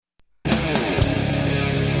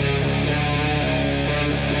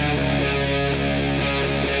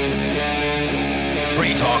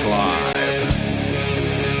Talk Live.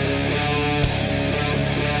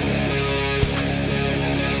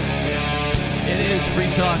 It is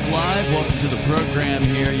Free Talk Live. Welcome to the program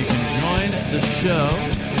here. You can join the show.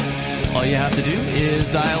 All you have to do is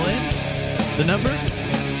dial in. The number,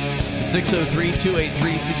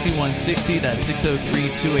 603-283-6160. That's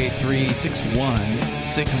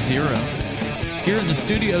 603-283-6160. Here in the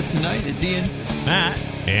studio tonight, it's Ian, Matt,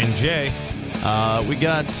 and Jay. We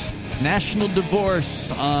got national divorce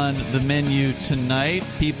on the menu tonight.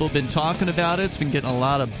 People have been talking about it. It's been getting a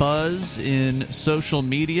lot of buzz in social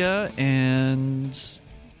media, and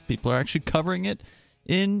people are actually covering it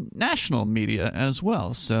in national media as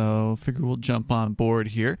well. So figure we'll jump on board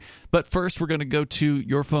here. But first, we're going to go to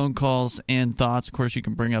your phone calls and thoughts. Of course, you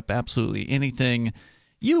can bring up absolutely anything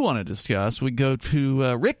you want to discuss. We go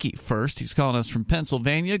to Ricky first. He's calling us from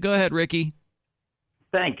Pennsylvania. Go ahead, Ricky.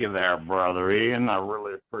 Thank you there, Brother Ian. I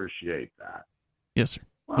really appreciate that. Yes, sir.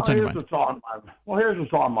 Well, What's on your here's mind? here's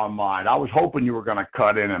what's on my mind. I was hoping you were going to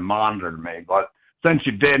cut in and monitor me, but since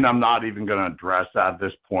you didn't, I'm not even going to address that at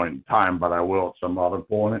this point in time, but I will at some other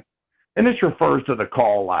point. And this refers to the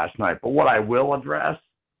call last night. But what I will address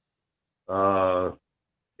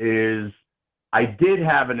is I did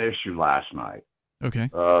have an issue last night. Okay.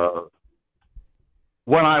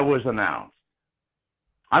 When I was announced.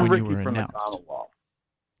 I'm When you Ricky were from announced. the Commonwealth.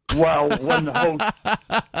 Well, when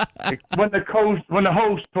the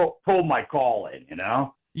host pulled my call in, you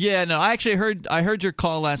know. Yeah, no, I heard your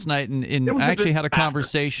call last night, and I actually had a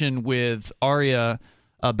conversation with Aria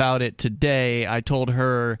about it today. I told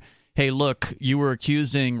her, hey, look, you were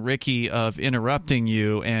accusing Ricky of interrupting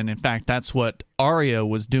you, and in fact, that's what Aria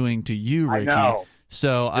was doing to you, Ricky. I know.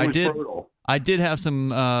 So I did. Brutal. I did have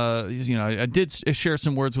some, I did share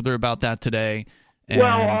some words with her about that today. And,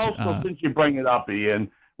 well, also, since you bring it up,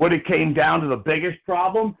 Ian, when it came down to the biggest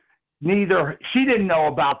problem, she didn't know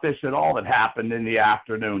about this at all that happened in the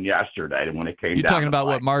afternoon yesterday when it came down. You're talking about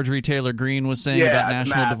what Marjorie Taylor Greene was saying about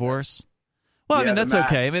national divorce? Well, I mean, that's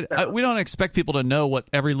okay. I mean, we don't expect people to know what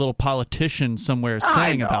every little politician somewhere is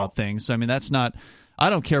saying about things. So, I mean, that's not... I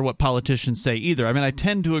don't care what politicians say either. I mean, I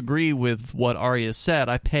tend to agree with what Aria said.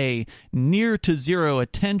 I pay near to zero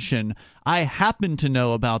attention. I happen to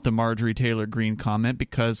know about the Marjorie Taylor Greene comment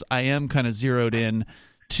because I am kind of zeroed in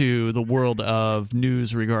to the world of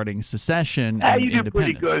news regarding secession and you do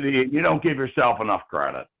independence. pretty good, Ian. You don't give yourself enough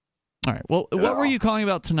credit. All right. Well, what were you calling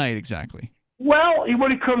about tonight exactly? Well,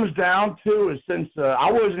 what it comes down to is since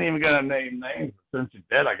I wasn't even going to name names, but since you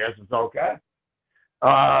did, I guess it's okay.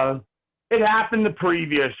 It happened the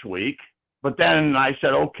previous week, but then I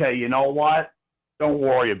said, okay, you know what? Don't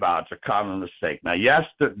worry about it. It's a common mistake. Now,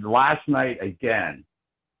 last night again.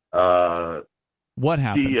 What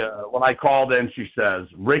happened? When I called in, she says,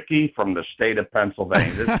 Ricky from the state of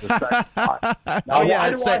Pennsylvania. This is the second time. Now,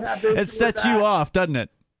 it sets you off, doesn't it?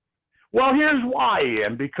 Well, here's why,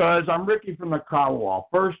 Ian, because I'm Ricky from the Commonwealth.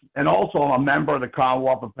 First, and also I'm a member of the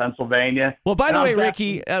Commonwealth of Pennsylvania. Well, by the way,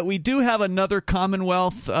 Ricky, we do have another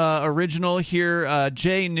Commonwealth original here.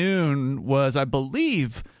 Jay Noon was, I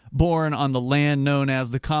believe, born on the land known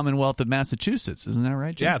as the Commonwealth of Massachusetts. Isn't that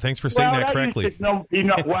right, Jay? Yeah, thanks for saying that correctly. Well,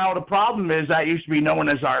 the problem is that used to be known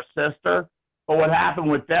as our sister. But what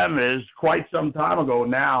happened with them is quite some time ago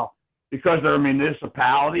now, because they're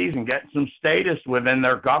municipalities and getting some status within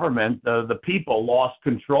their government, the people lost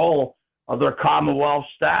control of their Commonwealth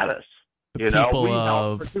status. We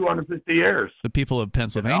held for 250 years. The people of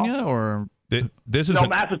Pennsylvania, or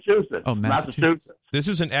Massachusetts. Oh, Massachusetts. This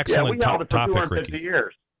is an excellent we held it for topic, 250 Ricky.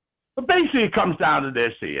 years. But basically, it comes down to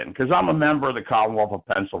this, Ian, because I'm a member of the Commonwealth of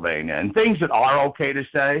Pennsylvania, and things that are okay to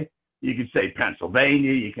say, you can say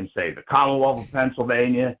Pennsylvania, you can say the Commonwealth of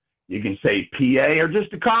Pennsylvania, you can say PA, or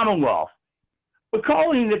just the Commonwealth. But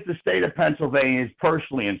calling it the state of Pennsylvania is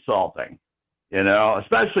personally insulting,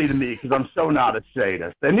 especially to me because I'm so not a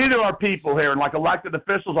statist. And neither are people here. And like elected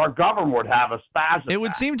officials, our government would have a spasm. It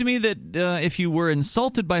would seem to me that if you were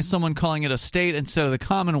insulted by someone calling it a state instead of the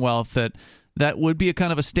Commonwealth, that would be a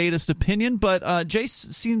kind of a statist opinion. But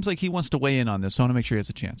Jace seems like he wants to weigh in on this, so I want to make sure he has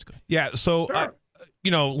a chance. Go. Yeah, so, Sure.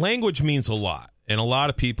 language means a lot. And a lot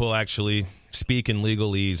of people actually speak in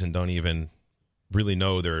legalese and don't even really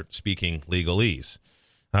know they're speaking legalese.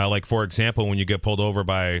 Like, for example, when you get pulled over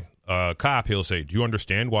by a cop, he'll say, do you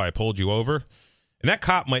understand why I pulled you over? And that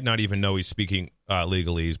cop might not even know he's speaking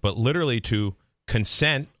legalese, but literally to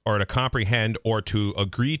consent or to comprehend or to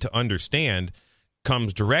agree to understand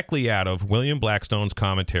comes directly out of William Blackstone's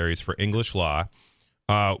Commentaries for English Law,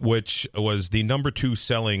 which was the number 2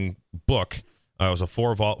 selling book. It was a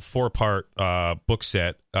four-part book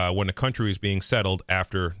set when the country was being settled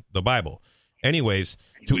after the Bible. Anyways,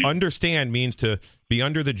 to understand means to be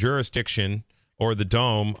under the jurisdiction or the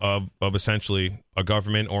dome of essentially a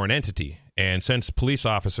government or an entity. And since police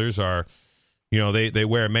officers are, they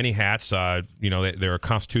wear many hats, they're a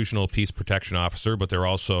constitutional peace protection officer, but they're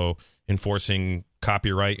also enforcing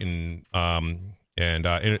copyright and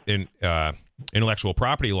intellectual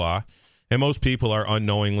property law. And most people are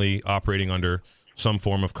unknowingly operating under some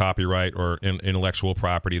form of copyright or intellectual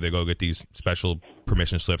property. They go get these special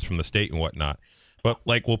permission slips from the state and whatnot. But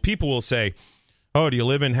people will say, "Oh, do you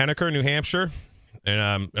live in Henniker, New Hampshire?" And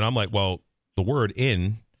I'm like, well, the word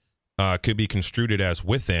 "in" could be construed as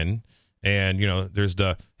within. And there's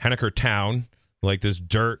the Henniker town, like this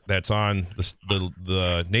dirt that's on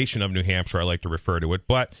the nation of New Hampshire. I like to refer to it,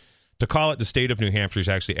 but to call it the state of New Hampshire is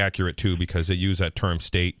actually accurate too, because they use that term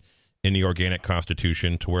 "state" in the organic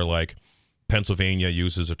constitution, to where Pennsylvania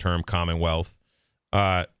uses the term Commonwealth.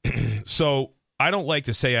 So I don't like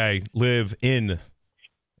to say I live in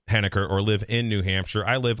Henniker or live in New Hampshire.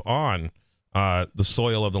 I live on the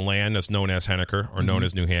soil of the land that's known as Henniker or known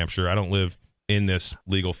as New Hampshire. I don't live in this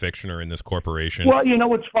legal fiction or in this corporation. Well,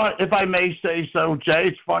 what's fun, if I may say so, Jay,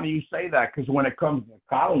 it's funny you say that, because when it comes to the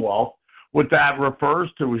Commonwealth, what that refers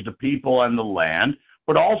to is the people and the land,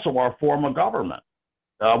 but also our form of government,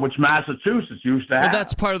 which Massachusetts used to have. Well,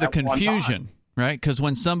 that's part of the confusion, right? Because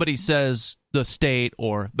when somebody says the state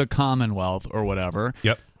or the Commonwealth or whatever,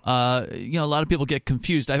 yep. A lot of people get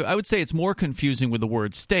confused. I would say it's more confusing with the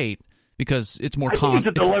word state, because it's more common.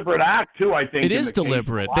 It's a deliberate act, too, I think. It is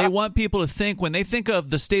deliberate. They want people to think, when they think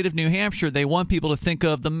of the state of New Hampshire, they want people to think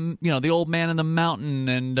of the old man in the mountain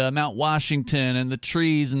and Mount Washington and the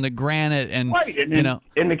trees and the granite and right. And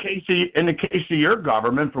in the case of your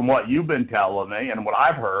government, from what you've been telling me and what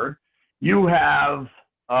I've heard, you have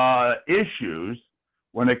issues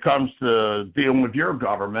when it comes to dealing with your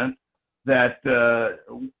government that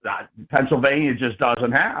Pennsylvania just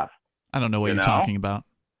doesn't have. I don't know what you're talking about.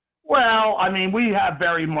 Well, I mean, we have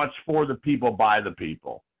very much for the people, by the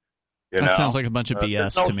people. That sounds like a bunch of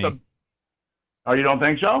BS to me. Oh, you don't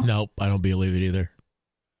think so? Nope, I don't believe it either.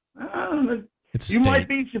 You might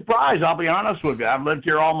be surprised. I'll be honest with you. I've lived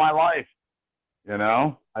here all my life.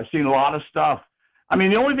 I've seen a lot of stuff. I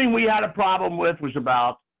mean, the only thing we had a problem with was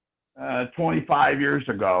about 25 years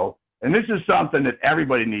ago. And this is something that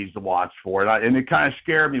everybody needs to watch for. And it kind of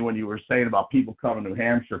scared me when you were saying about people coming to New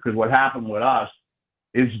Hampshire, because what happened with us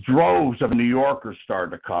is droves of New Yorkers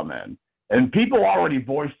started to come in. And people already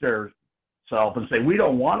voiced themselves and say, we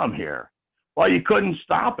don't want them here. Well, you couldn't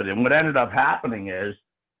stop it. And what ended up happening is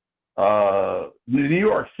the New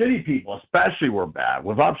York City people especially were bad.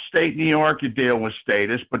 With upstate New York, you deal with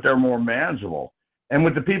statists, but they're more manageable. And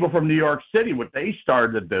with the people from New York City, what they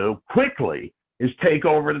started to do quickly is take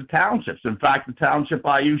over the townships. In fact, the township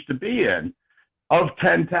I used to be in, of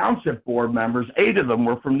 10 township board members, 8 of them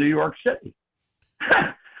were from New York City.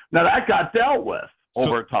 Now, that got dealt with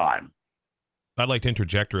over time. I'd like to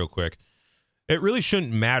interject real quick. It really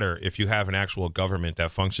shouldn't matter if you have an actual government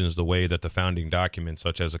that functions the way that the founding documents,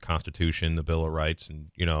 such as the Constitution, the Bill of Rights,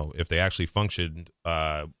 and, if they actually functioned,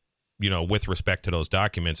 with respect to those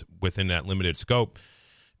documents within that limited scope,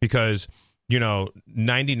 because,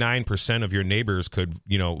 99% of your neighbors could,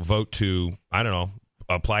 vote to,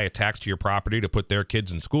 apply a tax to your property to put their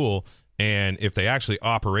kids in school. And if they actually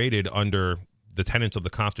operated under the tenets of the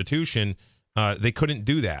Constitution, they couldn't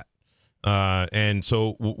do that. And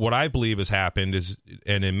so what I believe has happened is,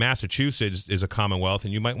 and in Massachusetts is a Commonwealth,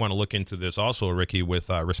 and you might want to look into this also, Ricky, with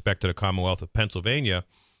respect to the Commonwealth of Pennsylvania.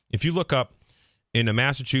 If you look up in the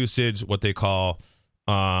Massachusetts, what they call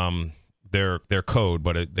their code,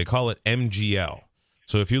 but they call it MGL.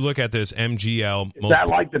 So if you look at this MGL, is that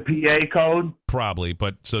like the PA code? Probably,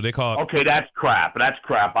 but so they call it. Okay, that's crap.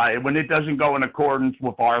 When it doesn't go in accordance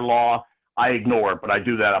with our law, I ignore it, but I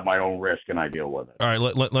do that at my own risk and I deal with it. All right,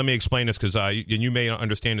 let me explain this, because you may not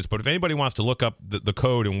understand this, but if anybody wants to look up the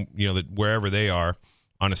code and wherever they are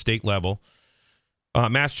on a state level,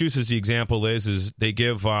 Massachusetts, the example is they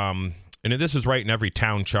give and this is right in every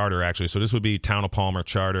town charter actually. So this would be Town of Palmer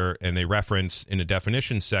charter, and they reference in the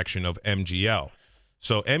definition section of MGL.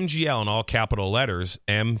 So MGL in all capital letters,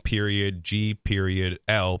 M period, G period,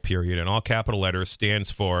 L period, in all capital letters stands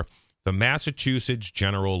for the Massachusetts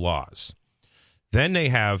General Laws. Then they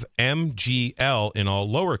have MGL in all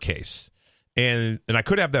lowercase. And I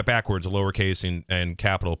could have that backwards, a lowercase and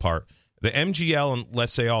capital part. The MGL in,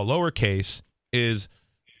 let's say, all lowercase is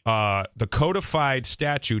the codified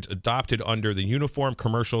statutes adopted under the Uniform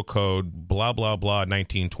Commercial Code, blah, blah, blah,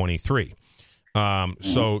 1923.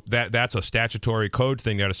 So that's a statutory code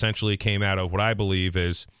thing that essentially came out of what I believe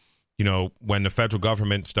is, when the federal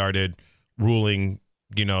government started ruling,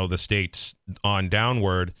 the states on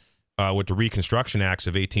downward with the Reconstruction Acts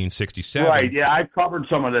of 1867. Right, yeah, I've covered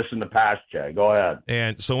some of this in the past, Jay. Go ahead.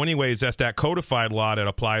 And so anyways, that's that codified law that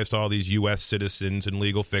applies to all these U.S. citizens and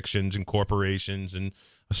legal fictions and corporations and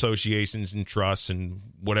associations and trusts and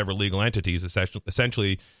whatever legal entities,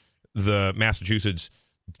 essentially the Massachusetts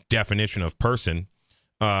definition of person.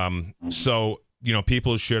 So,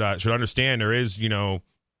 people should understand there is,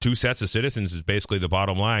 two sets of citizens is basically the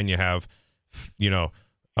bottom line. You have,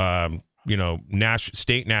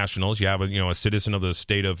 state nationals. You have a citizen of the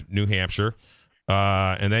state of New Hampshire,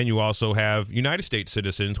 and then you also have United States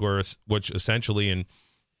citizens, which essentially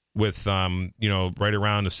right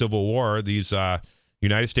around the Civil War, these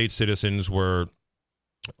United States citizens were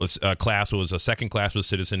a second class of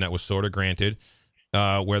citizen that was sort of granted,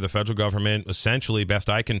 where the federal government essentially, best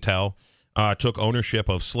I can tell, took ownership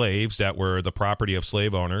of slaves that were the property of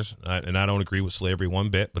slave owners. And I don't agree with slavery one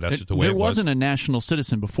bit, but that's just the way it was. There wasn't a national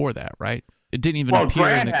citizen before that, right? It didn't even appear.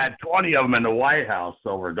 Grant had 20 of them in the White House,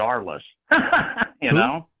 so regardless.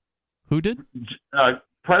 Who did?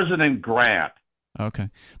 President Grant. Okay.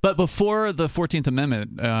 But before the 14th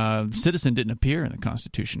Amendment, citizen didn't appear in the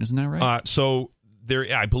Constitution. Isn't that right? So there,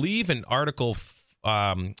 I believe in Article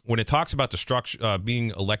when it talks about the structure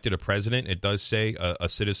being elected a president, it does say a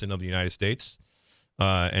citizen of the United States,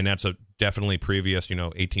 and that's definitely previous,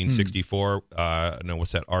 1864.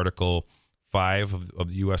 What's that? Article 5 of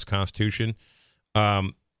the U.S. Constitution,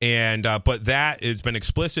 but that has been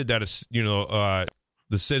explicit that it's the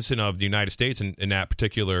citizen of the United States in that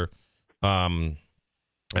particular.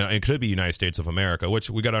 It could be United States of America,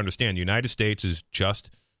 which we got to understand. The United States is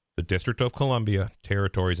just the District of Columbia,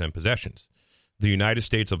 territories, and possessions. The United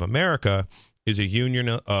States of America is a union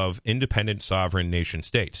of independent sovereign nation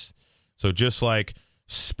states. So just like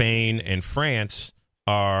Spain and France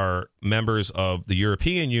are members of the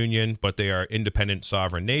European Union, but they are independent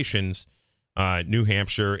sovereign nations, New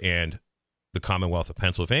Hampshire and the Commonwealth of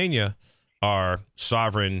Pennsylvania are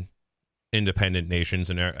sovereign independent nations,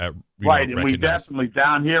 and right. And we definitely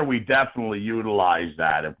down here we definitely utilize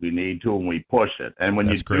that if we need to, and we push it. And when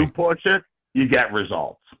do push it, you get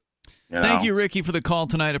results. Thank you, Ricky, for the call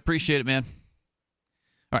tonight. Appreciate it, man.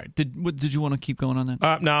 All right. Did you want to keep going on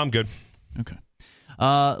that? No, I'm good. Okay.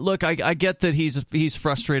 Look, I get that he's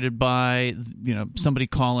frustrated by somebody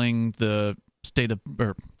calling the state of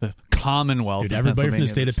or the Commonwealth. Dude, everybody from the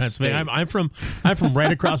state of Pennsylvania. I'm from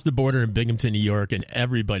right across the border in Binghamton, New York, and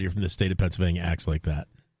everybody from the state of Pennsylvania acts like that.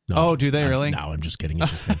 No, do they really? No, I'm just kidding.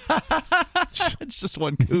 It's just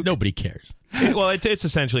one kook. Nobody cares. Well, it's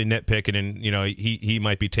essentially nitpicking, and he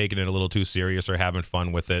might be taking it a little too serious or having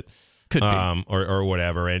fun with it. Could be. Or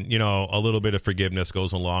whatever, and a little bit of forgiveness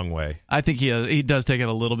goes a long way. I think he does take it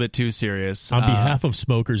a little bit too serious. On behalf of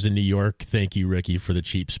smokers in New York, thank you, Ricky, for the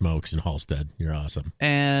cheap smokes in Halstead. You're awesome.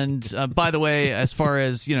 And by the way, as far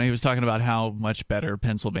as he was talking about how much better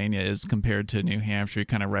Pennsylvania is compared to New Hampshire. He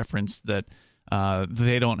kind of referenced that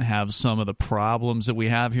they don't have some of the problems that we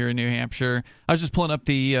have here in New Hampshire. I was just pulling up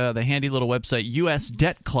the handy little website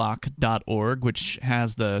usdebtclock.org, which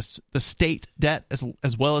has the state debt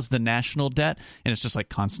as well as the national debt, and it's just like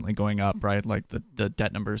constantly going up, right? Like the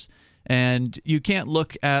debt numbers. And you can't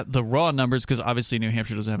look at the raw numbers because obviously New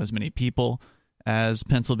Hampshire doesn't have as many people as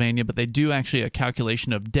Pennsylvania, but they do actually a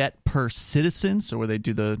calculation of debt per citizen, so where they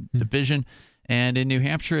do the division. And in New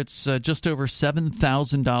Hampshire, it's just over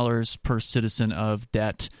 $7,000 per citizen of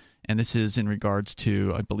debt. And this is in regards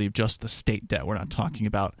to, I believe, just the state debt. We're not talking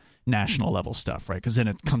about national level stuff, right? Because then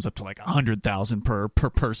it comes up to like $100,000 per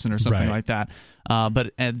person or something like that.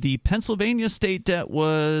 But the Pennsylvania state debt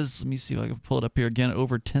was, let me see if I can pull it up here again,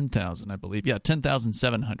 over $10,000, I believe. Yeah,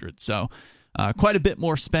 $10,700. So quite a bit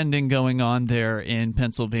more spending going on there in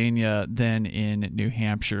Pennsylvania than in New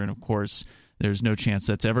Hampshire. And of course, there's no chance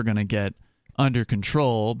that's ever going to get under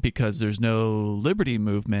control because there's no liberty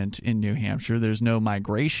movement in New Hampshire. There's no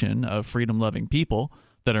migration of freedom-loving people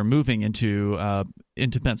that are moving into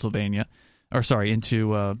Pennsylvania. Or sorry,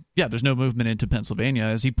 there's no movement into Pennsylvania.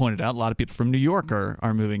 As he pointed out, a lot of people from New York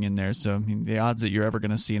are moving in there. So I mean, the odds that you're ever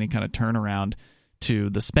going to see any kind of turnaround to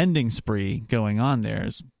the spending spree going on there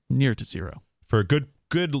is near to zero. For a good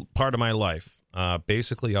part of my life,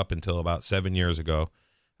 basically up until about 7 years ago,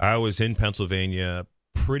 I was in Pennsylvania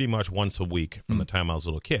pretty much once a week from the time I was a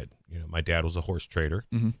little kid. My dad was a horse trader,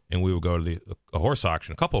 and we would go to a horse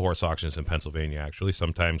auction, a couple of horse auctions in Pennsylvania, actually.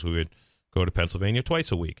 Sometimes we would go to Pennsylvania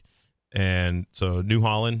twice a week. And so New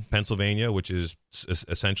Holland, Pennsylvania, which is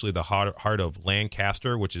essentially the heart of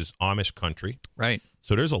Lancaster, which is Amish country. Right.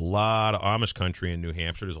 So there's a lot of Amish country in New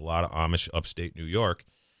Hampshire. There's a lot of Amish upstate New York.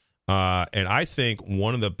 And I think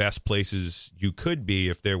one of the best places you could be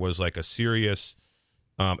if there was like a serious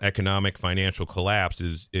economic financial collapse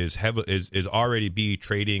is already be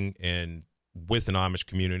trading and with an Amish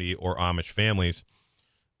community or Amish families,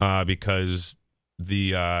 because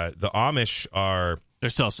the Amish are they're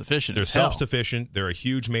self-sufficient. They're self-sufficient. They're a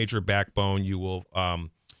huge major backbone. You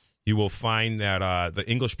will find that the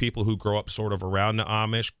English people who grow up sort of around the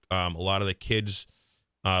Amish, a lot of the kids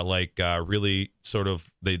really sort of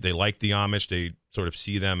they like the Amish. They sort of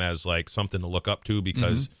see them as like something to look up to,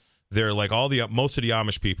 because they're like most of the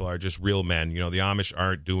Amish people are just real men. The Amish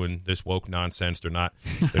aren't doing this woke nonsense. They're not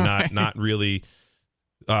not really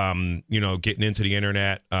getting into the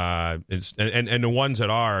internet, and the ones that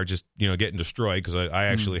are just getting destroyed, because I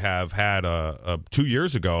actually have had 2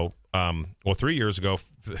 years ago, 3 years ago,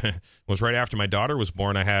 was right after my daughter was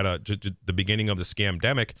born. I had the beginning of the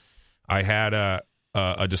scamdemic. I had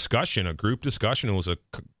a discussion, a group discussion. It was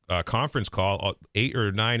a conference call. 8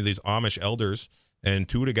 or 9 of these Amish elders and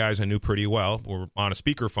 2 of the guys I knew pretty well were on a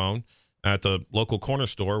speakerphone at the local corner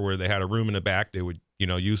store, where they had a room in the back. They would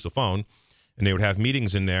use the phone, and they would have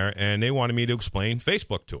meetings in there, and they wanted me to explain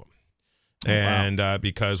Facebook to them. And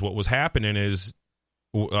because what was happening is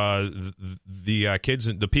the kids,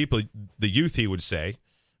 the people, the youth, he would say,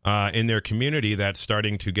 in their community that's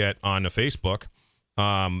starting to get on the Facebook,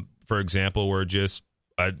 for example, were just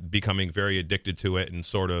becoming very addicted to it and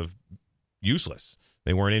sort of useless.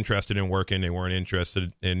 They weren't interested in working. They weren't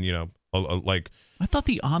interested in, like... I thought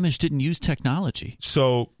the Amish didn't use technology.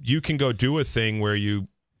 So you can go do a thing where you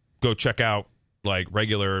go check out, like,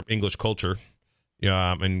 regular English culture.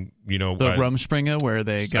 And, the Rumspringa, where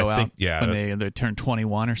they go out when they turn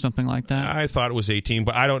 21 or something like that? I thought it was 18,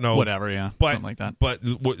 but I don't know. Whatever, yeah. Something like that. But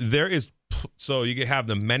there is... So you have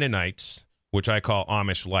the Mennonites, which I call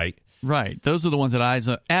Amish Light. Right. Those are the ones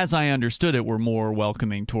that, as I understood it, were more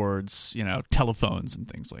welcoming towards, telephones and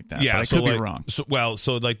things like that. Yeah, but I could be wrong.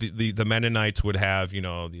 So like the Mennonites would have,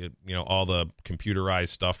 all the computerized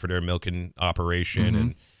stuff for their milking operation,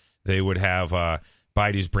 and they would have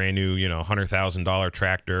buy these brand new, $100,000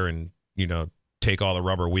 tractor and, take all the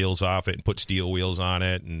rubber wheels off it and put steel wheels on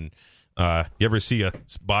it. And you ever see a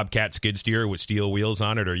Bobcat skid steer with steel wheels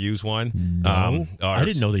on it, or use one? No, I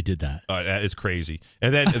didn't know they did that. That is crazy.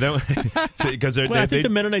 And then because I think the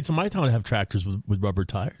Mennonites in my town have tractors with rubber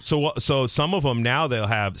tires. So some of them now, they'll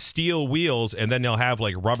have steel wheels, and then they'll have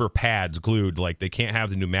like rubber pads glued. Like they can't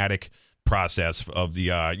have the pneumatic process of the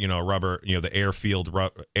rubber, the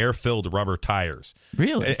air-filled rubber tires.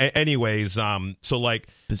 Really? Anyways, so like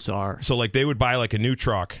bizarre. So like they would buy like a new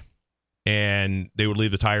truck, and they would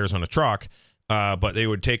leave the tires on the truck, but they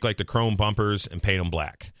would take like the chrome bumpers and paint them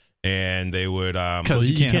black, and they would because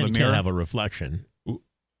you can't have a reflection.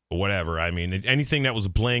 Whatever. I mean, anything that was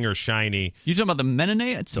bling or shiny. You talking about the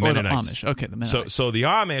Mennonites or the Amish? Okay, the Mennonites. So the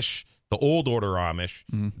Amish, the old order Amish,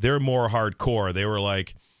 they're more hardcore. They were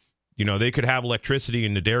like, they could have electricity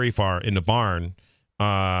in the dairy farm, in the barn,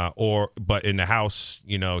 but in the house,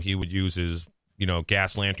 he would use his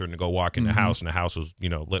gas lantern to go walk in the house, and the house was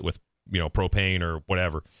lit with propane or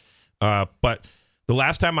whatever. But the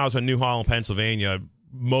last time I was in New Holland, Pennsylvania,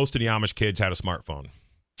 most of the Amish kids had a smartphone.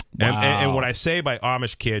 Wow. And what I say by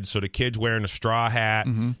Amish kids, so the kids wearing a straw hat,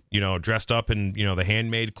 dressed up in the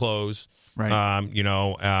handmade clothes, right?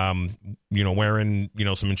 Wearing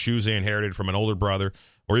some shoes they inherited from an older brother,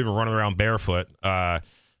 or even running around barefoot. And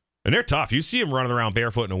they're tough. You see them running around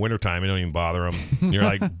barefoot in the wintertime, it don't even bother them. You're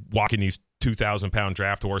like walking these 2,000-pound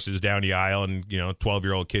draft horses down the aisle, and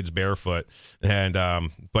 12-year-old kids barefoot. And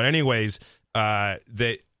but anyways,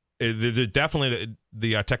 they definitely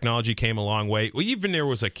the technology came a long way. Even there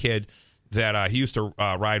was a kid that he used to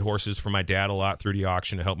ride horses for my dad a lot through the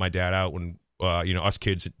auction to help my dad out when us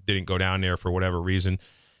kids didn't go down there for whatever reason.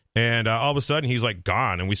 And all of a sudden he's like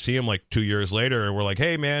gone, and we see him like 2 years later, and we're like,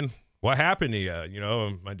 "Hey man, what happened to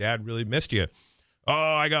you? My dad really missed you." "Oh,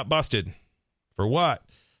 I got busted." "For what?"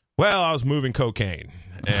 "Well, I was moving cocaine,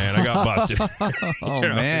 and I got busted."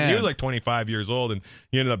 Man. He was like 25 years old, and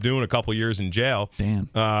he ended up doing a couple years in jail. Damn.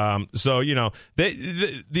 So, the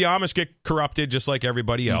Amish get corrupted just like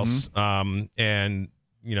everybody else. And,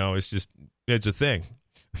 it's a thing.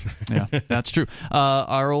 Yeah, that's true.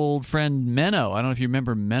 Our old friend Menno, I don't know if you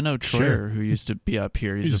remember Menno Troyer, Sure. who used to be up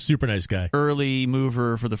here. He's a super nice guy. Early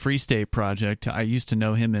mover for the Free State Project. I used to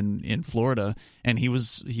know him in Florida, and he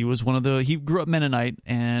was one of he grew up Mennonite,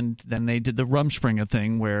 and then they did the Rumspringa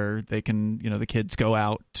thing where they can, the kids go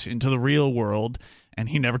out into the real world, and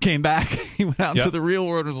he never came back. He went out into the real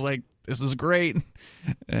world and was like, "This is great,"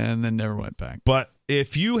 and then never went back. But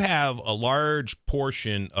if you have a large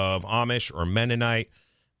portion of Amish or Mennonite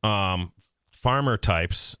farmer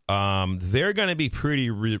types, they're going to be pretty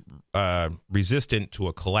resistant to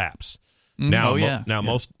a collapse. Now,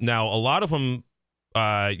 a lot of them,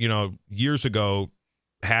 years ago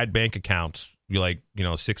had bank accounts,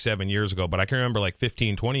 6-7 years ago. But I can remember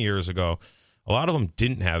 15, 20 years ago, a lot of them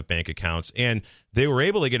didn't have bank accounts, and they were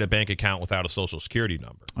able to get a bank account without a Social Security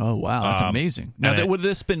number. Oh, wow. That's amazing. Now, would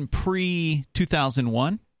this been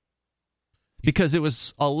pre-2001? Because it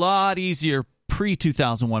was a lot easier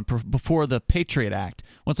pre-2001, before the Patriot Act.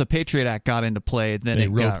 Once the Patriot Act got into play, then they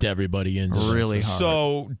roped everybody in really hard.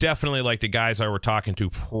 So definitely, the guys I were talking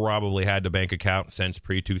to probably had the bank account since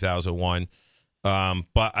pre-2001.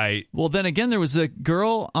 Well, then again, there was a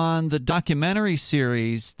girl on the documentary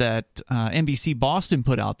series that NBC Boston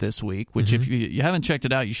put out this week, which if you haven't checked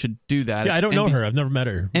it out, you should do that. Yeah, I don't know her. I've never met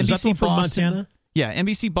her. NBC Is that from Montana? Yeah,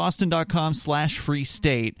 NBCBoston.com/free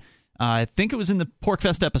state. I think it was in the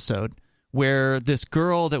PorcFest episode where this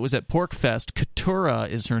girl that was at PorcFest, Keturah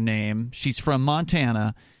is her name. She's from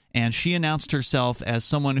Montana, and she announced herself as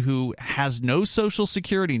someone who has no Social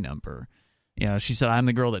Security number. She said, "I'm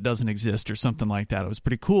the girl that doesn't exist," or something like that. It was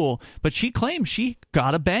pretty cool. But she claimed she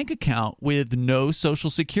got a bank account with no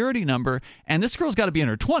Social Security number, and this girl's got to be in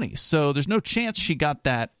her 20s, so there's no chance she got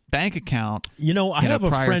that bank account. I have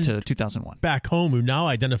a friend to 2001 back home who now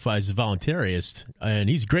identifies as voluntarist, and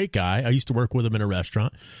he's a great guy. I used to work with him in a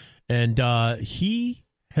restaurant, and he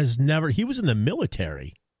was in the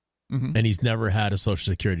military, and he's never had a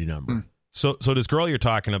Social Security number. So this girl you're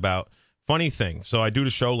talking about. Funny thing. So I do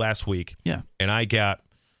the show last week, and I got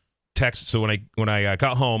text. So when I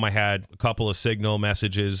got home, I had a couple of Signal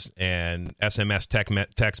messages and SMS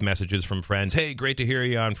text messages from friends. Hey, great to hear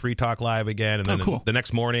you on Free Talk Live again. And then the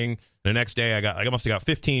next morning, the next day, I must have got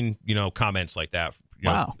 15 comments like that.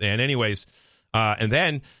 Wow. And anyways, and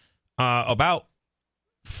then about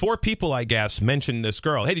 4 people, I guess, mentioned this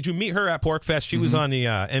girl. Hey, did you meet her at PorcFest? She was on the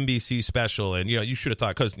NBC special, and you should have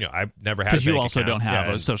thought, because I've never had a bank account. Because you also don't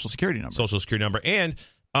have a Social Security number. Social Security number. And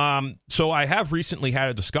so I have recently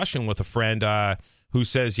had a discussion with a friend who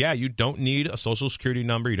says, you don't need a Social Security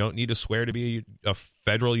number. You don't need to swear to be a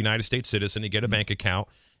federal United States citizen to get a bank account.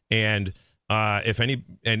 And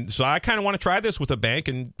so I kind of want to try this with a bank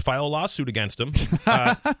and file a lawsuit against them.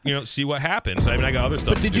 See what happens. I mean, I got other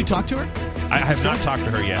stuff. But did you talk to her? I have not talked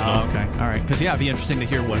to her yet. Oh, okay. All right. Because, it'd be interesting to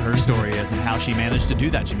hear what her story is and how she managed to do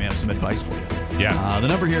that. She may have some advice for you. Yeah. The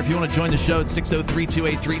number here, if you want to join the show, it's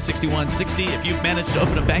 603-283-6160. If you've managed to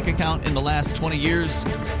open a bank account in the last 20 years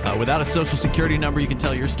without a Social Security number, you can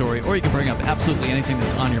tell your story, or you can bring up absolutely anything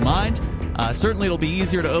that's on your mind. Certainly, it'll be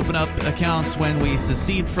easier to open up accounts when we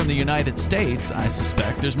secede from the United States, I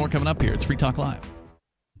suspect. There's more coming up here. It's Free Talk Live.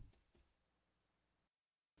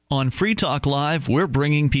 On Free Talk Live, we're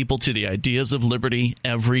bringing people to the ideas of liberty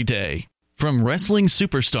every day. From wrestling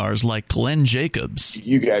superstars like Glenn Jacobs.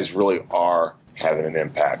 You guys really are having an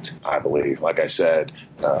impact, I believe. Like I said,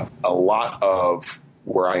 a lot of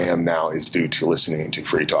where I am now is due to listening to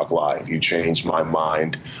Free Talk Live. You changed my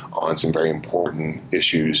mind on some very important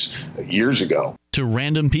issues years ago. To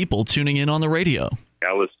random people tuning in on the radio.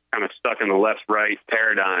 I was kind of stuck in the left-right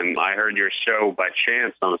paradigm. I heard your show by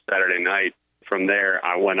chance on a Saturday night. From there,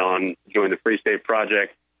 I went on, joined the Free State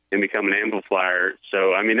Project, and become an amplifier.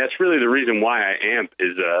 So, that's really the reason why I amp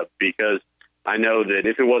is because I know that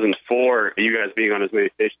if it wasn't for you guys being on as many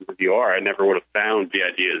stations as you are, I never would have found the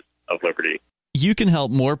ideas of liberty. You can help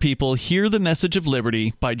more people hear the message of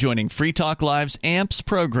liberty by joining Free Talk Live's AMPS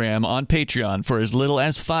program on Patreon for as little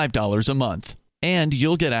as $5 a month. And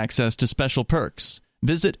you'll get access to special perks.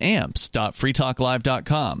 Visit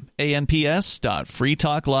amps.freetalklive.com,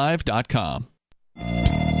 amps.freetalklive.com.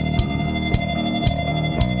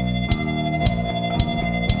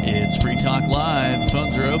 It's Free Talk Live.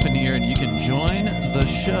 Phones are open here, and you can join the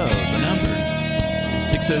show. The number is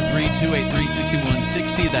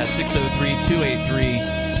 603-283-6160. That's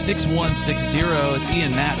 603-283-6160. It's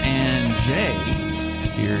Ian, Matt, and Jay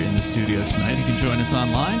here in the studio tonight. You can join us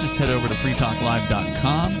online. Just head over to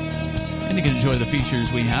freetalklive.com, and you can enjoy the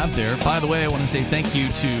features we have there. By the way, I want to say thank you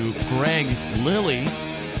to Greg Lilly,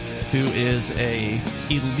 who is a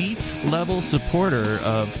elite-level supporter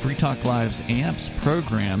of Free Talk Live's AMPS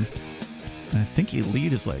program. And I think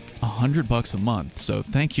elite is like $100 a month. So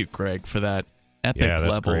thank you, Greg, for that epic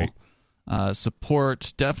level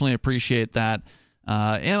support. Definitely appreciate that.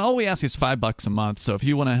 And all we ask is $5 a month. So if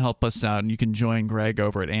you want to help us out, and you can join Greg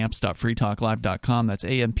over at amps.freetalklive.com. That's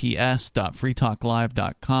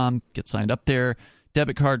amps.freetalklive.com. Get signed up there.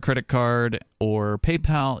 Debit card, credit card, or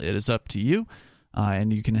PayPal. It is up to you.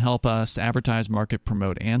 And you can help us advertise, market,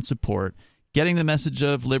 promote, and support getting the message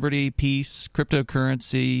of liberty, peace,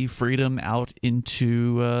 cryptocurrency, freedom out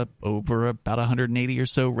into over about 180 or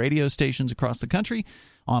so radio stations across the country.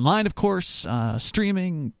 online, of course,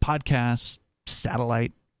 streaming, podcasts,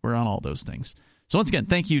 satellite. We're on all those things. So once again,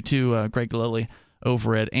 thank you to Greg Lilly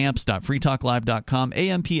over at amps.freetalklive.com,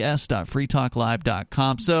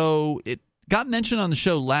 amps.freetalklive.com. So it got mentioned on the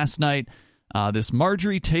show last night, this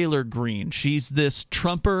Marjorie Taylor Greene. She's this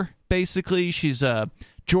Trumper, basically. She's a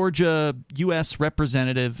Georgia U.S.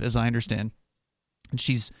 representative, as I understand. And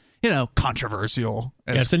she's, controversial.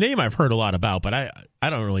 Yeah, it's a name I've heard a lot about, but I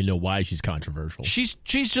don't really know why she's controversial. She's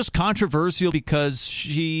just controversial because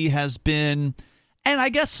she has been, and I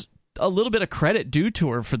guess a little bit of credit due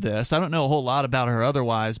to her for this. I don't know a whole lot about her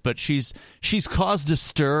otherwise, but she's caused a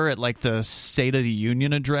stir at like the State of the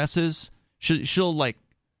Union addresses. She'll like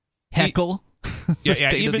heckle the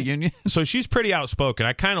State of the Union. So she's pretty outspoken.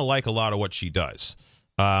 I kind of like a lot of what she does.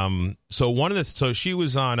 So she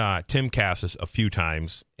was on Timcast a few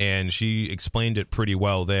times, and she explained it pretty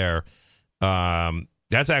well there.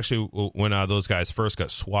 That's actually when those guys first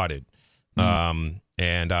got swatted. And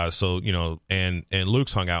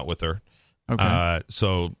Luke's hung out with her. Okay.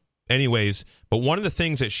 So anyways, but one of the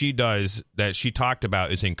things that she does that she talked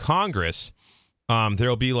about is in Congress,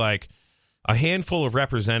 there'll be like a handful of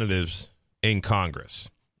representatives in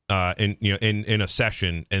Congress, in a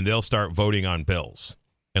session, and they'll start voting on bills.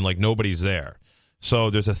 And like nobody's there. So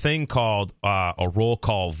there's a thing called a roll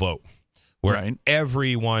call vote where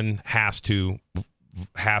everyone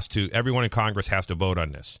everyone in Congress has to vote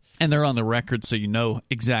on this. And they're on the record, so you know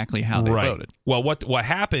exactly how they voted. Well, what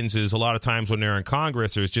happens is a lot of times when they're in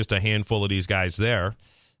Congress, there's just a handful of these guys there,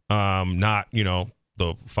 not,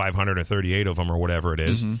 the 538 of them or whatever it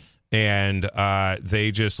is. Mm-hmm. And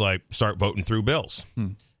they just like start voting through bills.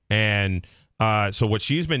 And so what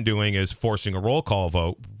she's been doing is forcing a roll call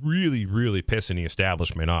vote, really, really pissing the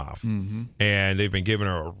establishment off. Mm-hmm. And they've been giving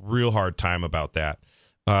her a real hard time about that.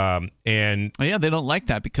 They don't like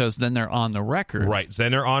that because then they're on the record. Right.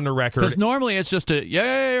 Then they're on the record. Because normally it's just a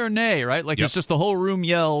yay or nay, right? Like It's just the whole room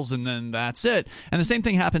yells and then that's it. And the same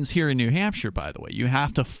thing happens here in New Hampshire, by the way. You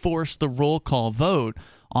have to force the roll call vote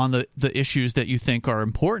on the issues that you think are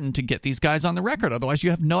important to get these guys on the record. Otherwise,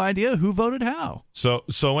 you have no idea who voted how. So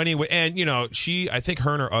anyway, and I think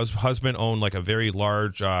her and her husband own like a very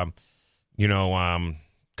large,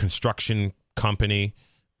 construction company,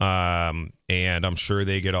 and I'm sure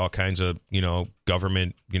they get all kinds of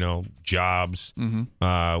government jobs,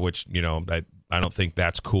 which I don't think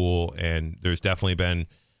that's cool. And there's definitely been,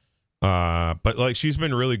 but like she's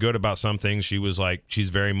been really good about some things. She's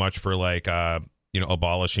very much for like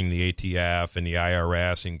abolishing the ATF and the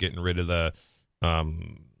IRS and getting rid of the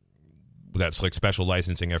that's like special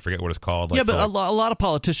licensing. I forget what it's called. But a lot of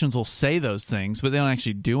politicians will say those things, but they don't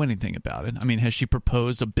actually do anything about it. I mean, has she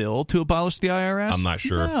proposed a bill to abolish the IRS? I'm not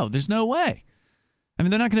sure. No, there's no way. I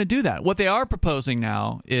mean, they're not going to do that. What they are proposing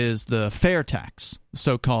now is the fair tax, the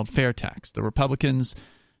so-called fair tax. The Republicans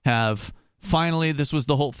have finally, this was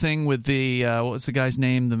the whole thing with the what was the guy's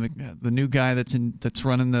name? The new guy that's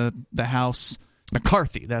running the House.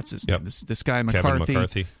 McCarthy, that's his name. This guy McCarthy.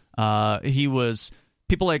 Kevin McCarthy. He was.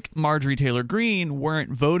 People like Marjorie Taylor Greene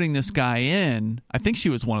weren't voting this guy in. I think she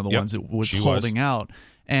was one of the ones that was holding out.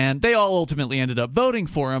 And they all ultimately ended up voting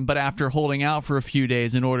for him, but after holding out for a few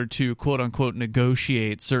days in order to, quote-unquote,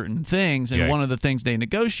 negotiate certain things. And one of the things they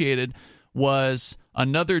negotiated was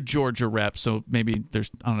another Georgia rep. So maybe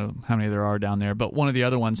there's, I don't know how many there are down there, but one of the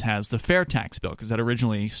other ones has the fair tax bill because that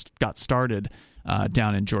originally got started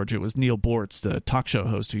down in Georgia. It was Neil Bortz, the talk show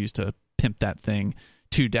host who used to pimp that thing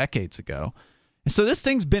 2 decades ago. And so this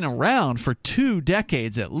thing's been around for 2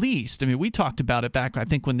 decades at least. I mean, we talked about it back, I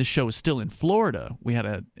think, when this show was still in Florida. We had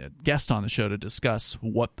a guest on the show to discuss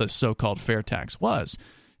what the so-called fair tax was.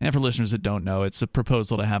 And for listeners that don't know, it's a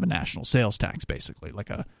proposal to have a national sales tax, basically, like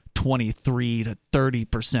a 23 to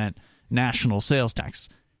 30% national sales tax.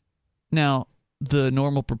 Now, the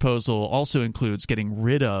normal proposal also includes getting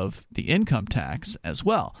rid of the income tax as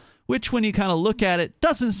well, which when you kind of look at it,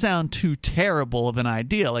 doesn't sound too terrible of an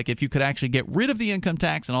idea. Like if you could actually get rid of the income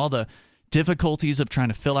tax and all the difficulties of trying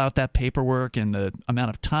to fill out that paperwork and the amount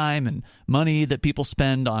of time and money that people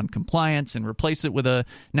spend on compliance and replace it with a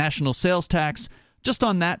national sales tax, just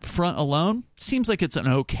on that front alone, seems like it's an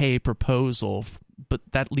okay proposal, but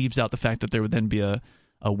that leaves out the fact that there would then be a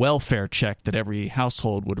welfare check that every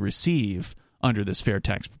household would receive under this fair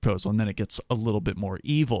tax proposal, and then it gets a little bit more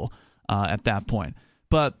evil at that point.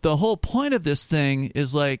 But the whole point of this thing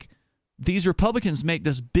is like these Republicans make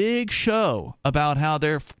this big show about how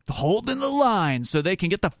they're holding the line so they can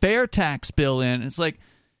get the fair tax bill in. It's like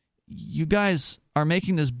you guys are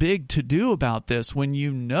making this big to-do about this when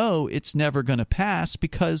you know it's never going to pass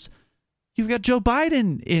because you've got Joe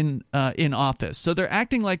Biden in office. So they're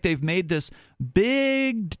acting like they've made this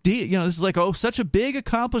big deal. This is like, such a big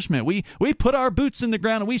accomplishment. We put our boots in the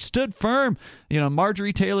ground and we stood firm.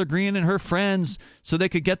 Marjorie Taylor Greene and her friends, so they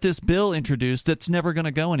could get this bill introduced that's never going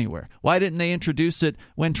to go anywhere. Why didn't they introduce it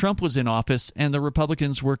when Trump was in office and the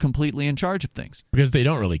Republicans were completely in charge of things? Because they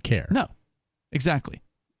don't really care. No, exactly.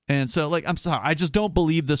 And so, I'm sorry, I just don't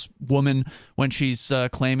believe this woman when she's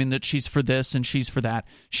claiming that she's for this and she's for that.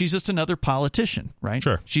 She's just another politician, right?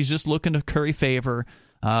 Sure. She's just looking to curry favor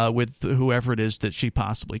with whoever it is that she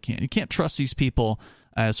possibly can. You can't trust these people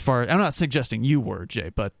as far. I'm not suggesting you were, Jay,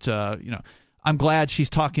 but I'm glad she's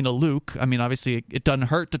talking to Luke. I mean, obviously, it doesn't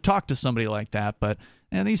hurt to talk to somebody like that, but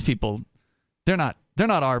these people, they're not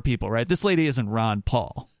our people, right? This lady isn't Ron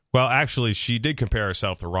Paul. Well, actually, she did compare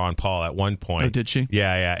herself to Ron Paul at one point. Oh, did she?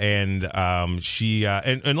 Yeah. And she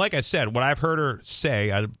and like I said, what I've heard her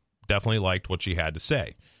say, I definitely liked what she had to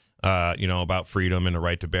say. About freedom and the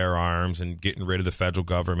right to bear arms and getting rid of the federal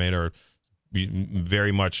government, or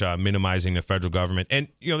very much minimizing the federal government. And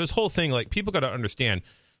this whole thing, like, people got to understand,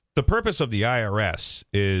 the purpose of the IRS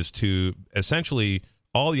is to essentially,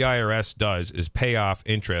 all the IRS does is pay off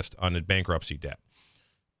interest on the bankruptcy debt.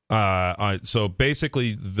 So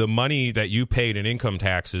basically, the money that you paid in income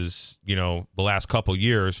taxes, the last couple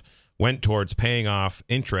years, went towards paying off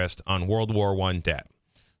interest on World War I debt.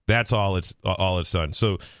 That's all it's done.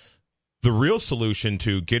 So the real solution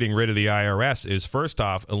to getting rid of the IRS is, first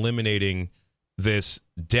off, eliminating this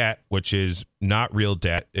debt, which is not real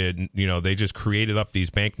debt. They just created up these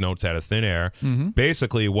banknotes out of thin air. Mm-hmm.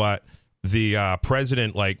 Basically, what the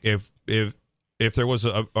president, like, if there was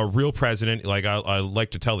a real president, like I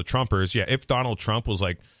like to tell the Trumpers, if Donald Trump was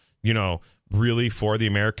really for the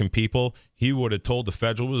American people, he would have told the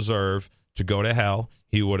Federal Reserve to go to hell.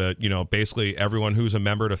 He would have, basically everyone who's a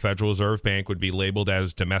member of the Federal Reserve Bank would be labeled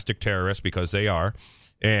as domestic terrorists, because they are.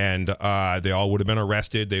 And they all would have been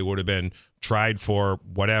arrested. They would have been tried for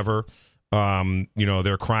whatever,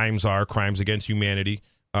 their crimes are, crimes against humanity,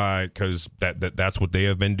 because that's what they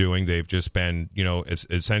have been doing. They've just been, it's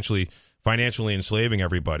essentially financially enslaving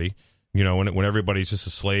everybody. When everybody's just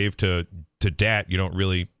a slave to debt, you don't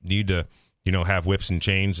really need to, have whips and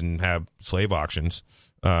chains and have slave auctions,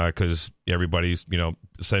 because everybody's,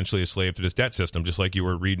 essentially a slave to this debt system. Just like you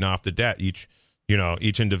were reading off the debt, each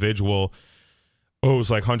individual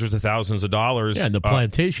owes like hundreds of thousands of dollars. Yeah, and the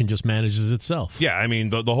plantation just manages itself. Yeah, I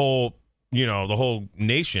mean the whole the whole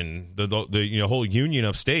nation, the whole union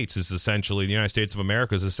of states is essentially, the United States of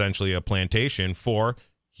America is essentially a plantation for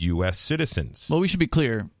U.S. citizens. Well, we should be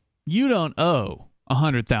clear. You don't owe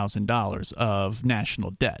 $100,000 of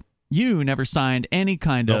national debt. You never signed any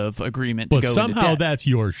kind of agreement to go into debt. But somehow that's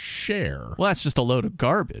your share. Well, that's just a load of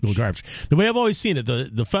garbage. The way I've always seen it,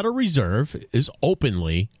 the Federal Reserve is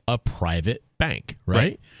openly a private bank,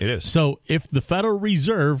 right? It is. So if the Federal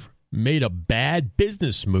Reserve made a bad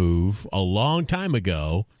business move a long time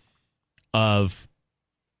ago of,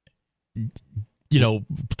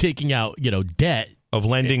 taking out, debt, of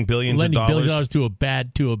lending billions of dollars to a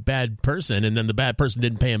bad person, and then the bad person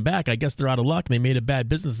didn't pay him back, I guess they're out of luck. They made a bad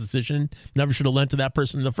business decision. Never should have lent to that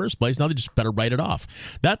person in the first place. Now they just better write it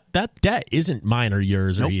off. That debt isn't mine or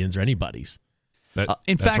yours or Ian's or anybody's.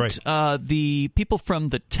 In fact, the people from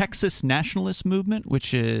the Texas Nationalist Movement,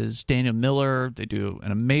 which is Daniel Miller, they do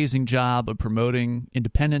an amazing job of promoting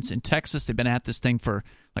independence in Texas. They've been at this thing for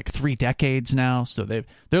like 3 decades now, so they're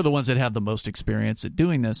the ones that have the most experience at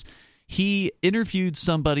doing this. He interviewed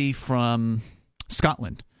somebody from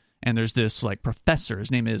Scotland, and there's this professor.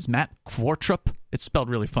 His name is Matt Qvortrup. It's spelled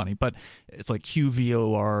really funny, but it's like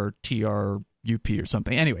Qvortrup or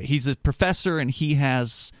something. Anyway, he's a professor, and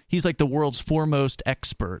he's like the world's foremost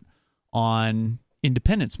expert on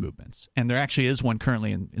independence movements. And there actually is one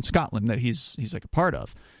currently in Scotland that he's like a part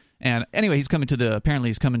of. And anyway, he's coming to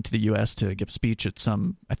the U.S. to give a speech at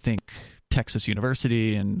some, I think, Texas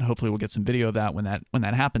University, and hopefully we'll get some video of that when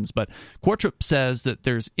that happens. But Qvortrup says that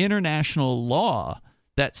there's international law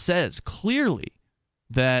that says clearly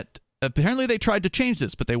that apparently they tried to change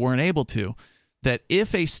this, but they weren't able to. That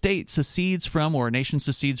if a state secedes from, or a nation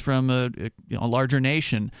secedes from a larger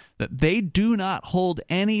nation, that they do not hold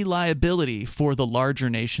any liability for the larger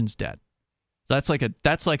nation's debt. So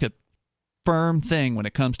that's like a firm thing when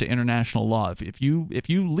it comes to international law. If you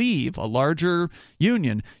leave a larger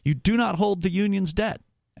union, you do not hold the union's debt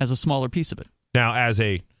as a smaller piece of it. Now, as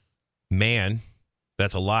a man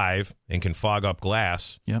that's alive and can fog up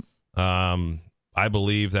glass, yep. I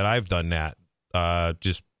believe that I've done that.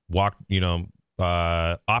 Just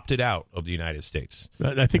opted out of the United States.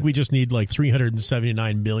 I think we just need like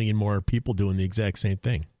 379 million more people doing the exact same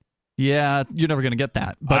thing. Yeah, you're never going to get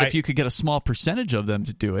that. But if you could get a small percentage of them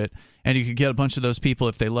to do it, and you could get a bunch of those people,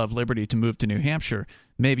 if they love liberty, to move to New Hampshire,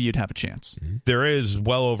 maybe you'd have a chance. There is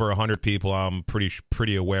well over 100 people I'm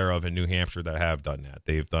pretty aware of in New Hampshire that have done that.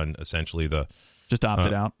 They've done essentially just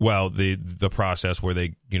opted out. Well, the process where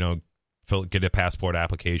they get a passport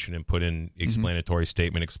application and put in explanatory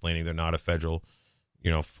statement explaining they're not a federal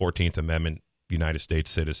 14th Amendment United States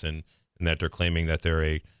citizen, and that they're claiming that they're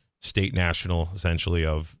a state national essentially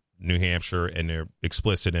of New Hampshire, and they're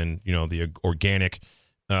explicit in the organic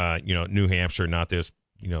New Hampshire, not this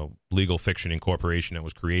legal fiction incorporation that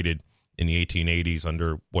was created in the 1880s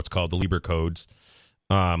under what's called the Lieber Codes.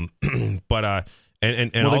 And the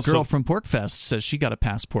also, girl from Porkfest says she got a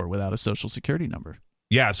passport without a social security number.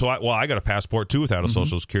 Yeah, so I got a passport too without a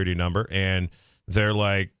social security number, and they're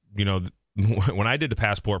like, when I did the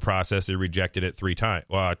passport process, they rejected it 2 times.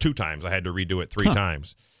 I had to redo it 3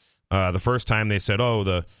 times. The first time they said,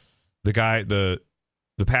 the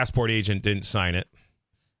passport agent didn't sign it,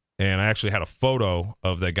 and I actually had a photo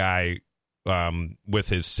of the guy with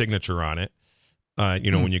his signature on it.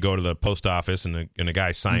 When you go to the post office and the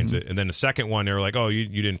guy signs it, and then the second one they were like,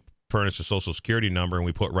 you didn't furnish a social security number, and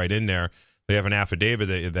we put right in there they have an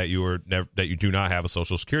affidavit that you do not have a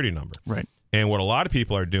social security number. Right. And what a lot of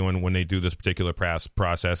people are doing when they do this particular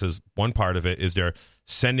process is one part of it is they're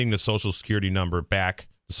sending the social security number back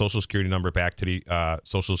to the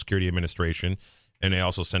Social Security Administration, and they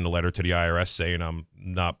also send a letter to the IRS saying I'm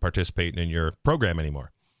not participating in your program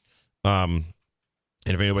anymore. And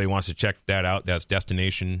if anybody wants to check that out, that's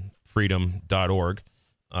destinationfreedom.org.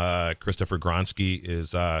 Christopher Gronsky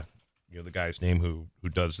is the guy's name who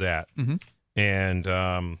does that. And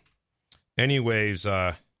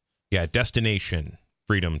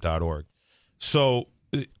destinationfreedom.org. So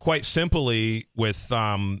quite simply with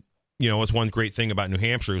it's one great thing about New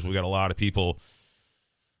Hampshire is we got a lot of people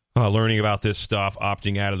learning about this stuff,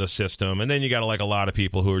 opting out of the system. And then you got a lot of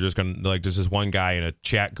people who are just going to, there's this one guy in a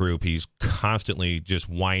chat group. He's constantly just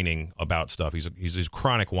whining about stuff. He's a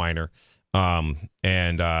chronic whiner. I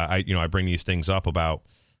bring these things up about,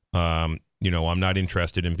 I'm not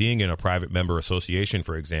interested in being in a private member association,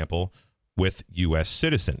 for example, with U.S.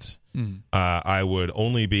 citizens. I would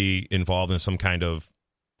only be involved in some kind of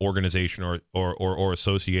organization or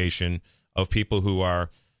association of people who are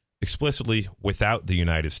explicitly without the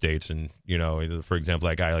United States. And, for example,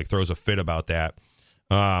 that guy throws a fit about that.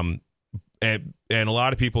 And a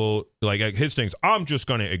lot of people his things, I'm just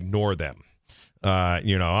going to ignore them.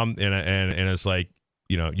 And it's like,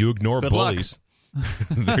 you ignore Good bullies.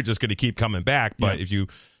 They're just going to keep coming back. But if you,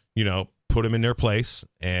 put them in their place,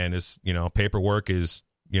 and it's, paperwork is,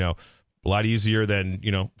 a lot easier than,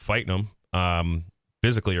 fighting them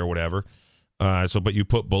physically or whatever. But you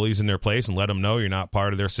put bullies in their place and let them know you're not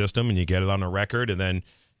part of their system, and you get it on a record, and then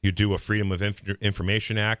you do a Freedom of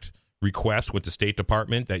Information Act request with the State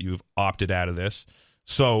Department that you've opted out of this.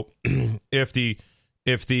 So if the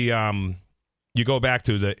you go back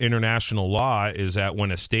to the international law is that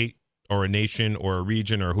when a state or a nation or a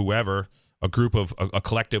region or whoever, a group of a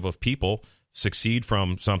collective of people succeed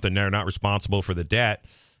from something, they're not responsible for the debt.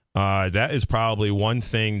 That is probably one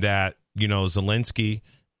thing that, Zelensky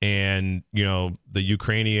and, the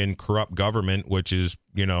Ukrainian corrupt government, which is,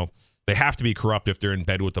 they have to be corrupt if they're in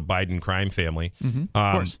bed with the Biden crime family.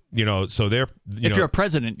 Of course. So they're, if you're a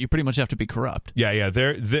president, you pretty much have to be corrupt. Yeah.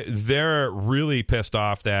 They're really pissed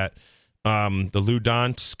off that the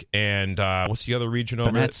Luhansk and what's the other region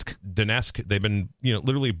over Donetsk. They've been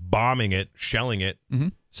literally bombing it, shelling it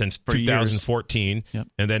since 2014. Yep.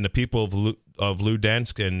 And then the people of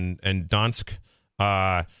Luhansk and Donetsk,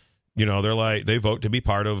 they're like, they vote to be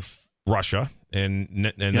part of Russia,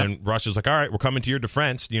 and then Russia's like, all right, we're coming to your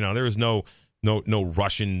defense. There was no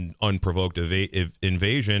Russian unprovoked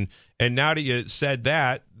invasion. And now that you said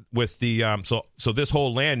that, with the so this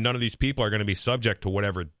whole land, none of these people are going to be subject to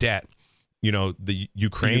whatever debt the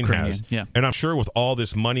Ukraine has. Yeah. And I'm sure with all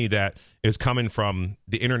this money that is coming from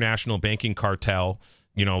the international banking cartel,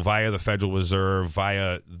 via the Federal Reserve,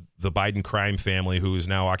 via the Biden crime family, who is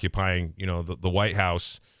now occupying, the White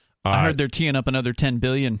House. I heard they're teeing up another $10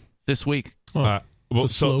 billion this week. So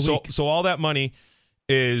all that money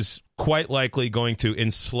is quite likely going to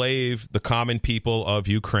enslave the common people of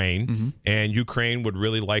Ukraine, and Ukraine would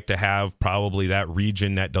really like to have probably that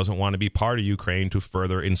region that doesn't want to be part of Ukraine to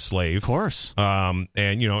further enslave. Of course. And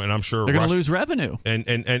I'm sure they're going to lose revenue. And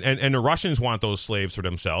the Russians want those slaves for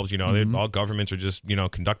themselves. All governments are just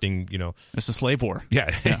conducting. It's a slave war.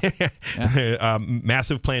 Yeah.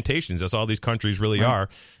 Massive plantations. That's all these countries really are.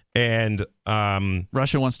 And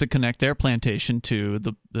Russia wants to connect their plantation to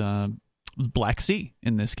the Black Sea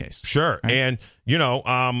in this case. Sure. Right? And,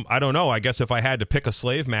 I don't know. I guess if I had to pick a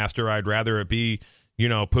slave master, I'd rather it be,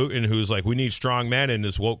 Putin, who's like, we need strong men and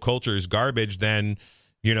this woke culture is garbage, than,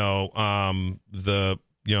 the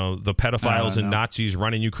pedophiles and Nazis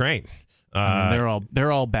running Ukraine. They're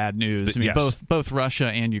all bad news. I mean, yes. both Russia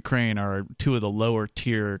and Ukraine are two of the lower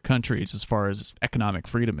tier countries as far as economic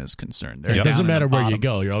freedom is concerned. It doesn't matter where you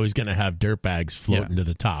go; you're always going to have dirtbags floating to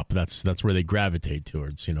the top. That's where they gravitate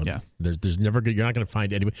towards. There's never you're not going to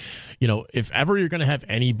find anybody. If ever you're going to have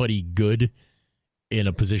anybody good in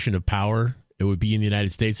a position of power, it would be in the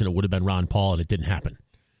United States, and it would have been Ron Paul, and it didn't happen.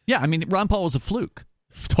 Yeah, I mean, Ron Paul was a fluke.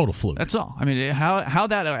 Total fluke. That's all. I mean, how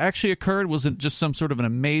that actually occurred wasn't just some sort of an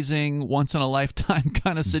amazing, once-in-a-lifetime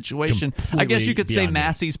kind of situation. I guess you could say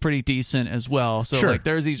Massey's pretty decent as well. So, sure.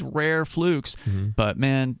 there's these rare flukes. Mm-hmm. But,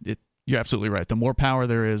 man, you're absolutely right. The more power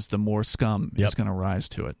there is, the more scum is going to rise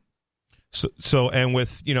to it. So, and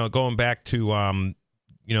with, going back to,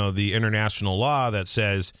 the international law that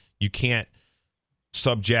says you can't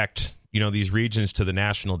subject, these regions to the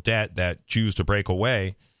national debt that choose to break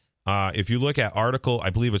away. If you look at I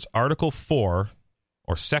believe it's Article 4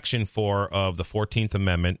 or Section 4 of the 14th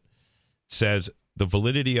Amendment, says the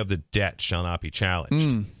validity of the debt shall not be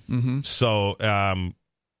challenged. Mm-hmm. So,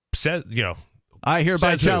 I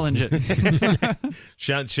hereby challenge it.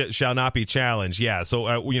 shall not be challenged. Yeah.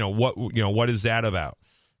 So, what is that about?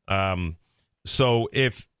 So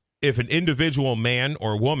if an individual man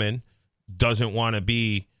or woman doesn't want to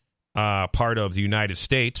be part of the United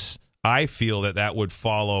States, I feel that would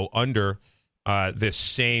follow under this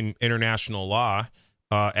same international law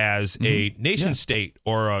as a nation state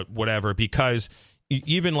or whatever, because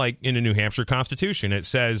even like in the New Hampshire Constitution, it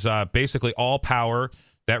says basically all power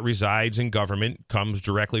that resides in government comes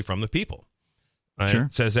directly from the people. Sure.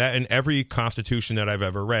 It says that in every constitution that I've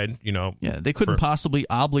ever read, Yeah, they couldn't possibly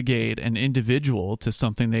obligate an individual to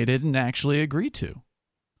something they didn't actually agree to.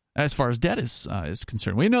 As far as debt is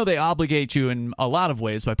concerned, we know they obligate you in a lot of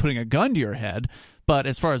ways by putting a gun to your head. But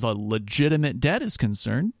as far as a legitimate debt is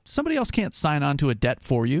concerned, somebody else can't sign on to a debt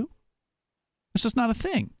for you. It's just not a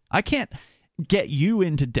thing. I can't get you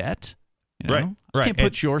into debt. Right. I can't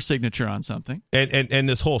put your signature on something. And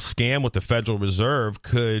this whole scam with the Federal Reserve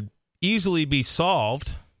could easily be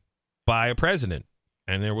solved by a president.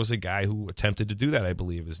 And there was a guy who attempted to do that, I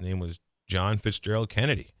believe. His name was John Fitzgerald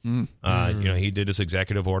Kennedy. He did this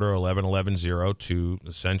executive order 1110 to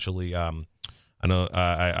essentially,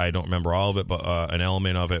 I don't remember all of it, but an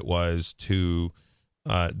element of it was to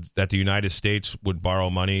that the United States would borrow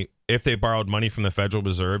money. If they borrowed money from the Federal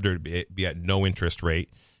Reserve, there would be at no interest rate.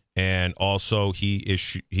 And also,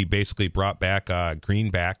 he basically brought back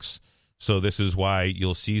greenbacks. So this is why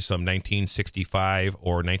you'll see some 1965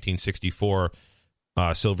 or 1964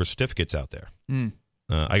 silver certificates out there.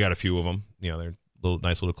 I got a few of them. They're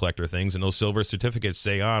nice little collector things. And those silver certificates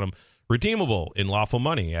say on them, redeemable in lawful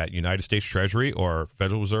money at United States Treasury or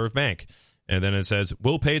Federal Reserve Bank. And then it says,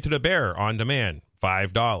 we'll pay to the bearer on demand,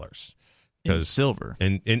 $5. In silver.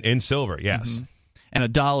 In silver, yes. Mm-hmm.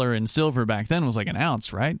 And $1 in silver back then was like an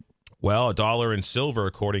ounce, right? Well, $1 in silver,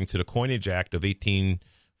 according to the Coinage Act of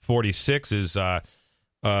 1846, is a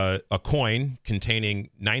coin containing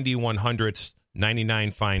 90/100ths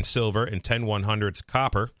 99 fine silver and 10/100ths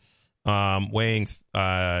copper, weighing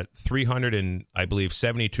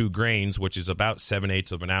 372 grains, which is about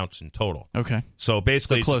 7/8 of an ounce in total. Okay. So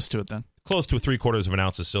basically, close to it then. Close to 3/4 of an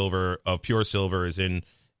ounce of silver, of pure silver, is in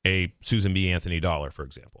a Susan B. Anthony dollar, for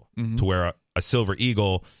example, to where a silver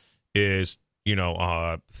eagle is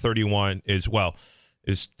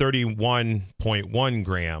 31.1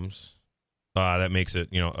 grams. That makes it,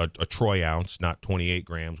 a troy ounce, not 28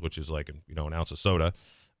 grams, which is like, an ounce of soda.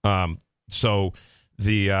 So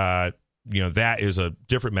the, that is a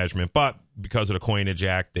different measurement. But because of the Coinage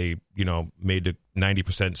Act, they, made the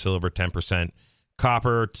 90% silver, 10%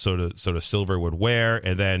 copper, so the silver would wear.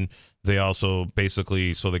 And then they also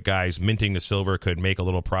basically, so the guys minting the silver could make a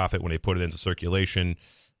little profit when they put it into circulation.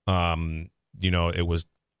 It was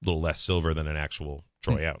a little less silver than an actual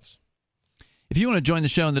troy ounce. If you want to join the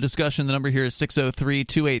show in the discussion, the number here is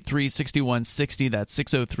 603-283-6160. That's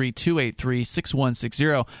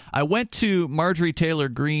 603-283-6160. I went to Marjorie Taylor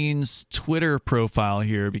Greene's Twitter profile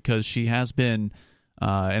here because she has been,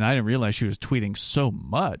 and I didn't realize she was tweeting so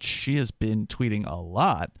much. She has been tweeting a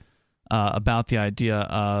lot about the idea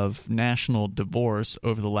of national divorce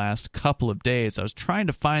over the last couple of days. I was trying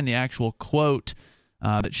to find the actual quote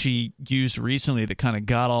that she used recently that kind of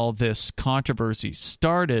got all this controversy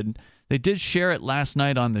started. They did share it last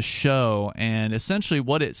night on the show, and essentially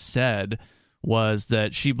what it said was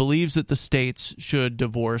that she believes that the states should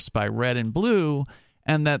divorce by red and blue,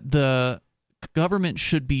 and that the government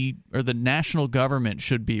should be, or the national government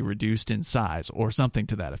should be reduced in size, or something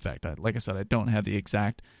to that effect. Like I said, I don't have the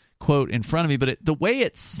exact quote in front of me, but the way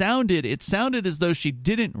it sounded as though she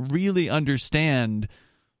didn't really understand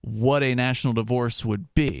what a national divorce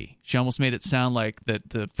would be. She almost made it sound like that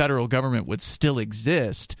the federal government would still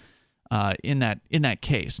exist in that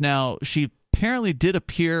case. Now, she apparently did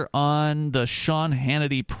appear on the Sean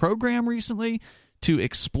Hannity program recently to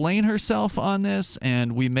explain herself on this,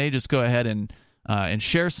 and we may just go ahead and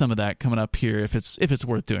share some of that coming up here if it's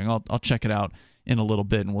worth doing. I'll check it out in a little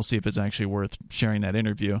bit, and we'll see if it's actually worth sharing that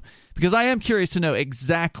interview, because I am curious to know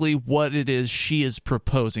exactly what it is she is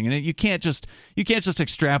proposing. And you can't just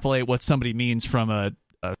extrapolate what somebody means from a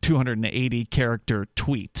 280 character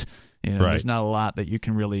tweet. Right. There's not a lot that you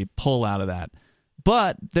can really pull out of that.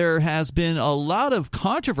 But there has been a lot of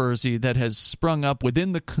controversy that has sprung up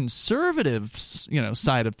within the conservative,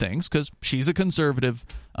 side of things, because she's a conservative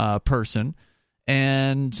person.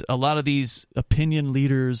 And a lot of these opinion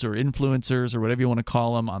leaders or influencers or whatever you want to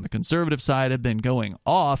call them on the conservative side have been going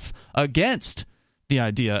off against the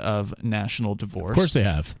idea of national divorce. Of course they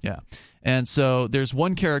have. Yeah. And so there's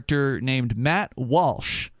one character named Matt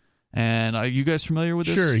Walsh. And are you guys familiar with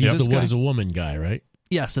this? Sure. He's the What is a Woman guy, right?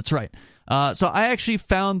 Yes, that's right. So I actually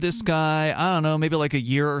found this guy, I don't know, maybe like a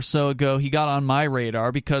year or so ago. He got on my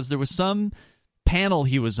radar because there was some panel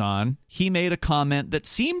he was on. He made a comment that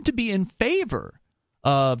seemed to be in favor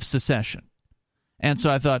of secession. And so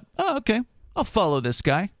I thought, oh, okay, I'll follow this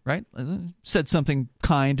guy, right? Said something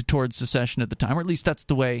kind towards secession at the time, or at least that's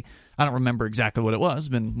the way. I don't remember exactly what it was. It's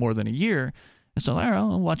been more than a year. And so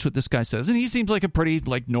I'll watch what this guy says. And he seems like a pretty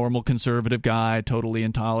normal conservative guy, totally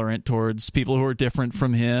intolerant towards people who are different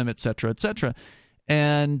from him, et cetera, et cetera.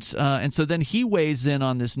 And so then he weighs in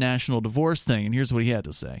on this national divorce thing, and here's what he had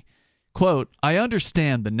to say. Quote, "I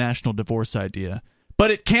understand the national divorce idea,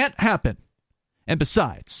 but it can't happen. And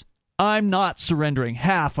besides, I'm not surrendering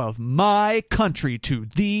half of my country to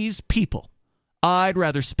these people. I'd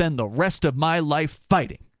rather spend the rest of my life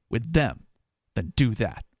fighting with them than do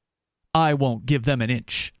that. I won't give them an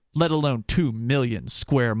inch, let alone 2 million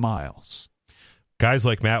square miles." Guys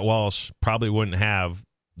like Matt Walsh probably wouldn't have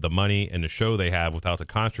the money and the show they have without the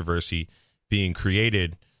controversy being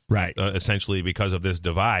created, right? Essentially because of this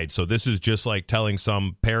divide. So this is just like telling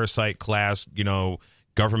some parasite class,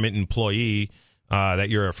 government employee that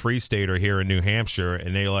you're a free stater here in New Hampshire,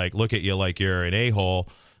 and they look at you like you're an a-hole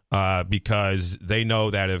because they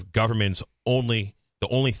know that if the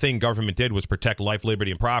only thing government did was protect life,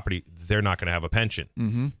 liberty, and property, they're not going to have a pension.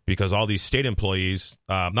 Mm-hmm. Because all these state employees,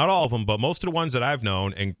 not all of them, but most of the ones that I've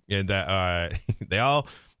known, and that they all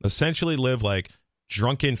essentially live like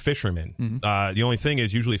drunken fishermen. Mm-hmm. The only thing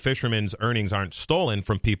is usually fishermen's earnings aren't stolen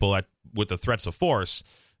from people with the threats of force.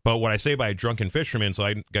 But what I say by drunken fishermen, so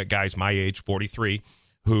I got guys my age, 43,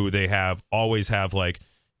 who they always have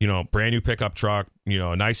brand new pickup truck,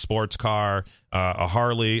 a nice sports car, a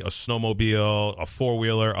Harley, a snowmobile, a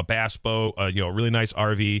four-wheeler, a bass boat, a really nice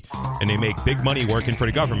RV, and they make big money working for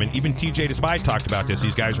the government. Even TJ DeSpy talked about this.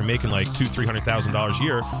 These guys are making $200,000-$300,000 a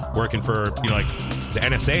year working for the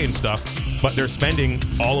NSA and stuff, but they're spending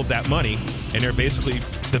all of that money, and they're basically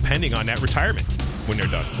depending on that retirement when they're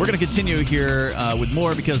done. We're going to continue here with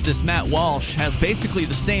more, because this Matt Walsh has basically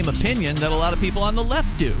the same opinion that a lot of people on the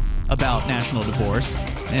left do about national divorce,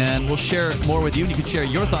 and we'll share more with you, and you can share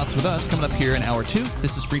your thoughts with us coming up here in Hour 2.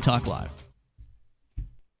 This is Free Talk Live.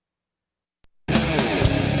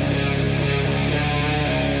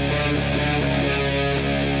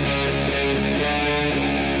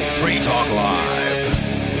 Free Talk Live.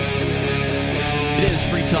 It is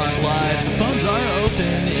Free Talk Live. The phones are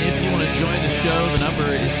open. If you want to join the show, the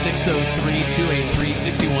number is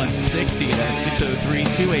 603-283-6160. That's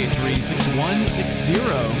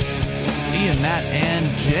 603-283-6160. D and Matt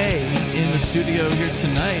and Jay in the studio here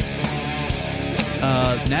tonight.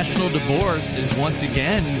 National divorce is once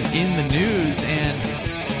again in the news, and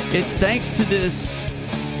it's thanks to this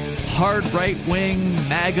hard right-wing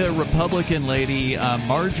MAGA Republican lady,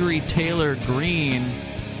 Marjorie Taylor Greene.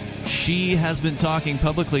 She has been talking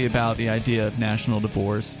publicly about the idea of national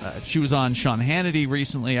divorce. She was on Sean Hannity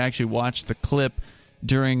recently. I actually watched the clip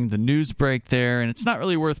during the news break there, and it's not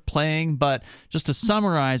really worth playing, but just to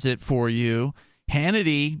summarize it for you,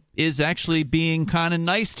 Hannity is actually being kind of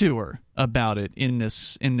nice to her about it in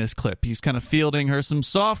this clip. He's kind of fielding her some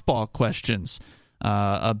softball questions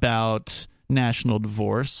about national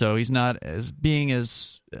divorce, so he's not being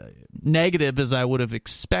as negative as I would have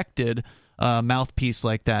expected a mouthpiece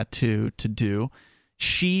like that to do.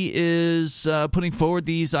 she is putting forward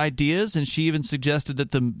these ideas, and she even suggested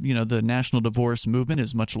that the national divorce movement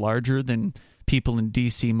is much larger than people in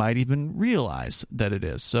D.C. might even realize that it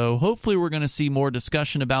is. So hopefully we're going to see more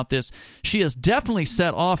discussion about this. She has definitely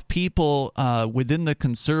set off people within the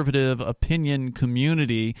conservative opinion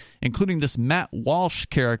community, including this Matt Walsh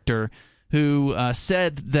character, who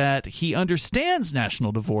said that he understands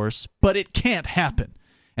national divorce, but it can't happen.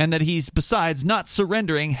 And that he's, besides, not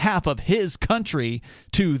surrendering half of his country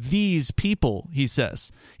to these people, he says.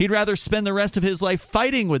 He'd rather spend the rest of his life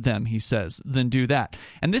fighting with them, he says, than do that.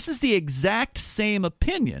 And this is the exact same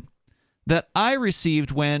opinion that I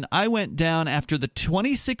received when I went down after the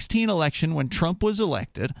 2016 election when Trump was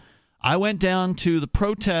elected. I went down to the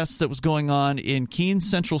protests that was going on in Keene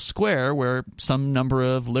Central Square, where some number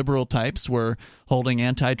of liberal types were holding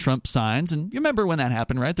anti-Trump signs. And you remember when that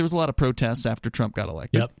happened, right? There was a lot of protests after Trump got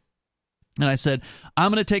elected. Yep. And I said,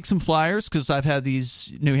 I'm going to take some flyers because I've had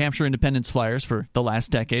these New Hampshire Independence flyers for the last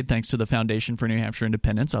decade, thanks to the Foundation for New Hampshire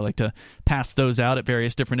Independence. I like to pass those out at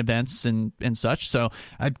various different events and such. So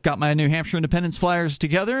I got my New Hampshire Independence flyers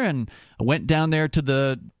together, and I went down there to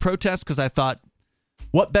the protest because I thought,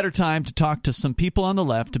 what better time to talk to some people on the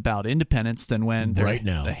left about independence than when right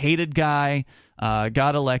now the hated guy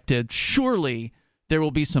got elected? Surely there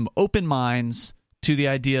will be some open minds to the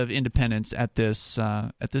idea of independence at this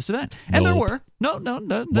event. And there were. No,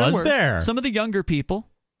 there. Some of the younger people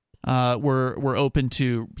were open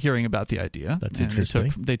to hearing about the idea. That's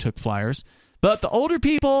interesting. They took flyers. But the older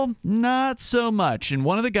people, not so much. And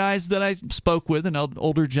one of the guys that I spoke with, an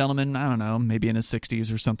older gentleman, I don't know, maybe in his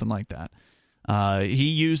 60s or something like that, he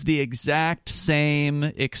used the exact same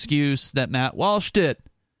excuse that Matt Walsh did.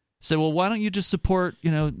 Said, well, why don't you just support,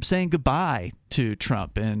 saying goodbye to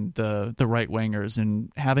Trump and the right-wingers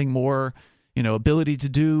and having more, ability to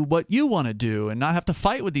do what you want to do and not have to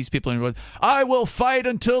fight with these people. And I will fight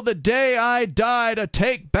until the day I die to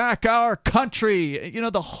take back our country.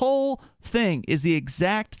 The whole thing is the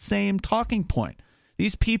exact same talking point.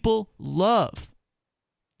 These people love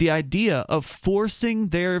the idea of forcing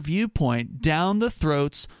their viewpoint down the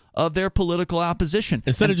throats of their political opposition.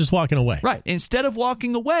 Instead of just walking away. Right. Instead of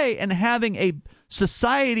walking away and having a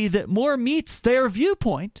society that more meets their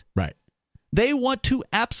viewpoint. Right. They want to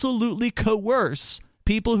absolutely coerce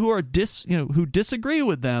people who are who disagree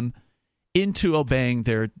with them into obeying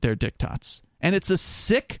their diktats. And it's a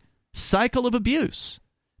sick cycle of abuse.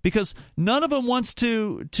 Because none of them wants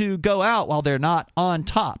to go out while they're not on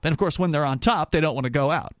top. And, of course, when they're on top, they don't want to go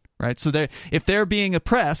out, right? So if they're being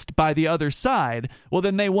oppressed by the other side, well,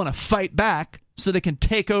 then they want to fight back so they can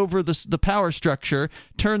take over the power structure,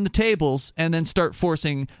 turn the tables, and then start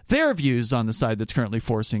forcing their views on the side that's currently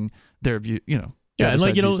forcing their view, Yeah,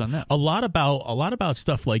 and a lot about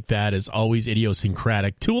stuff like that is always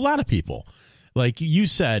idiosyncratic to a lot of people. Like you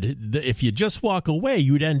said, if you just walk away,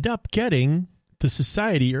 you'd end up getting the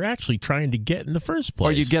society you're actually trying to get in the first place,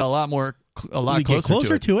 or you get a lot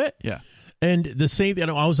closer to it. Yeah, and the same.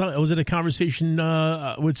 I was in a conversation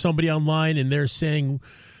with somebody online, and they're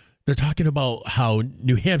talking about how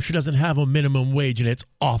New Hampshire doesn't have a minimum wage, and it's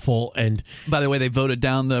awful. And by the way, they voted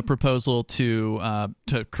down the proposal to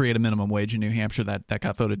create a minimum wage in New Hampshire. That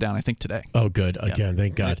got voted down, I think, today. Oh, good. Again,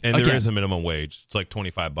 thank God. And there is a minimum wage. It's like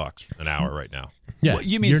 $25 an hour right now. Yeah, well,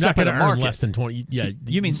 you mean you're set not by the earn market? Less than 20. Yeah,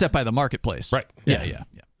 you mean set by the marketplace? Right. Yeah.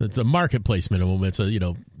 It's a marketplace minimum. It's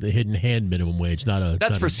the hidden hand minimum wage, not a.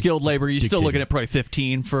 That's for skilled labor. You're still looking at probably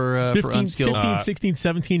 15 for unskilled. 15, 16,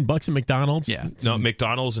 $17 at McDonald's. Yeah. No,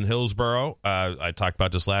 McDonald's in Hillsboro. I talked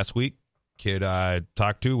about this last week. Kid I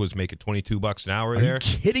talked to was making $22 an hour there. Are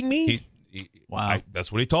you kidding me? Wow.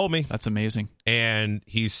 That's what he told me. That's amazing. And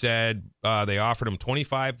he said they offered him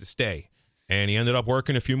 $25 to stay, and he ended up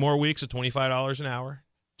working a few more weeks at $25 an hour,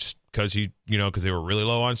 just because because they were really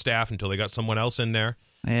low on staff until they got someone else in there.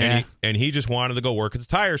 Yeah. And he just wanted to go work at the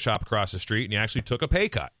tire shop across the street, and he actually took a pay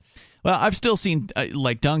cut. Well, I've still seen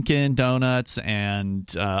like Dunkin' Donuts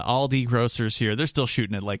and all the grocers here. They're still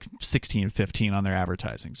shooting at like 16, 15 on their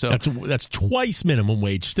advertising. So that's twice minimum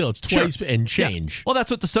wage. Still, it's twice and change. Yeah. Well, that's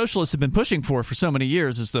what the socialists have been pushing for so many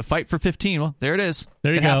years, is the fight for 15. Well, there it is.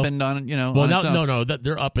 There you it go. Happened on Well, no,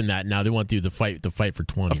 they're up in that now. They want to do the fight for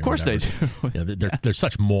 20. Of course they do. They're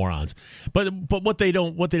such morons. But what they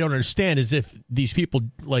don't understand is if these people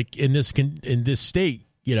like in this state.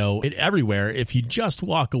 Everywhere, if you just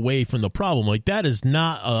walk away from the problem, like that's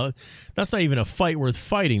not even a fight worth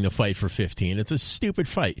fighting, the fight for 15. It's a stupid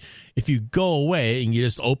fight. If you go away and you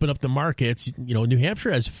just open up the markets, New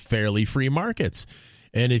Hampshire has fairly free markets.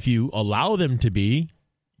 And if you allow them to be,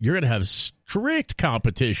 you're going to have strict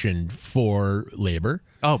competition for labor.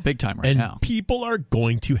 Oh, big time right and now. People are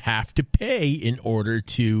going to have to pay in order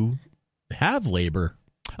to have labor.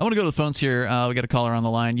 I want to go to the phones here. We got a caller on the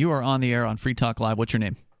line. You are on the air on Free Talk Live. What's your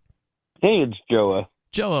name? Hey, it's Joa.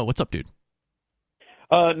 Joa, what's up, dude?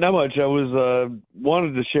 Not much. I was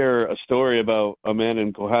wanted to share a story about a man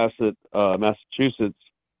in Cohasset, Massachusetts.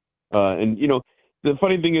 And, the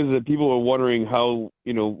funny thing is that people were wondering how,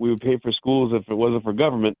 we would pay for schools if it wasn't for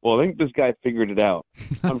government. Well, I think this guy figured it out.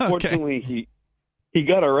 Unfortunately, he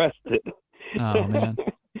got arrested. Oh, man.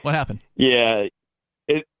 What happened? Yeah,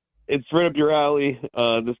 it's right up your alley.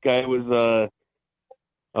 This guy was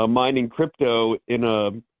mining crypto in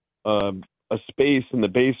a space in the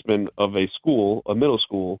basement of a school, a middle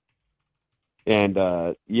school. And,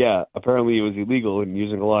 apparently it was illegal and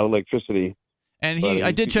using a lot of electricity. And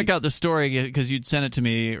I did check out the story because you'd sent it to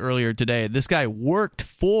me earlier today. This guy worked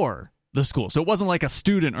for the school. So it wasn't like a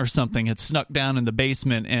student or something had snuck down in the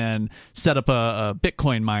basement and set up a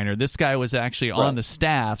Bitcoin miner. This guy was actually on the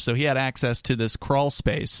staff, so he had access to this crawl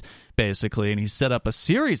space, basically, and he set up a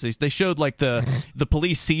series. They showed like the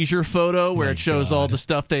police seizure photo where it shows all the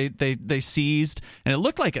stuff they seized, and it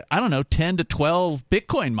looked like, 10 to 12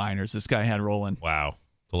 Bitcoin miners this guy had rolling. Wow.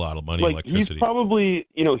 A lot of money, like, electricity. He's probably,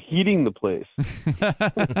 heating the place.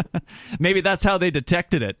 Maybe that's how they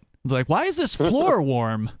detected it. It's like, why is this floor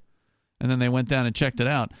warm? And then they went down and checked it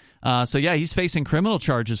out. He's facing criminal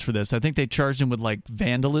charges for this. I think they charged him with like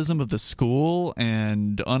vandalism of the school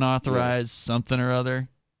and unauthorized something or other.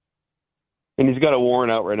 And he's got a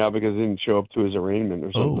warrant out right now because he didn't show up to his arraignment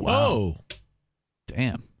or something. Oh, wow.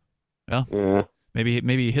 Damn. Well, yeah. Maybe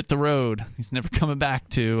he hit the road. He's never coming back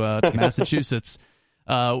to Massachusetts.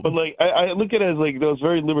 But like I look at it as like that was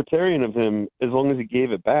very libertarian of him. As long as he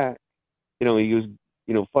gave it back, he was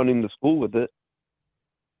funding the school with it.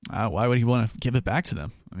 Why would he want to give it back to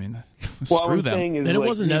them? I mean, screw them. And it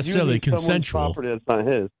wasn't necessarily consensual. Property that's not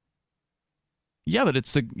his. Yeah, but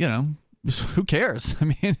it's who cares? I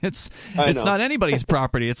mean, it's not anybody's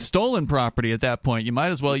property. It's stolen property at that point. You might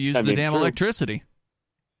as well use the damn electricity.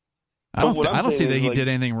 I don't see that he did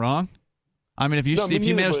anything wrong. I mean, if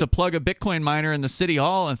you managed to plug a Bitcoin miner in the city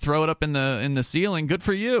hall and throw it up in the ceiling, good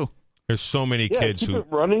for you. There's so many kids who keep it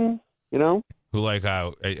running, who like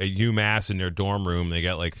at UMass in their dorm room, they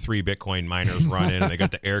got like 3 Bitcoin miners running, and they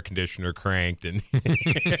got the air conditioner cranked, and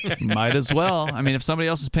might as well. I mean, if somebody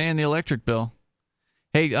else is paying the electric bill.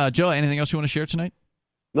 Hey, Joe, anything else you want to share tonight?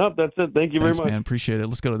 Nope, that's it. Thank you very much, man. Appreciate it.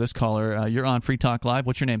 Let's go to this caller. You're on Free Talk Live.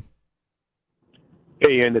 What's your name?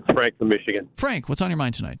 Hey, Ian, it's Frank from Michigan. Frank, what's on your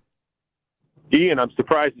mind tonight? Ian, I'm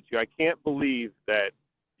surprised at you. I can't believe that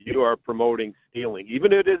you are promoting stealing,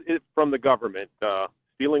 even if it is from the government.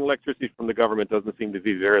 Stealing electricity from the government doesn't seem to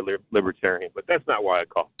be very libertarian, but that's not why I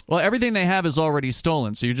call. Well, everything they have is already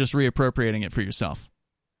stolen, so you're just reappropriating it for yourself.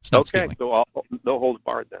 It's not stealing. So no holds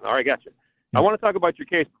barred then. All right, gotcha. Yeah. I want to talk about your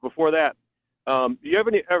case, but before that, do you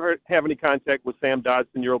ever have any contact with Sam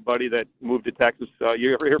Dodson, your old buddy that moved to Texas?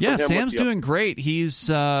 You ever hear from him? Yeah, Sam's doing great. He's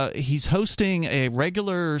hosting a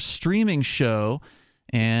regular streaming show.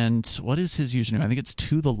 And what is his username? I think it's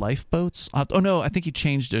To the Lifeboats. Oh, no, I think he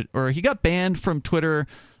changed it. Or he got banned from Twitter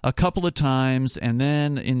a couple of times. And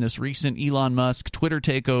then in this recent Elon Musk Twitter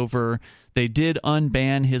takeover, they did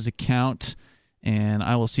unban his account. And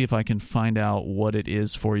I will see if I can find out what it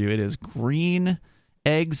is for you. It is Green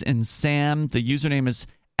Eggs and Sam. The username is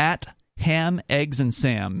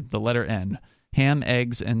 @HamEggsandSam, the letter N. Ham,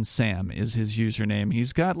 Eggs, and Sam is his username.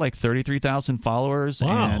 He's got like 33,000 followers.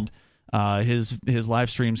 Wow. And his live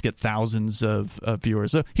streams get thousands of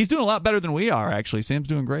viewers. So he's doing a lot better than we are, actually. Sam's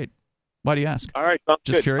doing great. Why do you ask? All right,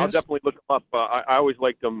 just good. Curious. I'll definitely look him up. I always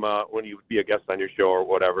liked him when he would be a guest on your show or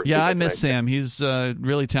whatever. Yeah, I miss Sam. He's a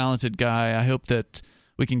really talented guy. I hope that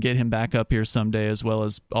we can get him back up here someday, as well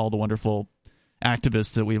as all the wonderful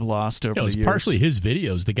activists that we've lost over the years. It was partially his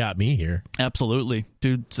videos that got me here. Absolutely.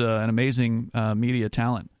 Dude's an amazing media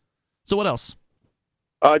talent. So what else?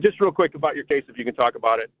 Just real quick about your case, if you can talk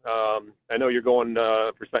about it. I know you're going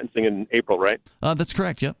for sentencing in April, right? That's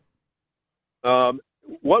correct, yep.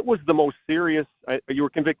 What was the most serious? You were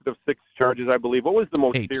convicted of 6 charges, I believe. What was the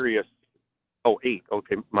most 8. serious? Oh, 8.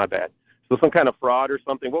 Okay, my bad. So some kind of fraud or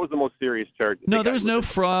something? What was the most serious charge? No, there was no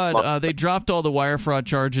fraud. They dropped all the wire fraud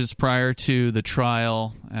charges prior to the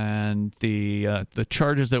trial, and the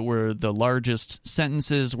charges that were the largest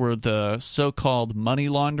sentences were the so-called money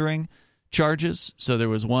laundering charges. So there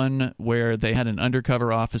was one where they had an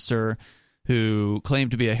undercover officer who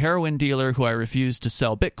claimed to be a heroin dealer who I refused to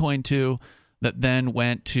sell Bitcoin to, that then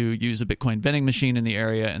went to use a Bitcoin vending machine in the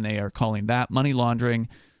area, and they are calling that money laundering,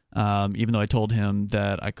 even though I told him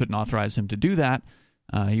that I couldn't authorize him to do that.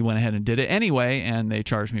 He went ahead and did it anyway, and they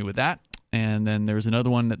charged me with that. And then there was another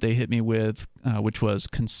one that they hit me with, which was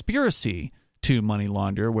conspiracy to money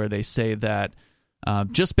launder, where they say that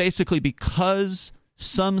just basically because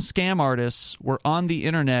some scam artists were on the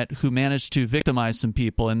internet who managed to victimize some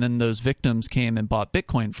people, and then those victims came and bought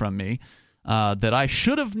Bitcoin from me, that I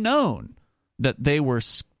should have known that they were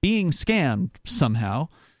being scammed somehow,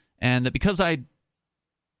 and that because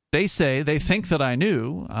they think that I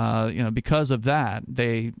knew, because of that,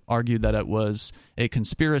 they argued that it was a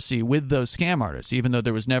conspiracy with those scam artists, even though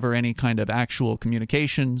there was never any kind of actual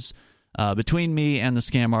communications between me and the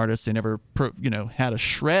scam artists. They never, had a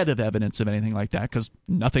shred of evidence of anything like that, because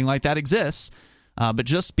nothing like that exists. But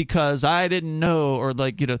just because I didn't know, or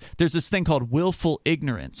there's this thing called willful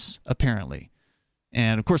ignorance, apparently.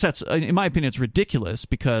 And of course, that's, in my opinion, it's ridiculous,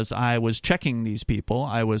 because I was checking these people,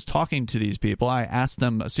 I was talking to these people, I asked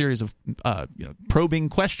them a series of probing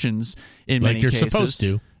questions in many cases, like you're supposed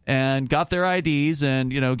to, and got their IDs, and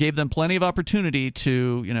gave them plenty of opportunity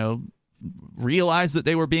to realize that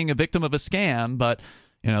they were being a victim of a scam, but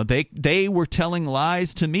they were telling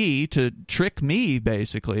lies to me to trick me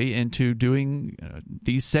basically into doing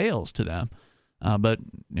these sales to them. But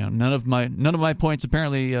none of my points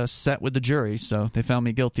apparently set with the jury, so they found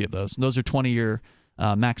me guilty of those. And those are 20-year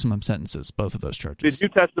maximum sentences, both of those charges. Did you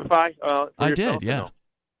testify? I did, yeah. No?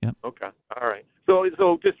 Yep. Okay, all right.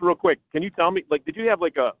 So just real quick, can you tell me, did you have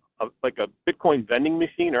a Bitcoin vending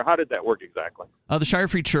machine, or how did that work exactly? The Shire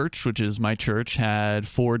Free Church, which is my church, had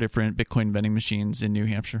 4 different Bitcoin vending machines in New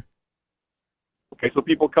Hampshire. Okay, so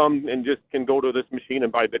people come and just can go to this machine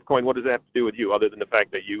and buy Bitcoin. What does that have to do with you, other than the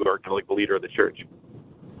fact that you are kind of like the leader of the church?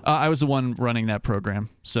 I was the one running that program,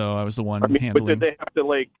 so I was the one handling. But did they have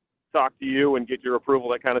to talk to you and get your approval,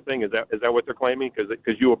 that kind of thing? Is that what they're claiming?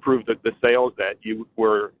 Because you approved the sales that you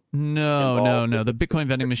were. No. The Bitcoin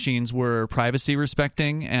vending machines were privacy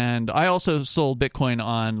respecting, and I also sold Bitcoin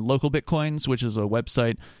on Local Bitcoins, which is a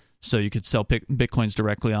website, so you could sell Bitcoins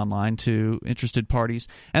directly online to interested parties.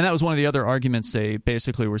 And that was one of the other arguments they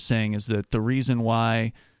basically were saying, is that the reason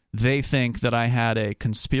why they think that I had a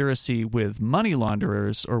conspiracy with money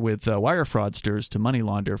launderers, or with wire fraudsters to money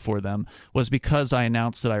launder for them, was because I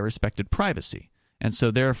announced that I respected privacy. And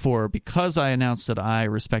so therefore, because I announced that I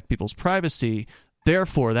respect people's privacy,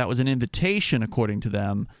 therefore that was an invitation, according to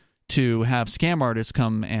them, to have scam artists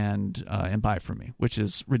come and buy from me, which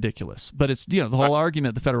is ridiculous. But it's the whole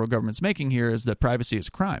argument the federal government's making here is that privacy is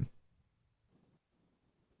a crime.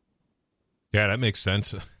 Yeah, that makes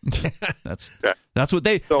sense. That's what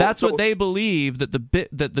they believe that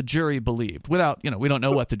the jury believed. Without we don't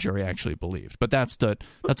know what the jury actually believed, but that's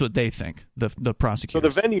what they think. The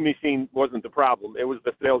prosecutors. So the vending machine wasn't the problem. It was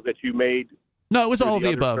the sales that you made. No, it was all of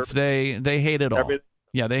the above. They hate it all.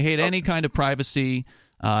 Yeah, they hate any kind of privacy.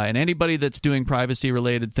 And anybody that's doing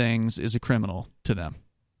privacy-related things is a criminal to them.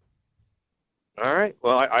 All right.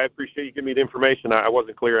 Well, I appreciate you giving me the information. I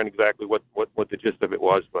wasn't clear on exactly what the gist of it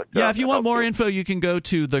was. But yeah, if you want more info, you can go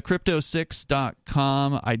to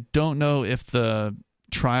thecrypto6.com. I don't know if the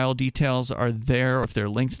trial details are there or if they're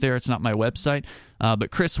linked there. It's not my website.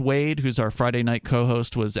 But Chris Wade, who's our Friday night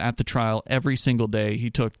co-host, was at the trial every single day.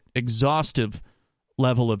 He took exhaustive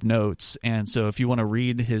level of notes. And so if you want to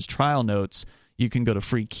read his trial notes, you can go to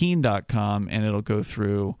freekeen.com, and it'll go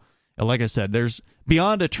through, like I said, there's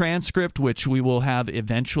beyond a transcript, which we will have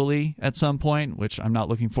eventually at some point, which I'm not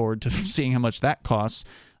looking forward to seeing how much that costs.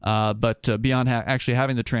 But beyond actually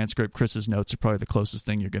having the transcript, Chris's notes are probably the closest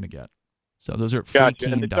thing you're going to get. So those are at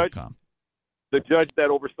freekeen.com. The judge that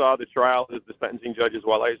oversaw the trial is the sentencing judge as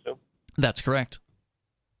well, I assume? That's correct.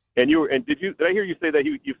 And did I hear you say that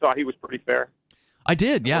you thought he was pretty fair? I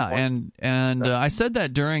did, yeah, and I said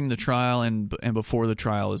that during the trial and before the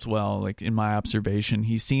trial as well. Like, in my observation,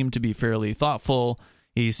 he seemed to be fairly thoughtful.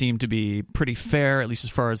 He seemed to be pretty fair, at least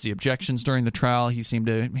as far as the objections during the trial. He seemed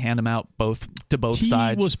to hand them out both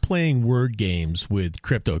sides. He was playing word games with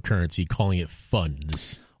cryptocurrency, calling it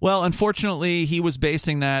funds. Well, unfortunately, he was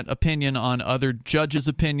basing that opinion on other judges'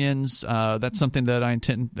 opinions. That's something that I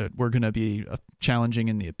intend that we're going to be challenging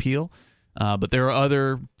in the appeal. But there are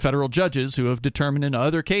other federal judges who have determined in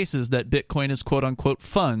other cases that Bitcoin is quote-unquote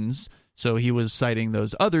funds, so he was citing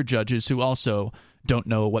those other judges who also don't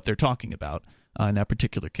know what they're talking about in that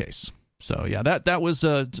particular case. So, yeah, that was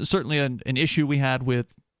certainly an issue we had with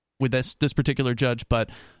this particular judge, but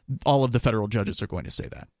all of the federal judges are going to say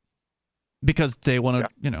that. Because they want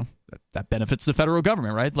to, that benefits the federal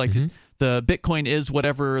government, right? Like, the Bitcoin is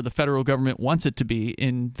whatever the federal government wants it to be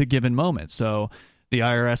in the given moment. So the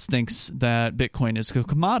IRS thinks that Bitcoin is a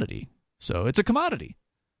commodity. So it's a commodity.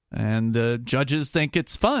 And the judges think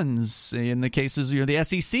it's funds. In the cases, the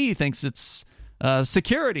SEC thinks it's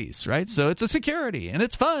securities, right? So it's a security, and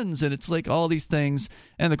it's funds, and it's like all these things.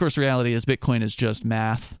 And of course, reality is Bitcoin is just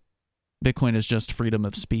math. Bitcoin is just freedom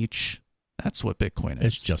of speech. That's what Bitcoin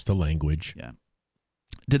is. It's just a language. Yeah.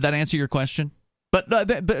 Did that answer your question?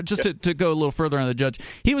 But just to go a little further on the judge,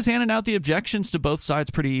 he was handing out the objections to both sides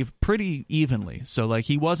pretty evenly. So like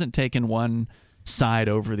he wasn't taking one side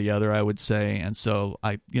over the other, I would say. And so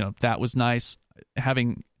that was nice.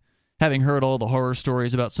 Having heard all the horror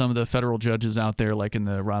stories about some of the federal judges out there, like in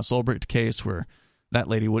the Ross Ulbricht case, where that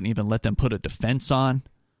lady wouldn't even let them put a defense on.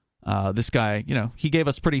 This guy, he gave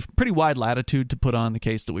us pretty wide latitude to put on the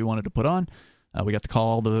case that we wanted to put on. We got to call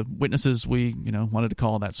all the witnesses we wanted to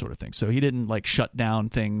call, that sort of thing. So he didn't like shut down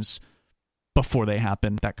things before they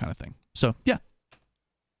happened, that kind of thing. So yeah.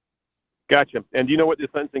 Gotcha. And do you know what the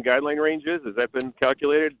sentencing guideline range is? Has that been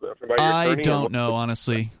calculated by your attorney? I don't know,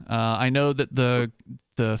 honestly. I know that the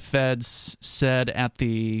feds said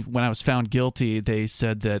when I was found guilty, they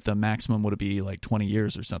said that the maximum would be like 20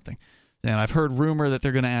 years or something. And I've heard rumor that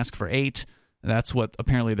they're going to ask for 8. That's what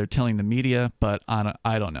apparently they're telling the media, but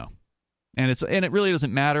I don't know. And it really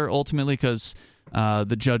doesn't matter ultimately because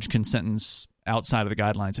the judge can sentence outside of the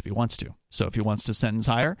guidelines if he wants to. So if he wants to sentence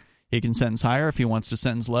higher, he can sentence higher. If he wants to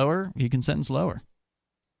sentence lower, he can sentence lower.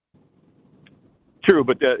 True,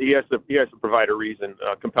 but he has to provide a reason,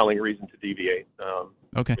 a compelling reason to deviate.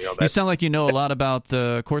 Okay. You sound like you know a lot about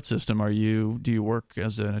the court system. Do you work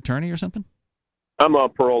as an attorney or something? I'm a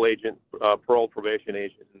parole agent, parole probation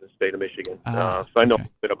agent in the state of Michigan. So I know a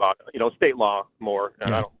bit about state law more,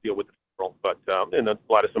 and I don't deal with the federal, but and a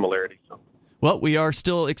lot of similarities. So. Well, we are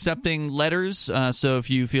still accepting letters, so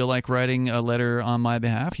if you feel like writing a letter on my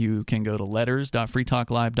behalf, you can go to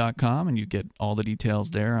letters.freetalklive.com, and you get all the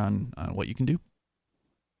details there on what you can do.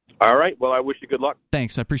 All right. Well, I wish you good luck.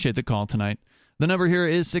 Thanks. I appreciate the call tonight. The number here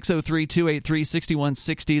is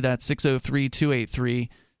 603-283-6160. That's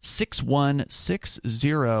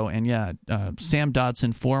 603-283-6160. And Sam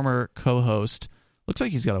Dodson, former co-host, looks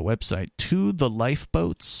like he's got a website,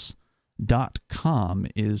 tothelifeboats.com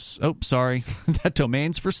is that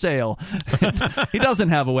domain's for sale. He doesn't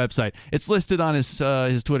have a website. It's listed on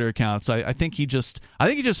his Twitter account. So I think he just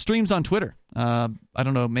streams on Twitter. I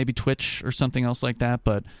don't know, maybe Twitch or something else like that,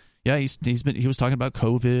 but yeah, he was talking about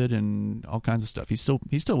COVID and all kinds of stuff. He's still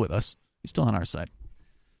with us. He's still on our side.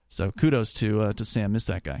 So kudos to Sam. Miss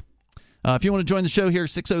that guy. If you want to join the show here,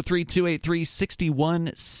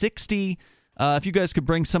 603-283-6160. If you guys could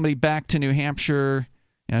bring somebody back to New Hampshire,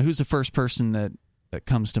 who's the first person that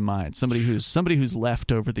comes to mind? Somebody who's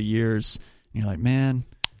left over the years. And you're like, man,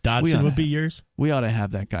 Dodson would be yours. We ought to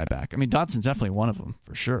have that guy back. I mean, Dodson's definitely one of them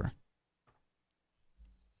for sure.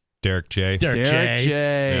 Derek J. Derek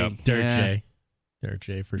J. Yep. Derek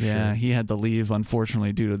J for sure. Yeah, he had to leave,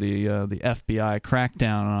 unfortunately, due to the FBI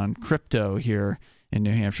crackdown on crypto here in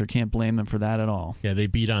New Hampshire. Can't blame him for that at all. Yeah, they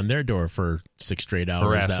beat on their door for 6 straight hours.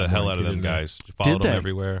 Harassed the hell out of them guys. Followed them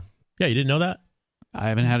everywhere. Yeah, you didn't know that? I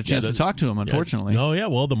haven't had a chance to talk to him, unfortunately.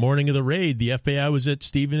 Well, the morning of the raid, the FBI was at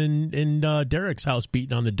Stephen and Derek's house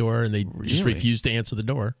beating on the door, and they just refused to answer the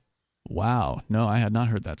door. Wow. No, I had not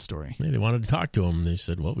heard that story. Yeah, they wanted to talk to him. They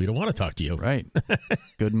said, well, we don't want to talk to you. Right.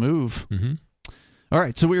 Good move. Mm-hmm. All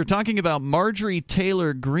right, so we were talking about Marjorie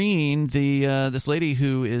Taylor Greene, this lady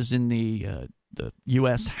who is in the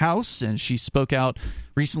U.S. House, and she spoke out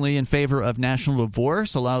recently in favor of national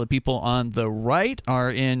divorce. A lot of the people on the right are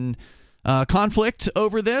in conflict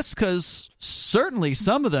over this because certainly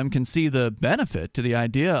some of them can see the benefit to the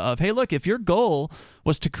idea of, hey, look, if your goal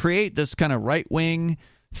was to create this kind of right-wing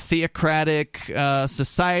theocratic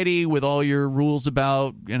society with all your rules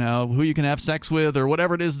about who you can have sex with or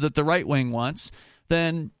whatever it is that the right wing wants,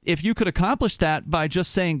 then if you could accomplish that by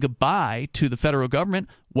just saying goodbye to the federal government,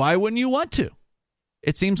 why wouldn't you want to?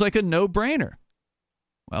 It seems like a no-brainer.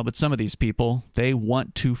 Well, but some of these people, they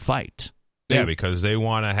want to fight. Yeah, because they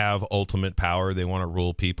want to have ultimate power. They want to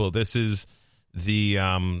rule people. This is the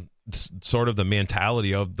sort of the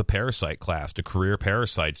mentality of the parasite class. The career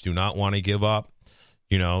parasites do not want to give up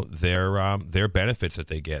their benefits that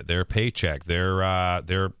they get, their paycheck, their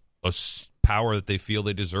power that they feel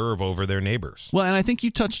they deserve over their neighbors. Well, and I think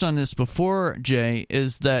you touched on this before, Jay,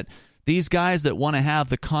 is that these guys that want to have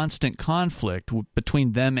the constant conflict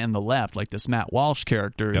between them and the left, like this Matt Walsh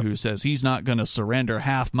character who says he's not going to surrender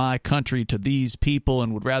half my country to these people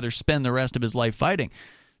and would rather spend the rest of his life fighting.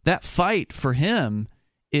 That fight for him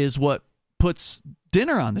is what puts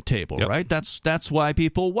dinner on the table, right? That's why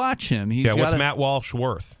people watch him. What's Matt Walsh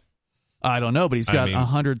worth? I don't know, but he's got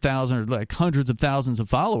 100,000 or like hundreds of thousands of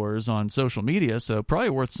followers on social media, so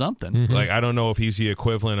probably worth something. Mm-hmm. Like, I don't know if he's the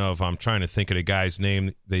equivalent of, I'm trying to think of the guy's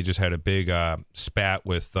name. They just had a big spat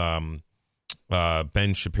with,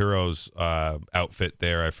 Ben Shapiro's outfit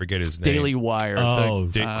there. I forget his name. Daily Wire.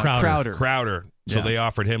 Crowder. So Yeah. they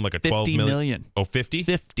offered him like a 12 million. Oh, 50?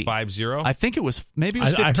 50. 50? I think it was, maybe it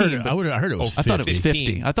was 15. I heard it was 50. I thought it was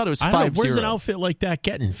 50. I thought it was 50. Where's an outfit like that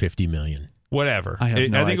getting $50 million? Whatever. I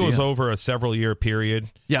think it was over a several-year period.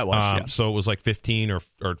 Yeah, it was. So it was like 15 or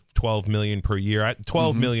 12 million per year.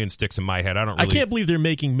 12 million sticks in my head. I can't believe they're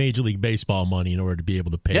making Major League Baseball money in order to be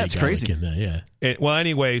able to pay. Yeah, it's crazy. Well,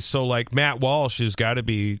 anyway, so like Matt Walsh has got to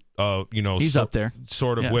be, he's up there,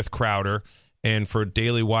 sort of with Crowder, and for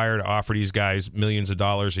Daily Wire to offer these guys millions of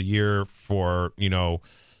dollars a year for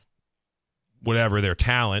whatever their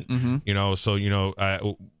talent,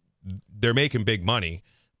 they're making big money.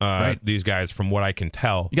 Right. These guys, from what I can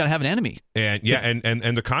tell, you got to have an enemy, and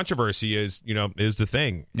and the controversy is the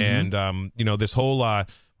thing, and this whole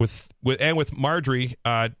with Marjorie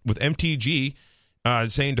with MTG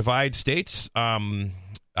saying divide states. The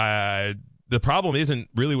problem isn't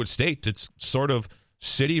really with states; it's sort of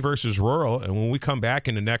city versus rural. And when we come back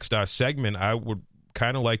in the next segment, I would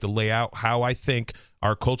kind of like to lay out how I think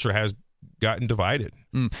our culture has gotten divided.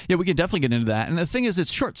 Yeah, we can definitely get into that. And the thing is,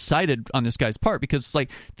 it's short-sighted on this guy's part, because it's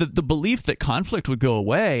like the belief that conflict would go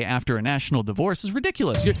away after a national divorce is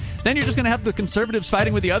ridiculous. Then you're just going to have the conservatives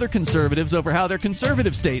fighting with the other conservatives over how their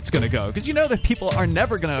conservative state's going to go, because you know that people are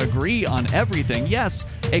never going to agree on everything. Yes,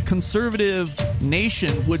 a conservative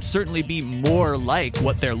nation would certainly be more like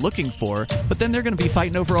what they're looking for, but then they're going to be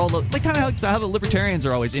fighting over all the, like kind of like how the libertarians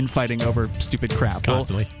are always infighting over stupid crap.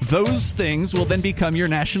 Constantly. Well, those things will then become your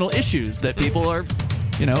national issues that people are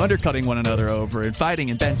undercutting one another over and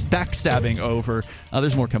fighting and backstabbing over.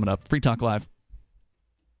 There's more coming up. Free Talk Live.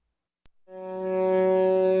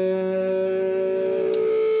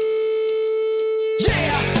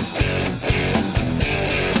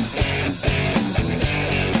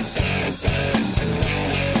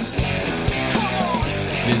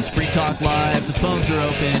 It is Free Talk Live. The phones are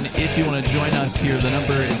open. If you want to join us here, the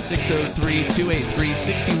number is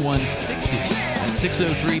 603-283-6160.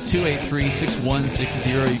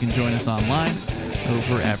 603-283-6160. You can join us online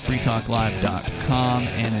over at freetalklive.com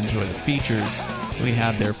and enjoy the features we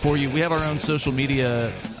have there for you. We have our own social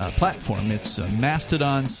media platform. It's a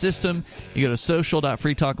Mastodon system. You go to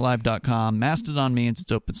social.freetalklive.com. Mastodon means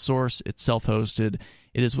it's open source. It's self-hosted.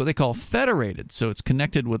 It is what they call federated, so it's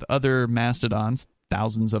connected with other Mastodons,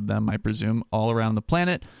 thousands of them, I presume, all around the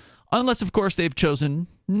planet, unless, of course, they've chosen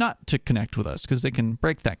not to connect with us, because they can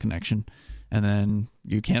break that connection. And then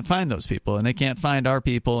you can't find those people, and they can't find our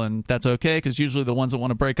people, and that's okay, because usually the ones that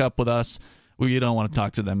want to break up with us, you don't want to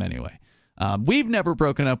talk to them anyway. We've never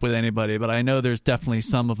broken up with anybody, but I know there's definitely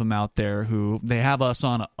some of them out there who they have us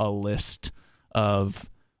on a list of,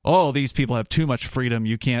 these people have too much freedom.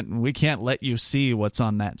 We can't let you see what's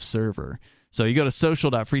on that server. So you go to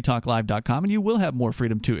social.freetalklive.com, and you will have more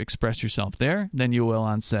freedom to express yourself there than you will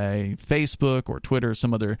on, say, Facebook or Twitter or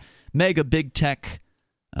some other mega big tech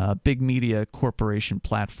big media corporation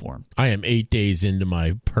platform. I am 8 days into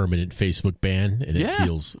my permanent Facebook ban, and it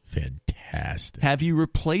feels fantastic. Have you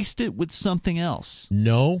replaced it with something else?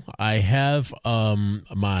 No, I have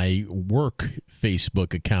my work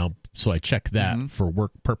Facebook account, so I check that for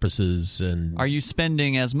work purposes. And are you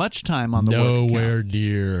spending as much time on the work account? Nowhere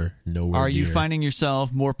near. Are you finding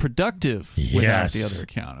yourself more productive without the other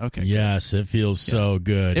account? Okay. Yes, it feels so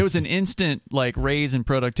good. It was an instant raise in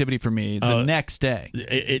productivity for me the next day.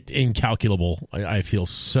 It incalculable. I feel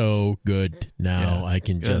so good now. I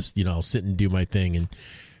can just I'll sit and do my thing, and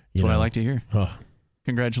that's what I like to hear.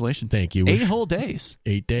 Congratulations. Thank you. 8 whole days.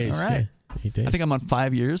 8 days. All right. 8 days. I think I'm on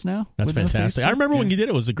 5 years now. That's fantastic. I remember when you did it.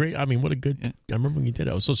 It was a great. I mean, what a good. Yeah. I remember when you did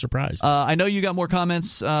it. I was so surprised. I know you got more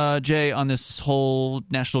comments, Jay, on this whole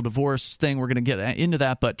national divorce thing. We're going to get into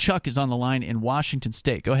that, but Chuck is on the line in Washington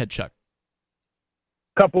State. Go ahead, Chuck.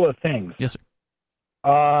 Couple of things. Yes, sir.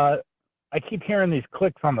 I keep hearing these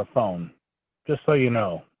clicks on the phone, just so you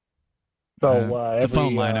know. So it's a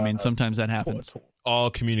phone line. I mean, sometimes that happens. All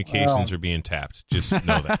communications are being tapped. Just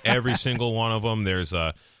know that. Every single one of them. There's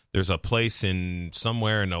a place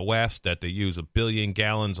somewhere in the West that they use 1 billion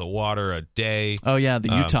gallons of water a day. Oh, yeah,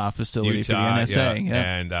 the Utah facility for the NSA.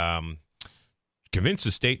 Yeah. And convince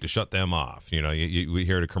the state to shut them off. We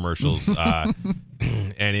hear the commercials.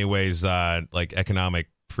 Anyways, like Economic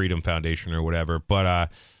Freedom Foundation or whatever. But,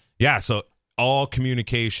 so all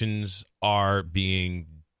communications are being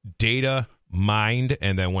data mined,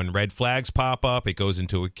 and then when red flags pop up, it goes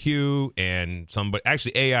into a queue, and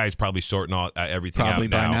actually AI is probably sorting all everything out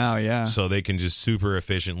now. Yeah, so they can just super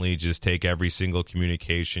efficiently just take every single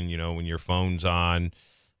communication. When your phone's on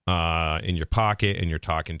in your pocket and you're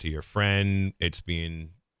talking to your friend, it's being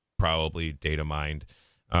probably data mined.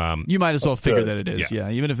 You might as well figure that it is. Yeah.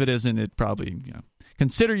 Even if it isn't, it probably,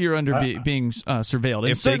 consider you're being surveilled.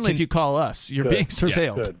 And certainly if you call us, you're being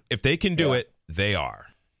surveilled. Yeah, if they can do it, they are.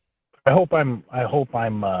 I hope I'm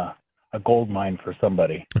a gold mine for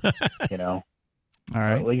somebody. All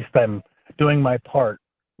right. At least I'm doing my part.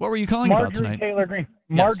 What were you calling about tonight?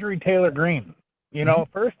 Marjorie Taylor Greene.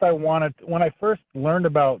 First when I first learned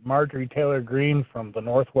about Marjorie Taylor Greene from the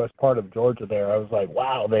northwest part of Georgia there, I was like,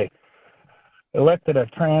 wow, they elected a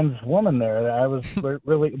trans woman there. I was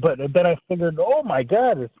really, but then I figured, oh my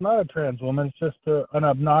God, it's not a trans woman. It's just an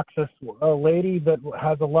obnoxious lady that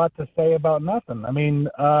has a lot to say about nothing. I mean,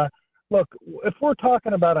 look, if we're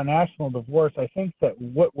talking about a national divorce, I think that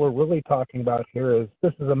what we're really talking about here is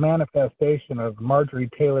this is a manifestation of Marjorie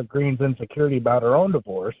Taylor Greene's insecurity about her own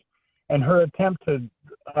divorce and her attempt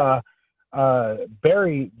to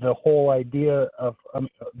bury the whole idea of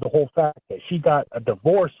the whole fact that she got a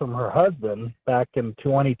divorce from her husband back in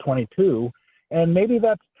 2022. And maybe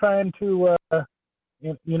that's trying to,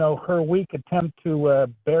 her weak attempt to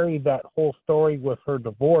bury that whole story with her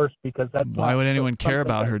divorce because that's why would anyone care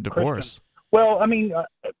about her divorce? Christian. Well, I mean,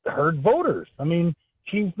 her voters. I mean,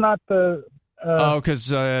 she's not the.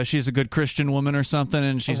 Because she's a good Christian woman or something,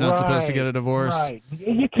 and she's not supposed to get a divorce. Right,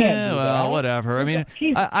 you can't. Do that. Whatever. I mean,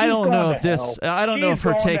 I don't know if this. I don't know if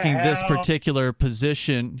her taking this particular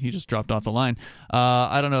position. He just dropped off the line.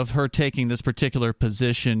 I don't know if her taking this particular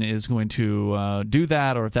position is going to do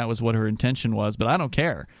that, or if that was what her intention was. But I don't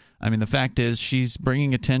care. I mean, the fact is, she's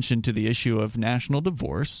bringing attention to the issue of national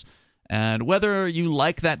divorce, and whether you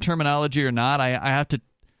like that terminology or not,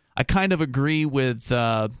 I kind of agree with.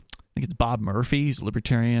 I think it's Bob Murphy. He's a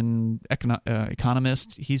libertarian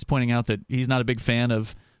economist. He's pointing out that he's not a big fan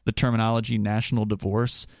of the terminology national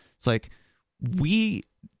divorce. It's like we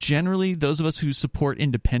generally, those of us who support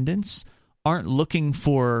independence, aren't looking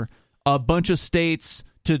for a bunch of states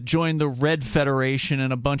to join the Red Federation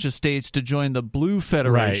and a bunch of states to join the Blue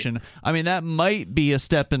Federation. Right. I mean, that might be a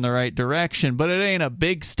step in the right direction, but it ain't a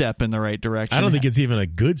big step in the right direction. I don't think it's even a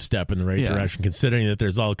good step in the right direction, considering that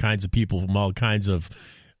there's all kinds of people from all kinds of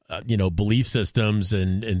belief systems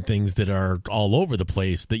and things that are all over the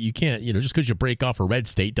place that you can't, just because you break off a red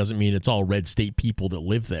state doesn't mean it's all red state people that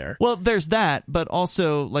live there. Well, there's that, but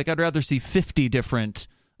also, I'd rather see 50 different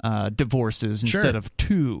divorces instead of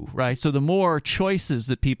 2, right? So the more choices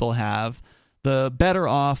that people have, the better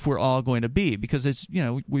off we're all going to be, because as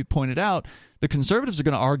we pointed out, the conservatives are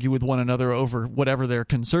going to argue with one another over whatever their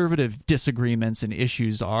conservative disagreements and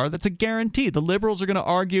issues are. That's a guarantee. The liberals are going to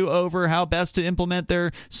argue over how best to implement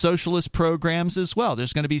their socialist programs as well.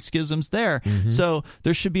 There's going to be schisms there. Mm-hmm. So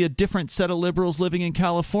there should be a different set of liberals living in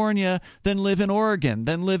California than live in Oregon,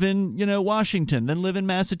 than live in Washington, than live in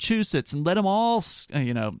Massachusetts, and let them all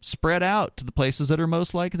spread out to the places that are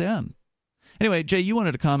most like them. Anyway, Jay, you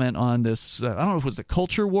wanted to comment on this. I don't know if it was the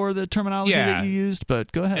culture war, the terminology that you used,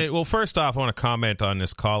 but go ahead. Well, first off, I want to comment on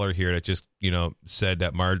this caller here that just, said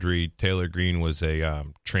that Marjorie Taylor Greene was a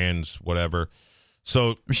trans whatever.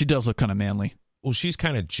 So she does look kind of manly. Well, she's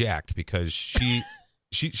kind of jacked because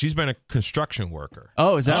she's been a construction worker.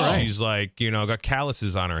 Oh, is that right? She's got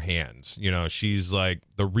calluses on her hands. She's like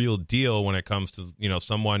the real deal when it comes to,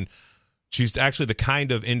 someone. She's actually the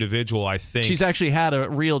kind of individual, I think. She's actually had a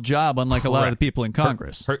real job, unlike a lot of the people in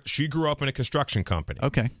Congress. She grew up in a construction company.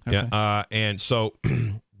 Okay. Yeah. And so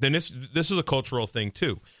then this is a cultural thing,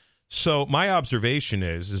 too. So my observation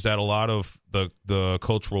is that a lot of the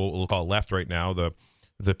cultural, we'll call it left right now,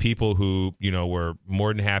 the people who, were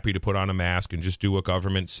more than happy to put on a mask and just do what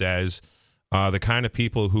government says, the kind of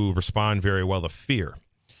people who respond very well to fear.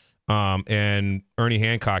 And Ernie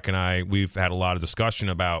Hancock and I, we've had a lot of discussion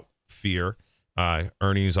about fear.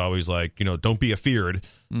 Ernie's always like, don't be afeared,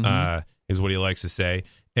 is what he likes to say.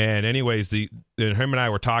 And anyways, him and I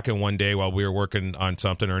were talking one day while we were working on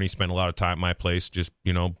something. Ernie spent a lot of time at my place just,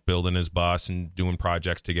 building his bus and doing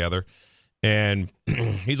projects together. And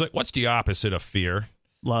he's like, what's the opposite of fear?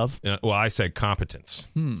 Love. Well, I said competence.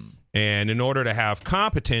 And in order to have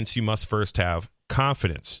competence, you must first have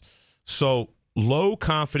confidence. So low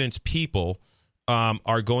confidence people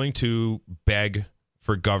are going to beg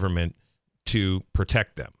for government to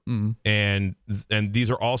protect them. And these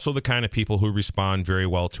are also the kind of people who respond very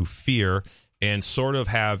well to fear and sort of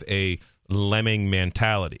have a lemming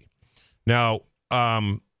mentality. Now,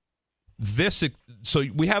 so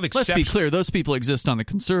we have exceptions. Let's be clear, those people exist on the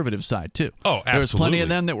conservative side too. Oh, absolutely. There's plenty of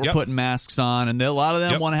them that were putting masks on, and a lot of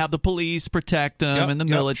them want to have the police protect them and the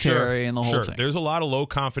military and the whole thing. There's a lot of low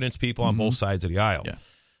confidence people on both sides of the aisle. Yeah.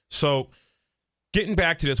 So getting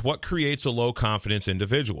back to this, what creates a low confidence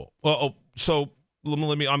individual? Well, so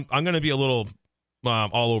let me. I'm going to be a little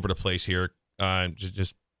all over the place here. I'll get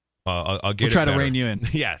We'll try it to better. rein you in.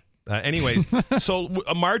 Yeah. Anyways, so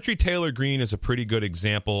Marjorie Taylor Greene is a pretty good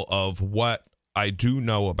example of what I do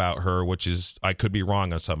know about her, which is I could be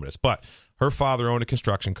wrong on some of this, but her father owned a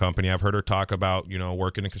construction company. I've heard her talk about,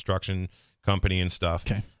 working in a construction company and stuff.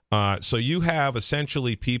 Okay. So you have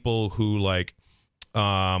essentially people who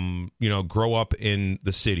grow up in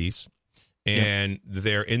the cities, and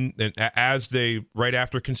they're right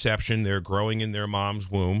after conception, they're growing in their mom's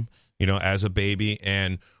womb, as a baby,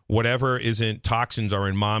 and whatever toxins are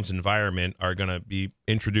in mom's environment are going to be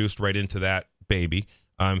introduced right into that baby.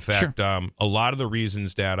 In fact, a lot of the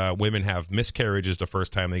reasons that women have miscarriages the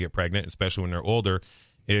first time they get pregnant, especially when they're older,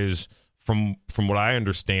 is from what I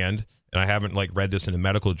understand, and I haven't read this in a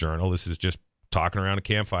medical journal. This is just talking around a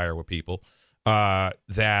campfire with people.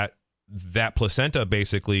 That placenta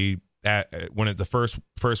basically, the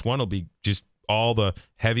first one will be just all the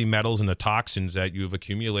heavy metals and the toxins that you've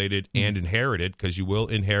accumulated and inherited, because you will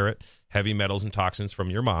inherit heavy metals and toxins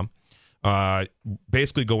from your mom.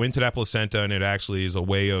 Basically go into that placenta, and it actually is a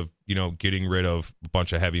way of getting rid of a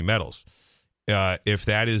bunch of heavy metals. If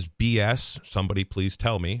that is BS, somebody please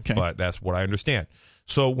tell me. Okay. But that's what I understand.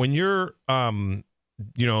 So when you're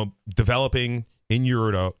developing in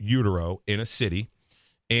utero in a city,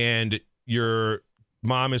 and your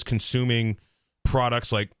mom is consuming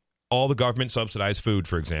products like all the government subsidized food,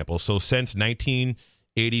 for example. So since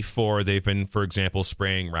 1984, they've been, for example,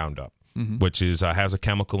 spraying Roundup. Which is has a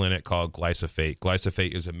chemical in it called glyphosate.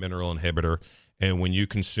 Glyphosate is a mineral inhibitor, and when you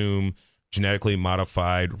consume genetically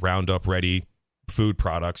modified Roundup-ready food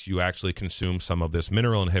products, you actually consume some of this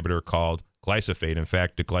mineral inhibitor called glyphosate. In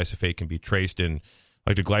fact, the glyphosate can be traced in,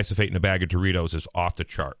 the glyphosate in a bag of Doritos is off the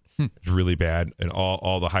chart. It's really bad, and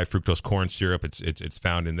all the high fructose corn syrup, it's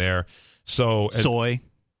found in there. So soy.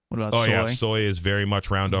 What about soy? Yeah, soy is very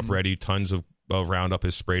much Roundup ready. Tons of Roundup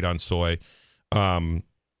is sprayed on soy.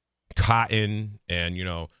 Cotton, and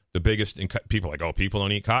the biggest people are like, people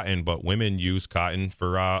don't eat cotton, but women use cotton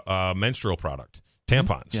for menstrual product,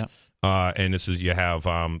 tampons. And this is you have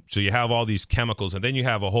all these chemicals, and then you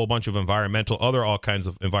have a whole bunch of all kinds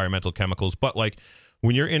of environmental chemicals. But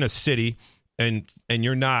when you're in a city and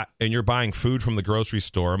you're buying food from the grocery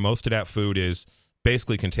store, most of that food is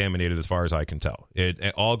basically contaminated, as far as I can tell.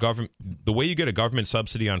 The way you get a government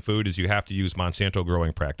subsidy on food is you have to use Monsanto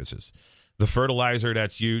growing practices. The fertilizer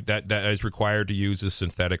that is required to use is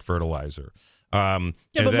synthetic fertilizer. But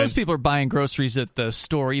most people are buying groceries at the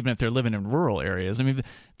store, even if they're living in rural areas. I mean,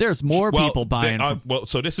 there's more people buying.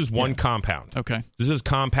 So this is one compound. Okay. This is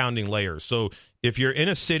compounding layers. So if you're in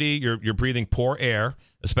a city, you're breathing poor air,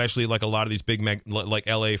 especially like a lot of these big, like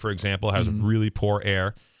LA, for example, has really poor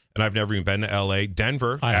air. And I've never even been to LA.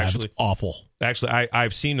 Denver, actually, it's awful. Actually,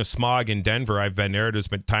 I've seen the smog in Denver. I've been there. There's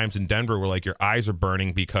been times in Denver where your eyes are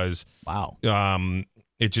burning because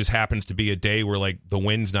it just happens to be a day where the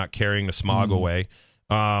wind's not carrying the smog away.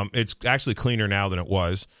 It's actually cleaner now than it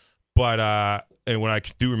was, but and when I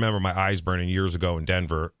do remember my eyes burning years ago in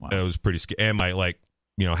Denver, it was pretty scary. And my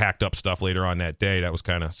hacked up stuff later on that day, that was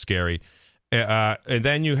kind of scary. And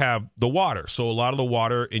then you have the water. So a lot of the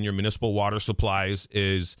water in your municipal water supplies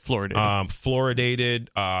is fluoridated,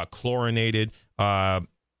 chlorinated. I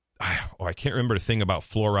can't remember the thing about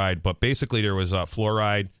fluoride, but basically there was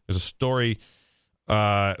fluoride. There's a story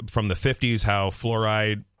from the 50s how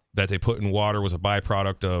fluoride that they put in water was a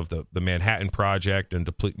byproduct of the Manhattan Project and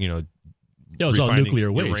it was all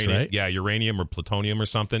nuclear waste, uranium, right? Yeah, uranium or plutonium or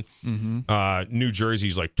something. New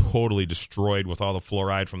Jersey's totally destroyed with all the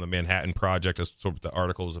fluoride from the Manhattan Project. That's sort of the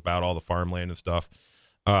articles about all the farmland and stuff.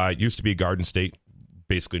 It used to be Garden State,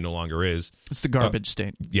 basically no longer is. It's the garbage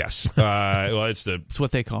state. Yes. Well, it's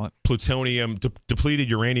what they call it. Plutonium, depleted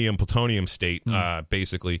uranium, plutonium state,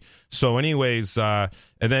 basically. So anyways, and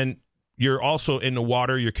then you're also in the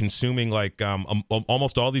water. You're consuming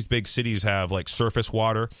almost all these big cities have surface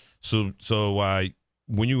water. So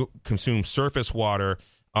when you consume surface water,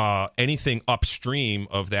 anything upstream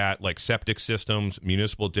of that, like septic systems,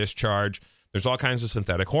 municipal discharge, there's all kinds of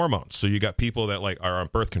synthetic hormones. So you got people that are on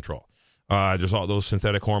birth control. There's all those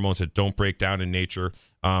synthetic hormones that don't break down in nature.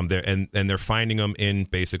 They're finding them in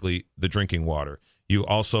basically the drinking water. You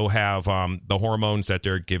also have the hormones that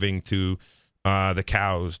they're giving to the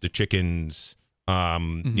cows, the chickens,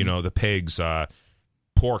 the pigs.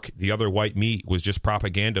 Pork, the other white meat, was just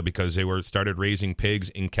propaganda because they started raising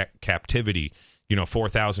pigs in captivity.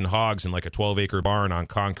 4,000 hogs in a 12-acre barn on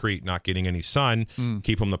concrete, not getting any sun.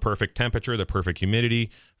 Keep them the perfect temperature, the perfect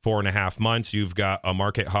humidity. 4.5 months, you've got a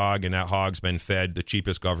market hog, and that hog's been fed the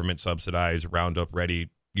cheapest government subsidized Roundup ready,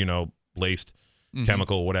 laced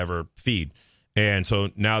chemical, whatever feed. And so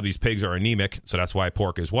now these pigs are anemic, so that's why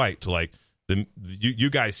pork is white. So you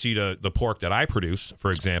guys see the pork that I produce,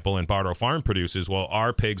 for example, and Bardo Farm produces. Well,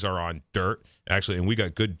 our pigs are on dirt, actually, and we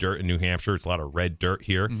got good dirt in New Hampshire. It's a lot of red dirt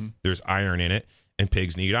here. Mm-hmm. There's iron in it, and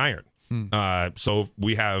pigs need iron. So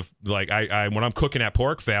we have, like, I when I'm cooking at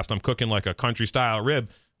Pork Fest, I'm cooking like a country style rib.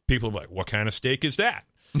 People are like, what kind of steak is that?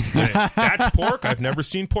 That's pork. I've never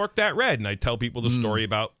seen pork that red. And I tell people the story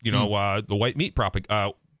about, the white meat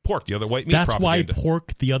pork, the other white meat propaganda. That's why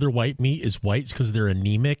pork, the other white meat, is white, because they're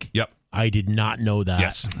anemic? Yep. I did not know that.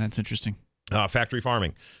 Yes. That's interesting. Factory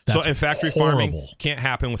farming. That's and factory horrible. farming can't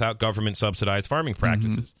happen without government subsidized farming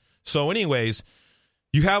practices. Mm-hmm. So anyways,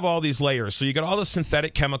 you have all these layers. So you got all the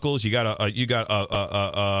synthetic chemicals. You got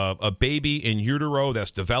a baby in utero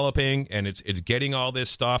that's developing, and it's getting all this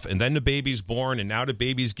stuff. And then the baby's born, and now the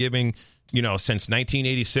baby's giving, since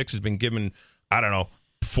 1986 has been given,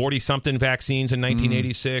 40-something vaccines in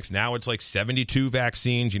 1986. Now it's like 72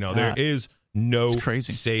 vaccines. There is no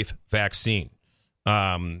safe vaccine.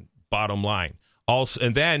 Bottom line. Also,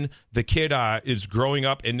 and then the kid is growing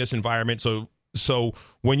up in this environment. So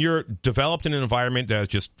when you're developed in an environment that's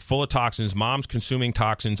just full of toxins, mom's consuming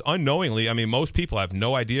toxins unknowingly. I mean, most people have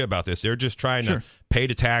no idea about this. They're just trying to pay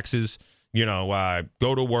the taxes, go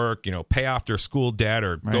to work, pay off their school debt,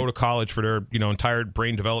 or go to college for their, entire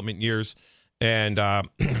brain development years. And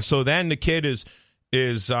so then the kid is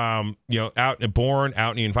born out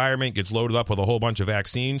in the environment, gets loaded up with a whole bunch of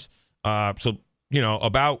vaccines. So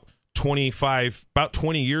about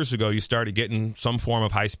 20 years ago, you started getting some form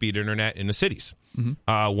of high-speed internet in the cities.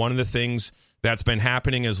 Mm-hmm. One of the things that's been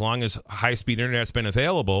happening as long as high-speed internet's been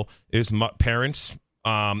available is parents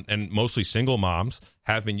and mostly single moms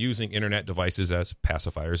have been using internet devices as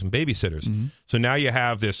pacifiers and babysitters. Mm-hmm. So now you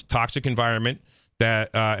have this toxic environment that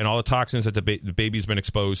and all the toxins that the baby's been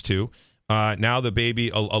exposed to. Now the baby,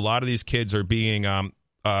 a lot of these kids are being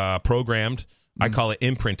programmed. I call it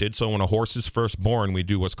imprinted. So when a horse is first born, we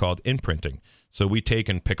do what's called imprinting. So we take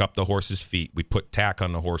and pick up the horse's feet. We put tack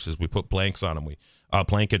on the horses. We put blankets on them.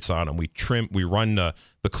 Blankets on them. We run the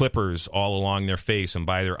clippers all along their face and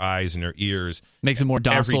by their eyes and their ears. Makes them more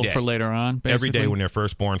docile for later on, basically. Every day when they're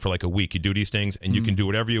first born for like a week, you do these things, and you can do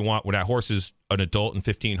whatever you want. When that horse is an adult and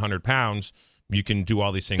 1,500 pounds, you can do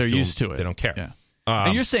all these things. They're used to it. They don't care. Yeah.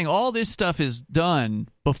 And you're saying all this stuff is done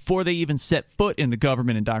before they even set foot in the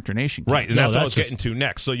government indoctrination camp. Right, and that's what I was getting to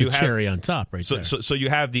next. So you have cherry on top, right there. So you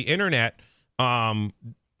have the internet. The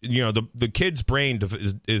kid's brain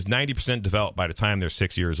is 90% developed by the time they're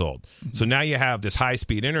 6 years old. Mm-hmm. So now you have this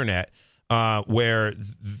high-speed internet where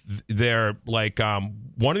they're like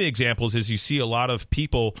one of the examples is you see a lot of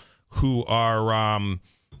people who are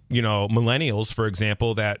millennials, for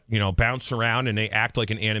example, that, bounce around and they act like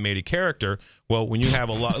an animated character. Well, when you have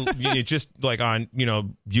a lot, it's just like on,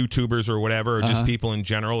 YouTubers or whatever, or just people in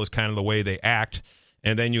general is kind of the way they act.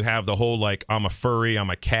 And then you have the whole, like, I'm a furry, I'm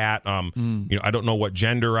a cat, I don't know what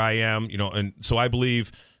gender I am, and so I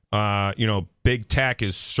believe, big tech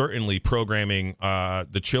is certainly programming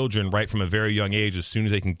the children right from a very young age as soon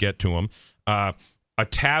as they can get to them. A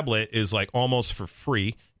tablet is like almost for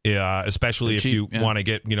free. Especially if you want to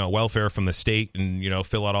get, welfare from the state and,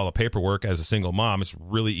 fill out all the paperwork as a single mom. It's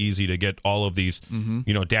really easy to get all of these,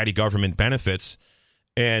 daddy government benefits.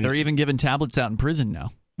 And they're even giving tablets out in prison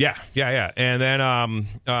now. Yeah. And then,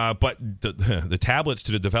 but the tablets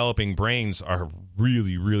to the developing brains are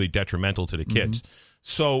really, really detrimental to the kids.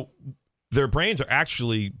 So their brains are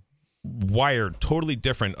actually wired totally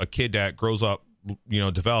different. A kid that grows up,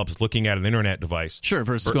 develops looking at an internet device. Sure,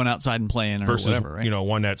 versus going outside and playing or whatever, right?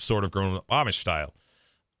 One that's sort of grown up Amish style.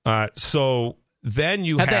 So then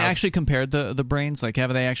you have they actually compared the brains? Like,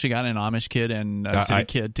 have they actually got an Amish kid and a city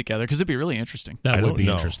kid together? Because it'd be really interesting. That would be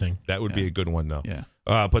interesting. That would be a good one, though. Yeah.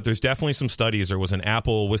 But there's definitely some studies. There was an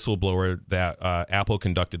Apple whistleblower that Apple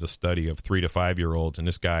conducted a study of 3 to 5 year olds, and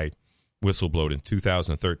this guy whistleblowed in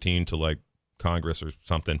 2013 to like Congress or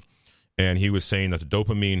something. And he was saying that the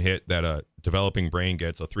dopamine hit that a developing brain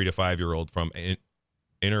gets, a 3 to 5 year old from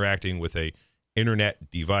interacting with a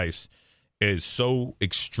internet device, is so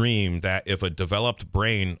extreme that if a developed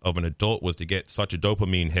brain of an adult was to get such a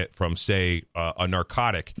dopamine hit from, say, a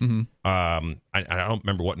narcotic, I don't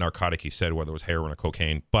remember what narcotic he said, whether it was heroin or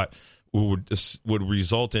cocaine, but would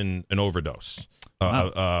result in an overdose,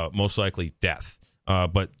 most likely death.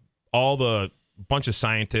 But all the bunch of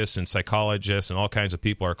scientists and psychologists and all kinds of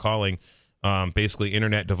people are calling basically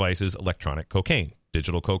internet devices electronic cocaine,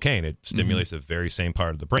 digital cocaine. It stimulates the very same part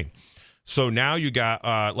of the brain. So now you got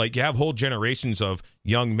you have whole generations of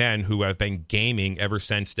young men who have been gaming ever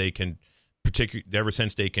since they can ever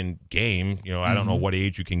since they can game, I don't know what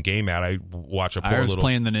age you can game at. I watch a poor I was little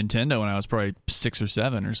playing the Nintendo when I was probably 6 or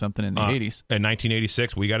 7 or something in the 80s. In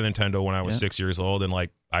 1986, we got a Nintendo when I was 6 years old, and I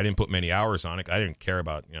didn't put many hours on it. I didn't care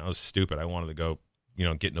about, it was stupid. I wanted to go,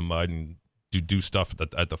 get in the mud and do stuff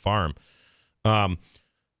at the farm.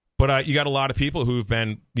 But you got a lot of people who've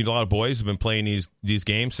been, a lot of boys have been playing these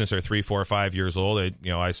games since they're 3, 4, 5 years old.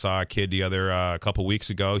 I saw a kid a couple weeks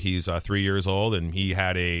ago. He's 3 years old, and he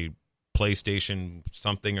had a PlayStation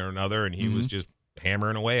something or another, and he was just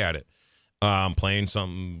hammering away at it, playing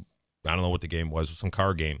something. I don't know what the game was, some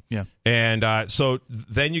car game. Yeah. And so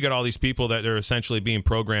then you got all these people that are essentially being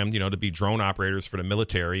programmed, to be drone operators for the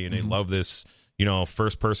military, and they love this,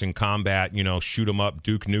 first-person combat, shoot 'em up,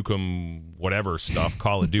 Duke Nukem, whatever stuff,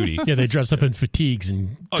 Call of Duty. Yeah, they dress up in fatigues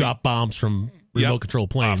and drop bombs from remote-control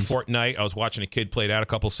planes. Fortnite, I was watching a kid play that a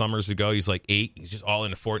couple summers ago. He's like 8. He's just all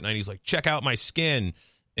into Fortnite. He's like, check out my skin.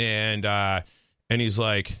 And he's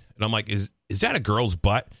like, and I'm like, is that a girl's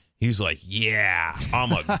butt? He's like, yeah,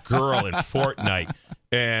 I'm a girl in Fortnite.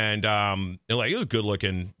 And it was good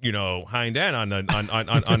looking, hind end on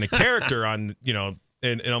the character on,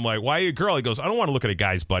 and I'm like, why are you a girl? He goes, I don't want to look at a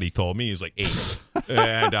guy's butt, he told me. He's like 8.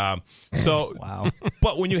 And so, wow.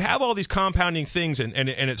 But when you have all these compounding things and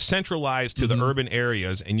it's centralized to the urban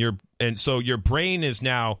areas, and so your brain is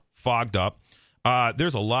now fogged up.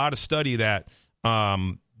 There's a lot of study that,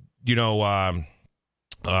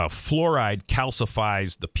 fluoride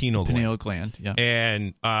calcifies the pineal gland. Yeah.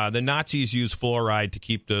 And the Nazis used fluoride to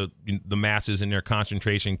keep the masses in their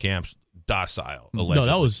concentration camps docile. Allegedly.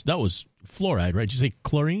 No, that was fluoride, right? Did you say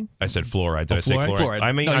chlorine? I said fluoride. Did I say fluoride? chloride?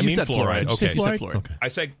 I mean fluoride. Okay. Okay. You said fluoride? Okay. I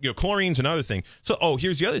said chlorine's another thing. So,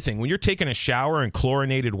 here's the other thing. When you're taking a shower in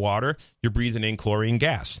chlorinated water, you're breathing in chlorine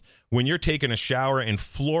gas. When you're taking a shower in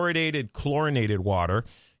chlorinated water,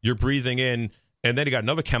 you're breathing in. And then you got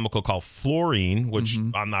another chemical called fluorine, which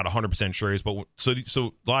I'm not 100% sure is, but so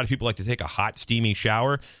a lot of people like to take a hot, steamy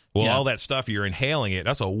shower. Well, all that stuff, you're inhaling it.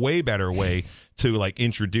 That's a way better way to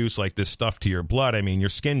introduce this stuff to your blood. I mean, your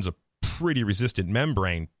skin's a pretty resistant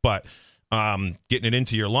membrane, but getting it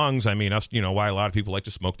into your lungs, I mean, that's why a lot of people like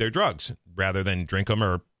to smoke their drugs rather than drink them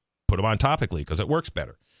or put them on topically because it works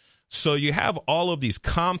better. So you have all of these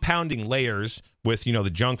compounding layers with the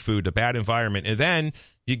junk food, the bad environment, and then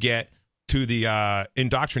you get to the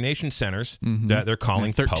indoctrination centers that they're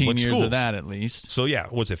calling 13 public years schools. Of that at least. So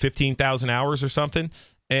was it 15,000 hours or something?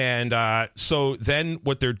 And so then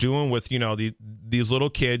what they're doing with these little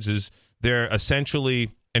kids is they're essentially,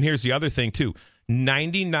 and here's the other thing too,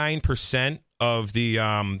 99% of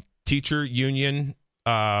the teacher union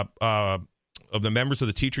of the members of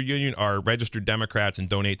the teacher union are registered Democrats and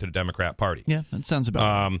donate to the Democrat Party. Yeah, that sounds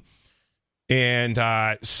about right.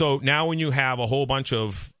 And so now when you have a whole bunch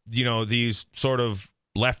of, these sort of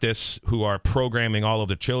leftists who are programming all of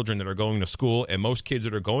the children that are going to school, and most kids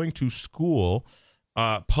that are going to school,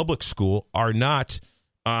 public school, are not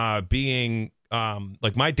being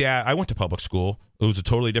like my dad. I went to public school. It was a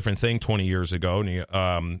totally different thing 20 years ago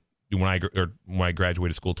when I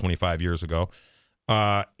graduated school 25 years ago.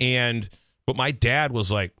 But my dad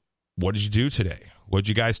was like, what did you do today? What did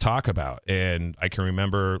you guys talk about? And I can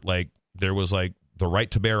remember there was the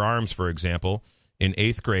right to bear arms, for example, in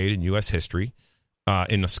 8th grade in U.S. history,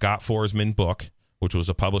 in the Scott Forsman book, which was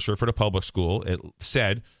a publisher for the public school. It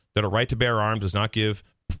said that a right to bear arms does not give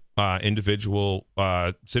individual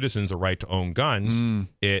citizens a right to own guns.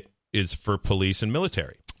 It is for police and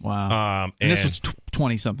military. Wow. And this was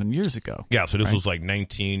 20-something years ago. Yeah, so this was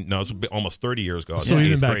it was almost 30 years ago. So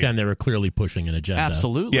even back then, they were clearly pushing an agenda.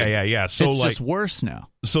 Absolutely. Yeah. So it's just worse now.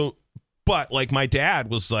 So, but my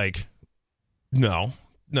dad was like, no.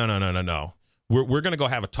 We're going to go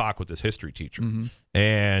have a talk with this history teacher.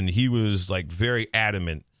 And he was very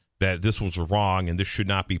adamant that this was wrong and this should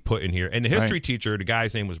not be put in here. And the history teacher, the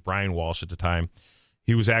guy's name was Brian Walsh at the time.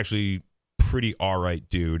 He was actually pretty all right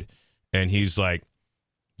dude. And he's like,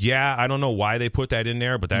 yeah, I don't know why they put that in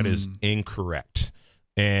there, but that is incorrect.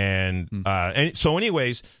 And so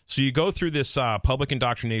anyways, so you go through this public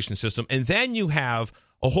indoctrination system, and then you have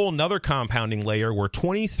a whole nother compounding layer where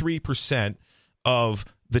 23% of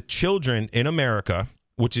the children in America,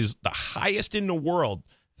 which is the highest in the world,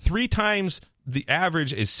 3 times the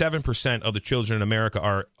average is 7% of the children in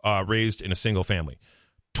America are raised in a single family.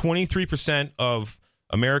 23% of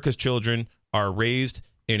America's children are raised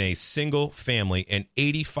in a single family, and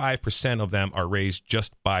 85% of them are raised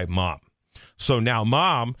just by mom. So now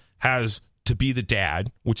mom has to be the dad,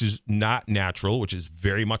 which is not natural, which is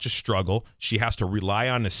very much a struggle. She has to rely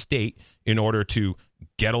on the state in order to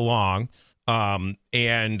get along.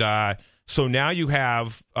 So now you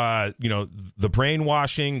have, the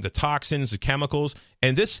brainwashing, the toxins, the chemicals,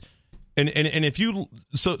 and this, and if you,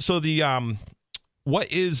 what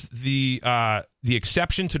is the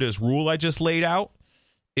exception to this rule I just laid out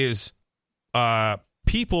is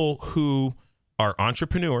people who are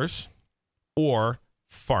entrepreneurs or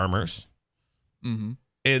farmers, and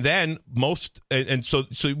then so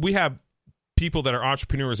we have people that are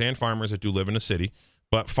entrepreneurs and farmers that do live in a city,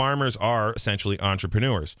 but farmers are essentially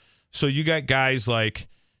entrepreneurs. So you got guys like,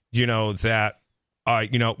 I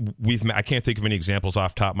can't think of any examples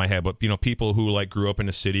off the top of my head, but, people who like grew up in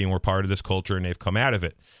a city and were part of this culture and they've come out of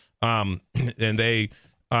it. And they,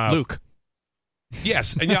 Luke.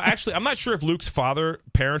 Yes. And actually, I'm not sure if Luke's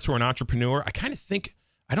parents were an entrepreneur. I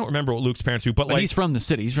don't remember what Luke's parents do, but he's from the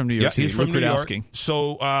city. He's from New York City. He's from New York. Rudowski.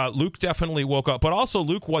 So Luke definitely woke up, but also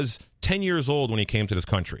Luke was 10 years old when he came to this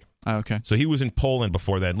country. Oh, okay. So he was in Poland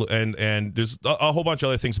before that, and there's a whole bunch of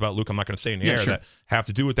other things about Luke I'm not going to say in the air that have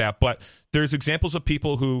to do with that. But there's examples of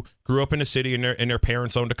people who grew up in a city and their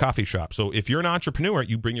parents owned a coffee shop. So if you're an entrepreneur,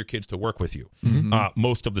 you bring your kids to work with you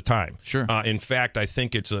most of the time. Sure. In fact, I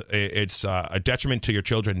think it's a detriment to your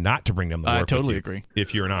children not to bring them to work. I totally with you agree.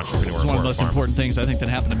 If you're an entrepreneur, it's one of the most important things I think that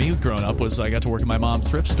happened to me growing up was I got to work at my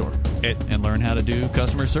mom's thrift store and learn how to do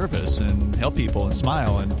customer service and help people and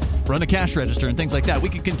smile and run a cash register and things like that. We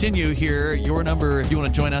could continue here. Your number, if you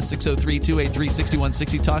want to join us,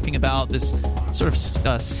 603-283-6160, talking about this sort of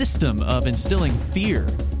system of instilling fear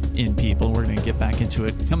in people. We're going to get back into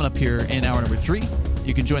it coming up here in hour number 3.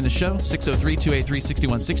 You can join the show,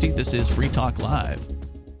 603-283-6160. This is Free Talk Live.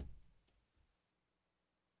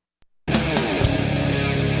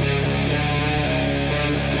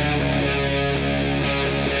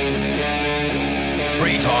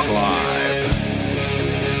 Free Talk Live.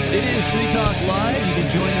 It is Free Talk Live. You can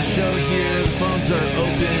join the show here. The phones are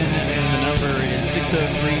open, and the number is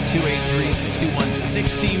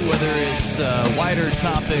 603-283-6160. Whether it's the wider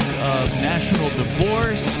topic of national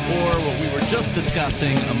divorce or what we were just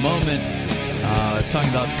discussing a moment, talking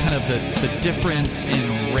about kind of the difference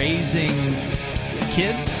in raising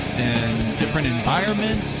kids in different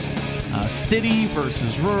environments, city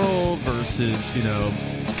versus rural versus,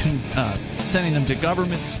 sending them to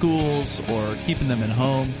government schools or keeping them at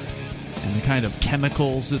home, and the kind of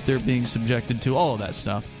chemicals that they're being subjected to, all of that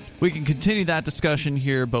stuff. We can continue that discussion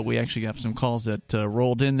here, but we actually have some calls that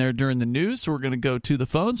rolled in there during the news, so we're going to go to the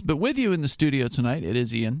phones. But with you in the studio tonight, it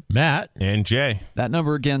is Ian, Matt, and Jay. That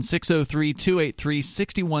number again,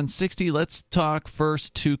 603-283-6160. Let's talk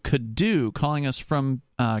first to Kadu, calling us from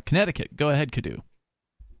Connecticut. Go ahead, Kadu.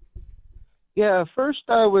 Yeah, first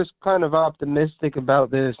I was kind of optimistic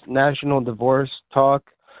about this national divorce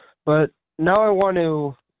talk, but now I want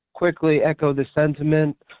to quickly echo the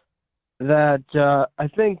sentiment that I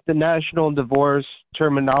think the national divorce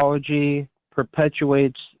terminology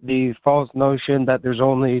perpetuates the false notion that there's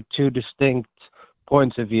only two distinct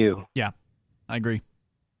points of view. Yeah, I agree.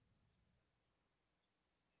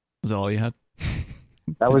 Was that all you had?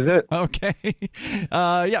 That was it. Okay.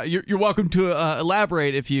 Yeah, you're welcome to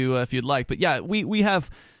elaborate if you'd like. But yeah, we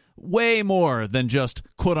have way more than just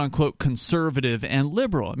quote unquote conservative and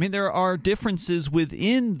liberal. I mean, there are differences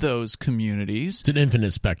within those communities. It's an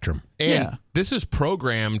infinite spectrum. And this is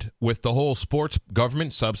programmed with the whole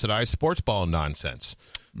government subsidized sports ball nonsense.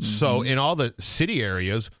 Mm-hmm. So in all the city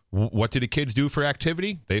areas, what do the kids do for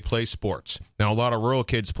activity? They play sports. Now, a lot of rural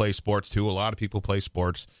kids play sports too. A lot of people play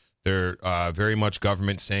sports. They're very much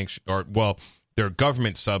government sanctioned, they're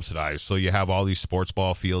government subsidized. So you have all these sports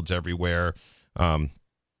ball fields everywhere.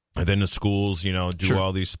 And then the schools, do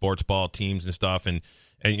all these sports ball teams and stuff. And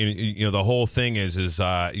the whole thing is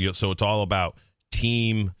so it's all about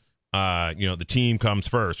team. The team comes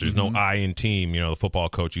first. There's no I in team. The football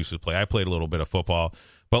coach used to play. I played a little bit of football,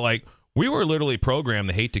 but we were literally programmed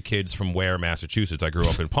to hate the kids from Ware, Massachusetts. I grew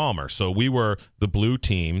up in Palmer. So we were the blue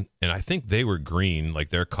team, and I think they were green, like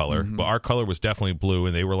their color. But our color was definitely blue,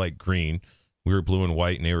 and they were green. We were blue and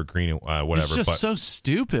white, and they were green and whatever. It's just so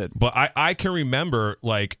stupid. But I can remember,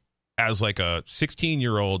 as a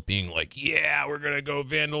 16-year-old being yeah, we're going to go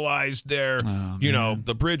vandalize their,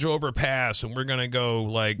 the bridge overpass, and we're going to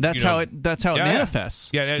go, That's how it manifests.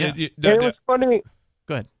 Yeah. It was funny.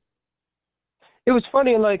 Go ahead. It was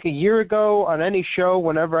funny, a year ago on any show,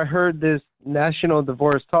 whenever I heard this national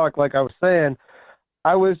divorce talk, like I was saying,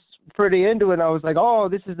 I was pretty into it. I was like, oh,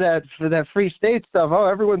 this is that free state stuff. Oh,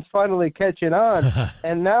 everyone's finally catching on.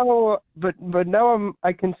 And now, but now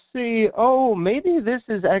I can see, oh, maybe this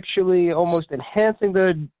is actually almost enhancing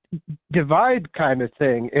the divide kind of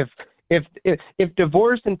thing. If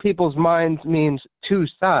divorce in people's minds means two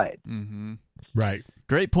sides. Mm-hmm. Right.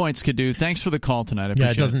 Great points, Kadu. Thanks for the call tonight. I Yeah,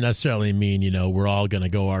 appreciate it doesn't necessarily mean, we're all going to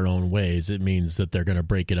go our own ways. It means that they're going to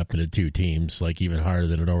break it up into two teams, like even harder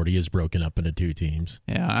than it already is broken up into two teams.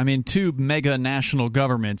 Yeah, I mean, two mega national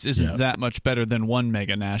governments isn't that much better than one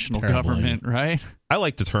mega national government, right? I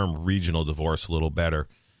like the term regional divorce a little better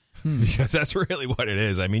because that's really what it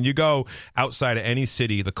is. I mean, you go outside of any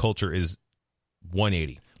city, the culture is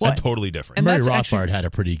 180. It's totally different. And Murray Rothbard had a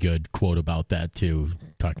pretty good quote about that, too,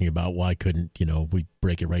 talking about why couldn't, we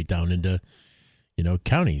break it right down into,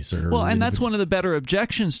 counties. And that's one of the better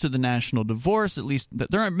objections to the national divorce, at least.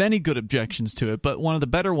 There aren't many good objections to it, but one of the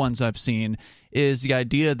better ones I've seen is the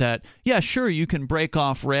idea that, yeah, sure, you can break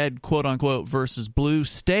off red, quote-unquote, versus blue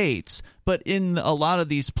states, but in a lot of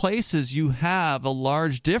these places, you have a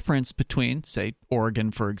large difference between, say, Oregon,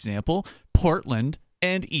 for example, Portland,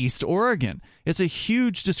 and East Oregon. It's a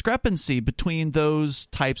huge discrepancy between those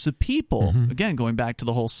types of people. Again, going back to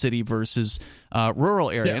the whole city versus rural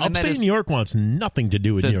area. Yeah, upstate New York wants nothing to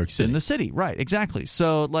do with New York City. In the city, right, exactly.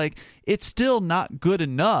 So, it's still not good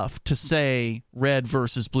enough to say red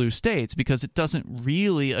versus blue states because it doesn't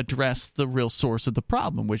really address the real source of the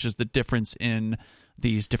problem, which is the difference in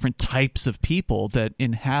these different types of people that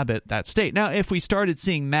inhabit that state. Now, if we started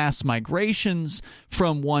seeing mass migrations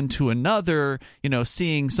from one to another,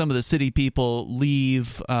 seeing some of the city people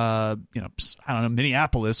leave,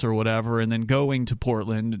 Minneapolis or whatever, and then going to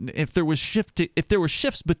Portland, if there were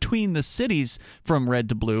shifts between the cities from red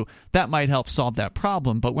to blue, that might help solve that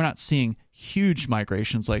problem. But we're not seeing huge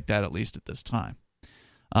migrations like that, at least at this time.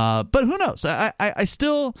 But who knows?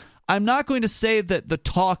 I'm not going to say that the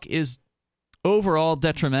talk is overall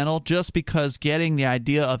detrimental just because getting the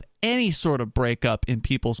idea of any sort of breakup in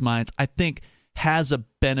people's minds, I think, has a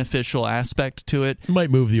beneficial aspect to it.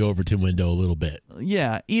 Might move the Overton window a little bit.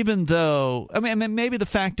 Yeah, even though, maybe the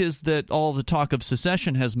fact is that all the talk of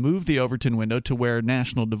secession has moved the Overton window to where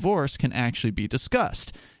national divorce can actually be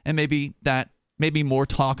discussed. And maybe more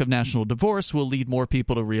talk of national divorce will lead more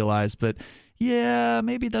people to realize, but yeah,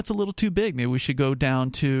 maybe that's a little too big. Maybe we should go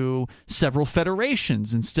down to several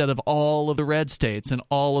federations instead of all of the red states and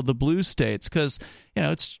all of the blue states because,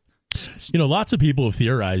 it's... lots of people have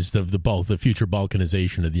theorized of the future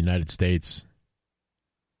balkanization of the United States.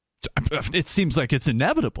 It seems like it's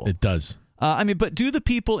inevitable. It does. But do the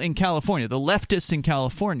people in California, the leftists in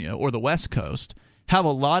California or the West Coast, have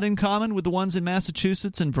a lot in common with the ones in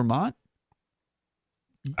Massachusetts and Vermont?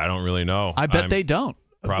 I don't really know. I bet they don't.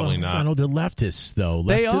 Probably not. I know they're leftists, though.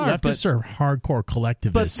 Leftists are hardcore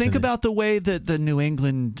collectivists. But think about the way that the New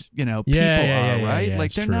England, people are, right? Yeah,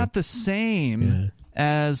 they're not the same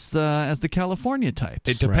as the California types.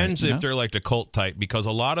 It depends if they're like the cult type, because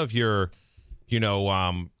a lot of your,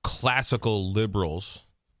 classical liberals,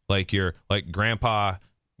 like your grandpa,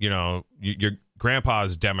 your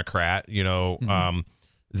grandpa's Democrat,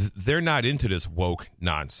 they're not into this woke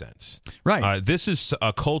nonsense. Right. This is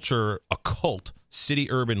a cult,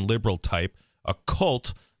 city urban liberal type, a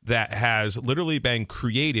cult that has literally been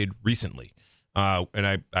created recently.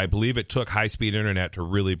 And I believe it took high-speed internet to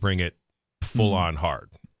really bring it full-on hard.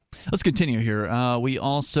 Let's continue here. We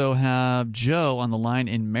also have Joe on the line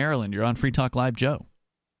in Maryland. You're on Free Talk Live, Joe.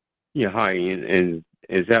 Yeah, hi. And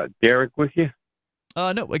is that Derek with you?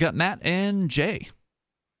 No, we got Matt and Jay.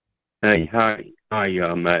 Hey, hi. Hi,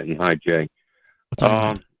 Matt, and hi, Jay.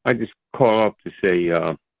 I just call up to say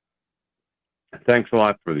thanks a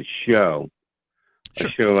lot for the show. Sure.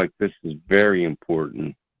 A show like this is very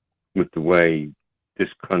important with the way this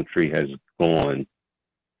country has gone,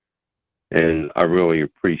 and I really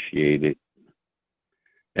appreciate it.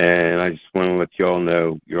 And I just want to let you all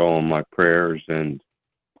know you're all in my prayers, and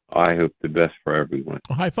I hope the best for everyone.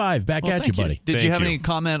 Well, high five. Back at you, buddy. Did you have any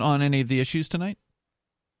comment on any of the issues tonight?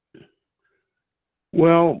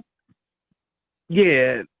 Well,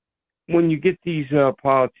 yeah, when you get these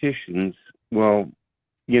politicians, well,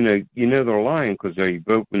 they're lying because they've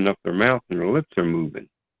opened up their mouth and their lips are moving.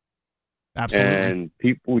 Absolutely. And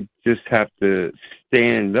people just have to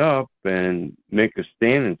stand up and make a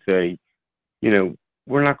stand and say,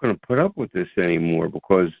 we're not going to put up with this anymore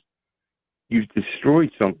because you've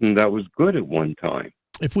destroyed something that was good at one time.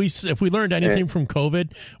 If we learned anything from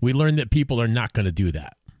COVID, we learned that people are not going to do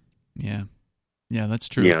that. Yeah. Yeah, that's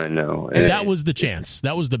true. Yeah, I know. And that was the chance.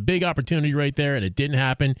 That was the big opportunity right there, and it didn't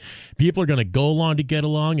happen. People are going to go along to get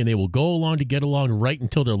along, and they will go along to get along right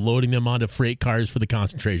until they're loading them onto freight cars for the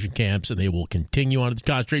concentration camps, and they will continue on to the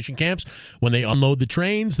concentration camps. When they unload the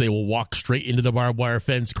trains, they will walk straight into the barbed wire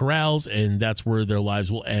fence corrals, and that's where their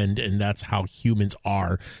lives will end, and that's how humans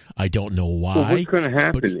are. I don't know why. Well,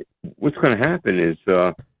 what's going to happen is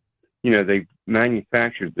they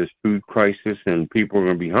manufactured this food crisis, and people are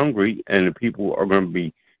going to be hungry, and the people are going to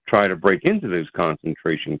be trying to break into those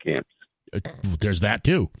concentration camps. There's that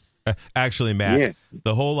too. Actually, Matt, Yeah.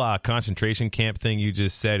 the whole concentration camp thing you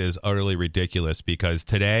just said is utterly ridiculous because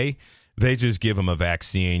today they just give them a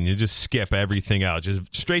vaccine. You just skip everything out,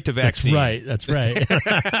 just straight to vaccine. That's right.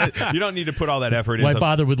 You don't need to put all that effort Why into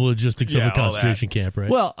bother with the logistics of a all that. concentration camp,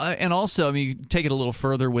 right? Well, and also, I mean, take it a little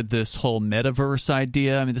further with this whole metaverse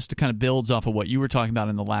idea. I mean, this kind of builds off of what you were talking about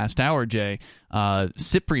in the last hour, Jay.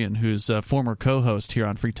 Cyprian, who's a former co-host here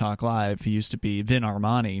on Free Talk Live, he used to be Vin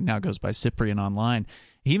Armani, now goes by Cyprian online.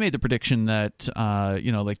 He made the prediction that,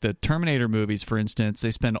 like the Terminator movies, for instance,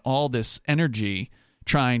 they spend all this energy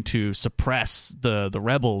trying to suppress the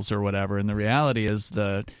rebels or whatever, and the reality is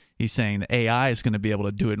he's saying the AI is going to be able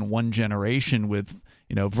to do it in one generation with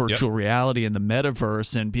virtual reality and the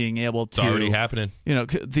metaverse and being able to. It's already happening.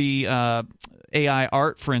 The AI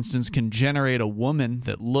art, for instance, can generate a woman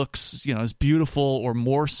that looks as beautiful or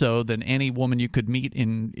more so than any woman you could meet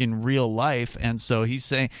in real life. And so he's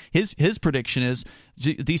saying his prediction is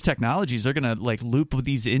these technologies are going to like loop with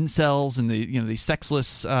these incels and these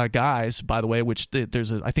sexless guys, by the way, which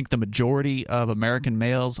I think the majority of American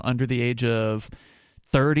males under the age of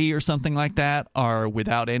 30 or something like that are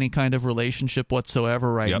without any kind of relationship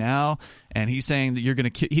whatsoever right now. And he's saying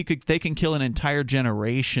that they can kill an entire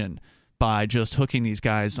generation by just hooking these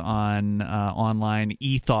guys on online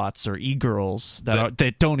e-thoughts or e-girls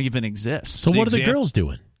that don't even exist. So what are the girls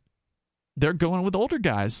doing? They're going with older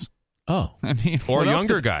guys. Oh, I mean, or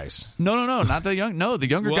younger guys. No, not the young. No, the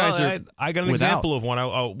younger guys are. I got an example of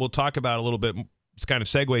one. We'll talk about a little bit. It's kind of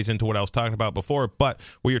segues into what I was talking about before. But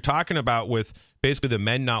what you're talking about with basically the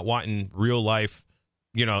men not wanting real life,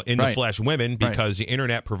 in the flesh women because the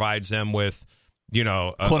internet provides them with,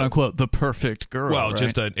 quote unquote the perfect girl. Well, right?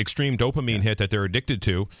 just an extreme dopamine hit that they're addicted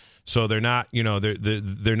to. So they're not,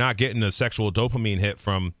 they're not getting a sexual dopamine hit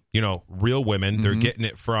from, real women. Mm-hmm. They're getting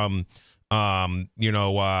it from, anime.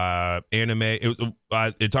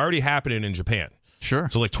 It's already happening in Japan. Sure.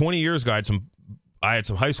 So like 20 years ago, I had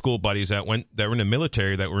some high school buddies that were in the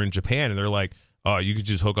military that were in Japan, and they're like, oh, you could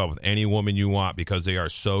just hook up with any woman you want because they are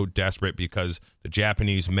so desperate because the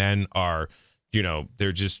Japanese men are,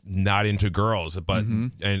 they're just not into girls. But,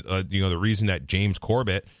 the reason that James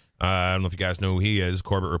Corbett, I don't know if you guys know who he is,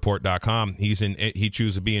 CorbettReport.com, he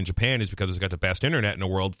chooses to be in Japan is because it's got the best internet in the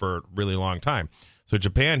world for a really long time. So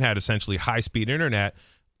Japan had essentially high-speed internet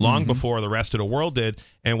long before the rest of the world did.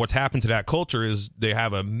 And what's happened to that culture is they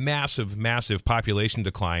have a massive, massive population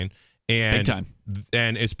decline. And, big time.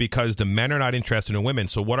 And it's because the men are not interested in women.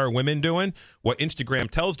 So what are women doing? What Instagram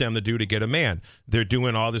tells them to do to get a man. They're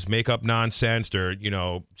doing all this makeup nonsense. They're,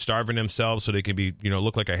 starving themselves so they can be,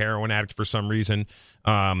 look like a heroin addict for some reason.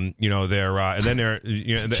 They're and then they're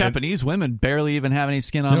Japanese women barely even have any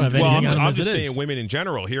skin on. Well, I'm just saying women in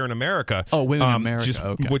general here in America. Oh, women in America. Just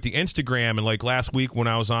okay. With the Instagram, and like last week when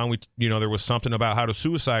I was on, there was something about how the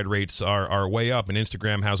suicide rates are way up, and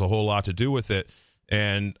Instagram has a whole lot to do with it.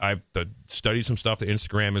 And I've studied some stuff that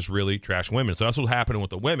Instagram is really trash women. So that's what's happening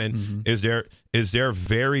with the women is they're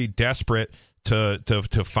very desperate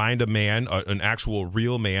to find a man, an actual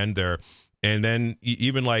real man there. And then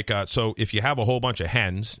even like so if you have a whole bunch of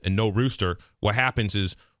hens and no rooster, what happens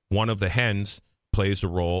is one of the hens plays the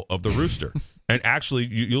role of the rooster. And actually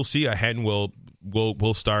you'll see a hen will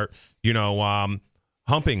start,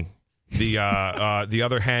 humping the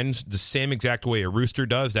other hens the same exact way a rooster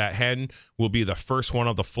does. That hen will be the first one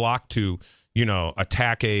of the flock to,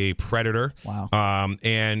 attack a predator.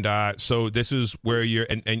 Wow. So this is where you're,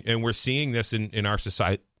 and we're seeing this in our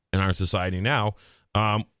society now,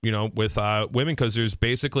 with women, because there's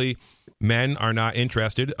basically men are not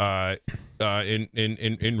interested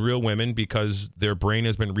in real women because their brain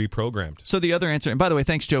has been reprogrammed. So the other answer, and by the way,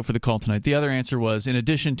 thanks, Joe, for the call tonight. The other answer was, in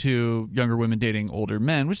addition to younger women dating older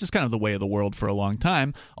men, which is kind of the way of the world for a long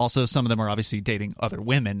time, also some of them are obviously dating other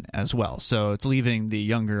women as well. So it's leaving the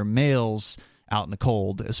younger males out in the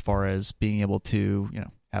cold as far as being able to,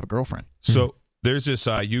 have a girlfriend. So there's this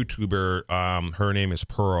YouTuber, her name is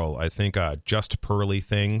Pearl. I think Just Pearly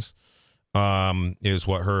Things is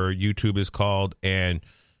what her YouTube is called. And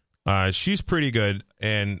she's pretty good.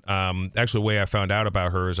 And actually the way I found out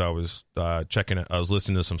about her is I was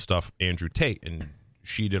listening to some stuff, Andrew Tate, and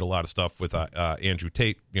she did a lot of stuff with Andrew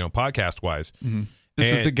Tate, podcast-wise. Mm-hmm.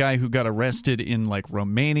 This is the guy who got arrested in like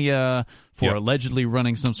Romania for allegedly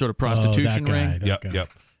running some sort of prostitution ring.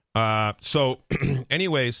 Yep. So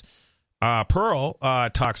anyways, Pearl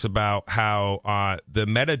talks about how the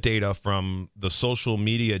metadata from the social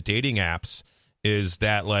media dating apps is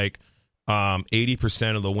that like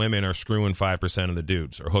 80% of the women are screwing 5% of the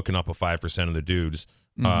dudes, or hooking up with 5% of the dudes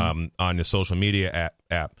on the social media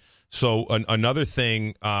app. So another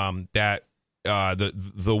thing that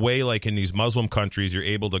the way, like in these Muslim countries, you're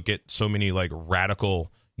able to get so many like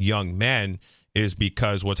radical young men is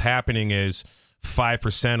because what's happening is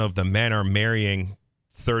 5% of the men are marrying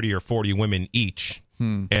 30 or 40 women each,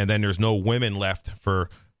 and then there's no women left for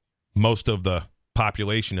most of the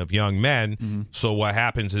population of young men. So what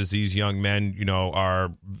happens is these young men,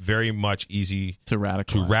 are very much easy to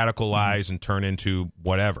radicalize and turn into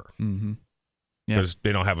whatever, because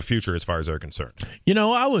they don't have a future as far as they're concerned.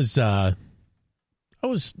 I was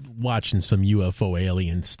watching some UFO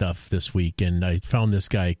alien stuff this week, and I found this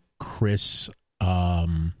guy Chris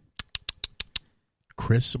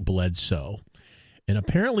Bledsoe, and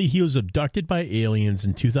apparently he was abducted by aliens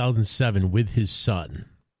in 2007 with his son.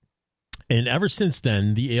 And ever since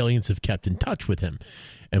then, the aliens have kept in touch with him.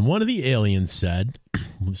 And one of the aliens said,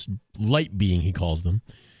 this light being, he calls them,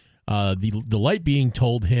 the light being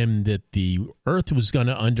told him that the Earth was going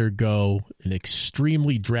to undergo an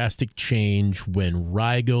extremely drastic change when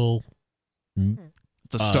Rigel...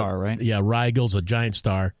 It's a star, right? Yeah, Rigel's a giant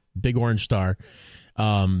star, big orange star,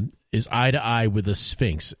 is eye to eye with the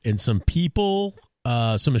Sphinx. And some people...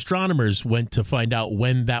 some astronomers went to find out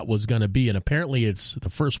when that was going to be, and apparently it's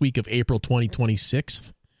the first week of April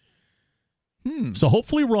 2026. So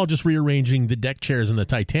hopefully we're all just rearranging the deck chairs in the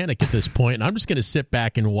Titanic at this point, and I'm just going to sit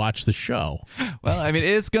back and watch the show. Well, I mean,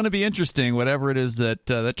 it's going to be interesting, whatever it is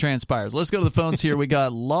that transpires. Let's go to the phones here. We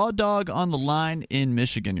got Law Dog on the line in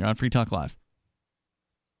Michigan. You're on Free Talk Live.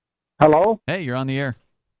 Hello? Hey, you're on the air.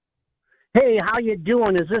 Hey, how you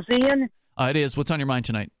doing? Is this Ian? It is. What's on your mind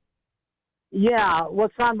tonight? Yeah,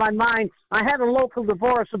 what's on my mind? I had a local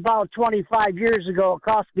divorce about 25 years ago. It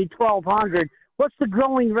cost me $1,200. What's the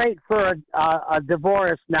going rate for a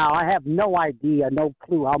divorce now? I have no idea, no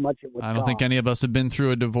clue how much it would cost. I don't think any of us have been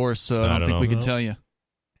through a divorce, so I don't think we can tell you.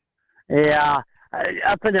 Yeah,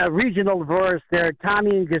 up in a regional divorce there,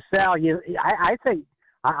 Tommy and Gasell. I think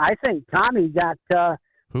Tommy got a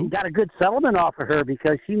good settlement off of her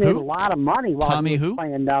because she made a lot of money while Tommy he was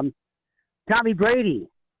playing. Tommy Brady.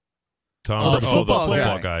 The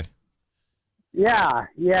football guy. Yeah.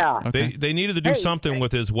 Okay. They needed to do something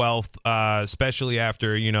with his wealth, especially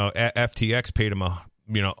after FTX paid him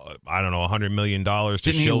 $100 million to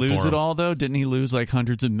Didn't he lose it all though? Didn't he lose like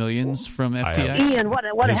hundreds of millions from FTX? Ian, what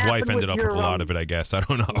his happened wife ended up with a lot of it, I guess. I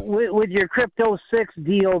don't know. With your Crypto 6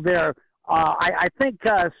 deal there, I think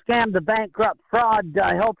Scam the Bankrupt Fraud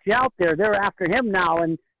helped you out there. They're after him now,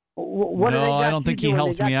 and No, I don't think he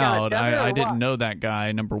helped me out. I didn't know that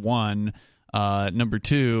guy, number one. Number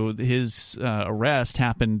two, his arrest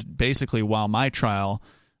happened basically while my trial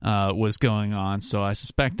was going on, so I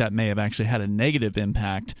suspect that may have actually had a negative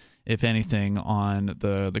impact, if anything, on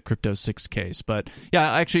the Crypto 6 case. But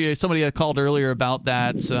yeah, actually, somebody called earlier about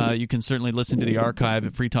that. You can certainly listen to the archive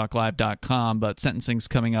at freetalklive.com, but sentencing's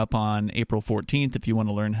coming up on April 14th. If you want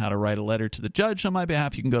to learn how to write a letter to the judge on my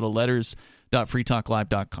behalf, you can go to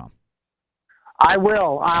letters.freetalklive.com. I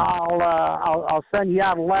will. I'll send you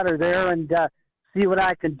out a letter there and see what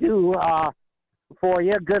I can do for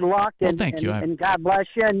you. Good luck, and thank you. And God bless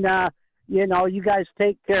you. And you guys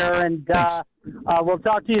take care, and we'll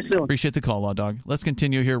talk to you soon. Appreciate the call, Law Dog. Let's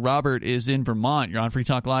continue here. Robert is in Vermont. You're on Free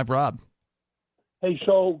Talk Live, Rob. Hey,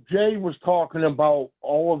 so Jay was talking about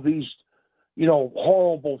all of these,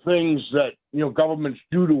 horrible things that governments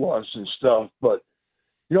do to us and stuff, but.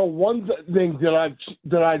 One thing that I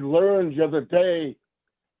learned the other day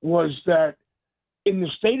was that in the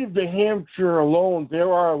state of New Hampshire alone,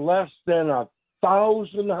 there are less than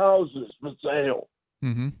 1,000 houses for sale.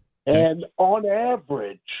 Mm-hmm. And on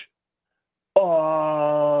average,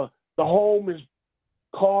 the home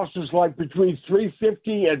cost is like between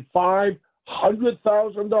 $350,000 and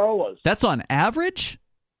 $500,000. That's on average?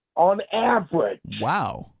 On average.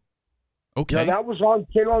 Wow. Okay. Now, that was on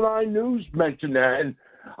Channel 9 News mentioned that, and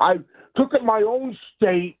I took at my own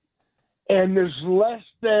state, and there's less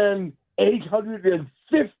than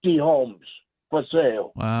 850 homes for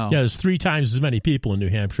sale. Wow. Yeah, there's 3 times as many people in New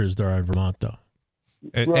Hampshire as there are in Vermont, though.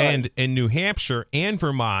 And in New Hampshire and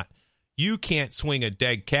Vermont, you can't swing a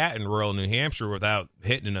dead cat in rural New Hampshire without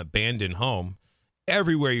hitting an abandoned home.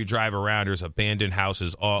 Everywhere you drive around, there's abandoned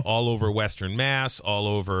houses all over Western Mass, all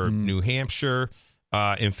over New Hampshire.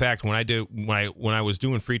 In fact, when I was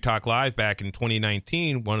doing Free Talk Live back in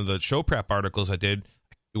 2019, one of the show prep articles I did,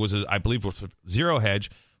 I believe it was Zero Hedge,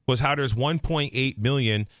 was how there's 1.8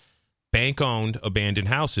 million bank-owned abandoned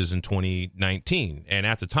houses in 2019. And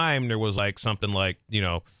at the time, there was something like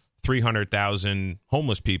 300,000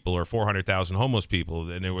 homeless people or 400,000 homeless people.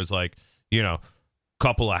 And it was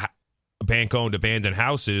couple of bank-owned abandoned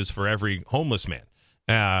houses for every homeless man.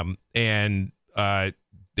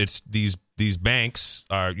 It's these banks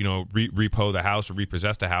repo the house or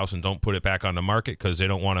repossess the house and don't put it back on the market because they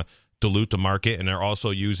don't want to dilute the market, and they're also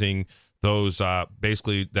using those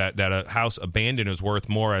basically that a house abandoned is worth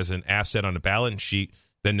more as an asset on the balance sheet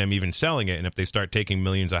than them even selling it. And if they start taking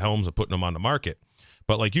millions of homes and putting them on the market,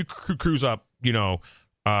 but like you cruise up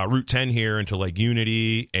Route 10 here into like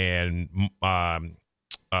Unity and up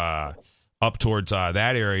towards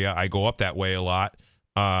that area, I go up that way a lot.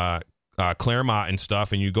 Claremont and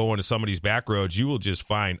stuff, and you go into some of these back roads, you will just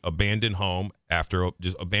find abandoned home after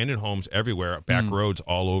just abandoned homes everywhere, back roads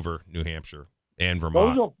all over New Hampshire and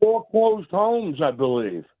Vermont. Those are foreclosed homes, I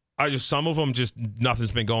believe. Some of them just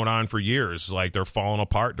nothing's been going on for years. Like they're falling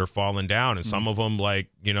apart, they're falling down, and some of them, like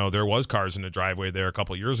there was cars in the driveway there a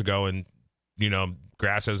couple of years ago, and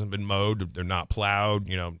grass hasn't been mowed, they're not plowed.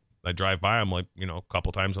 I drive by them like a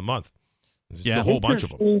couple times a month. There's a whole bunch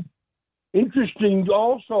of them. Interesting.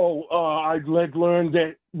 Also, I'd learned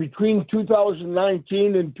that between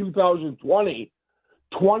 2019 and 2020,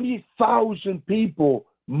 20,000 people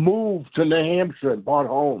moved to New Hampshire and bought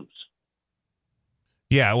homes.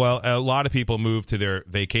 Yeah, well, a lot of people moved to their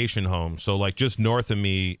vacation homes. So, like, just north of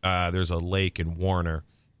me, there's a lake in Warner,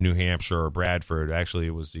 New Hampshire, or Bradford. Actually,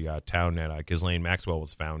 it was the town that Ghislaine Maxwell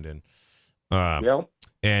was found in. Yeah.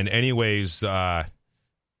 And anyways,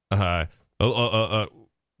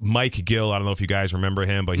 Mike Gill, I don't know if you guys remember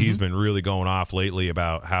him, but he's been really going off lately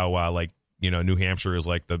about how, New Hampshire is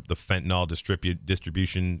like the fentanyl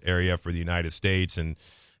distribution area for the United States, and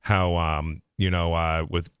how,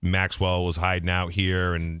 with Maxwell was hiding out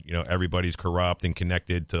here, and, everybody's corrupt and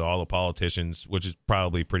connected to all the politicians, which is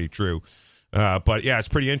probably pretty true. But, yeah, it's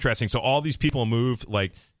pretty interesting. So all these people moved,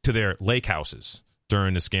 to their lake houses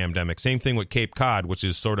during the scamdemic. Same thing with Cape Cod, which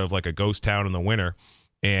is sort of like a ghost town in the winter.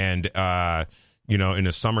 And, in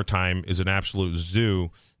the summertime is an absolute zoo.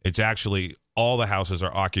 It's actually all the houses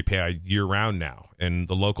are occupied year round now, and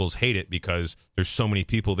the locals hate it because there's so many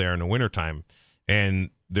people there in the wintertime. And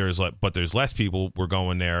there's less people were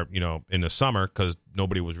going there, in the summer because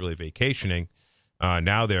nobody was really vacationing.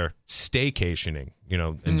 Now they're staycationing,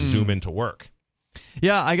 and zoom into work.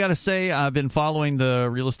 Yeah, I got to say, I've been following the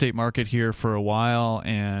real estate market here for a while,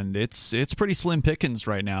 and it's pretty slim pickings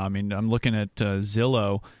right now. I mean, I'm looking at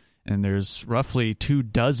Zillow, and there's roughly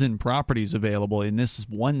 24 properties available in this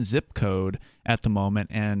one zip code at the moment,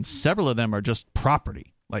 and several of them are just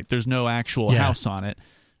property. Like, there's no actual house on it.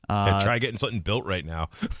 Try getting something built right now.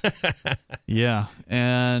 Yeah,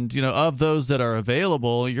 and of those that are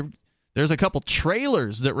available, there's a couple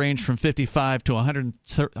trailers that range from $55,000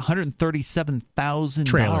 to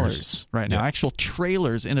 $137,000 right now. Actual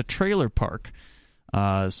trailers in a trailer park.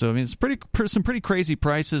 So I mean, it's some pretty crazy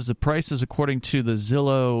prices. The prices, according to the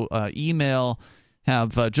Zillow email,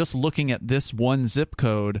 have just looking at this one zip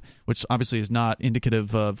code, which obviously is not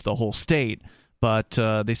indicative of the whole state. But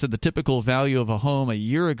they said the typical value of a home a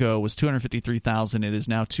year ago was $253,000. It is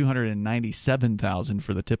now $297,000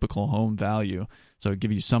 for the typical home value. So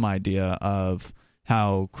give you some idea of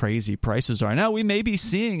how crazy prices are. Now we may be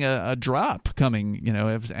seeing a drop coming.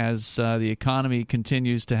 As the economy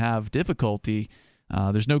continues to have difficulty.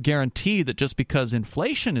 There's no guarantee that just because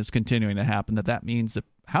inflation is continuing to happen that means that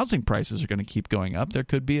housing prices are going to keep going up. There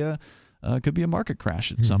could be a market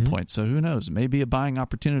crash at some point. So who knows? Maybe a buying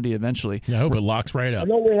opportunity eventually. Yeah, I hope it locks right up. I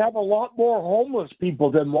know we have a lot more homeless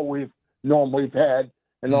people than what we've normally had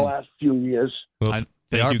in the last few years. Well,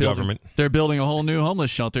 thank you, government. They're building a whole new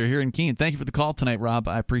homeless shelter here in Keene. Thank you for the call tonight, Rob.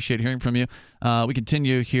 I appreciate hearing from you. We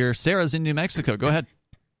continue here. Sarah's in New Mexico. Go ahead.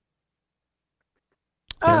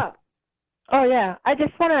 Sarah. Oh yeah, I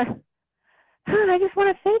just want to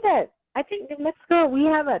say that I think New Mexico, we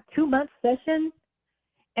have a 2-month session,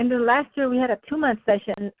 and then last year we had a 2-month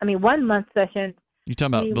session. 1 month session. You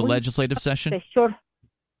talking about the legislative session? The short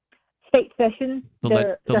state session.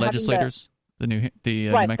 The legislators, the New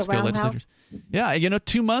Mexico legislators. Yeah,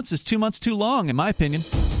 2 months is 2 months too long, in my opinion.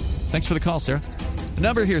 Thanks for the call, Sarah. The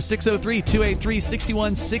number here,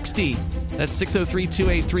 603-283-6160. That's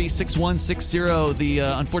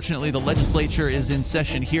 603-283-6160. Unfortunately, the legislature is in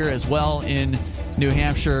session here as well in New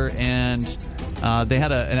Hampshire, and they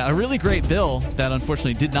had a really great bill that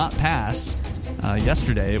unfortunately did not pass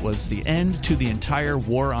yesterday. It was the end to the entire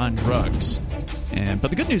war on drugs. But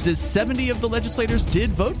the good news is 70 of the legislators did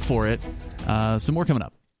vote for it. Some more coming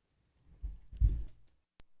up.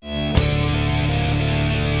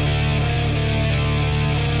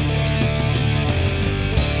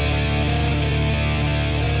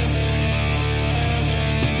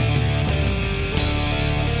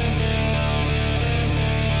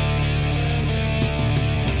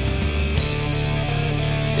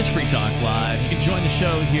 Talk Live. You can join the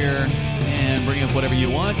show here and bring up whatever you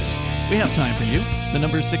want. We have time for you. The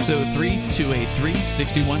number is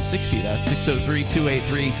 603-283-6160. That's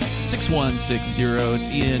 603-283-6160. It's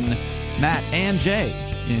Ian, Matt, and Jay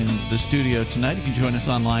in the studio tonight. You can join us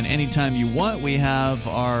online anytime you want. We have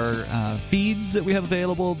our feeds that we have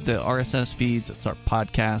available, the RSS feeds. It's our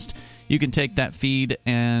podcast. You can take that feed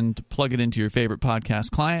and plug it into your favorite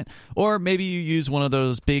podcast client, or maybe you use one of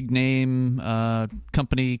those big name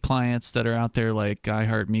company clients that are out there like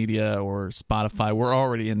iHeartMedia or Spotify. We're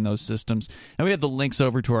already in those systems. And we have the links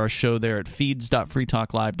over to our show there at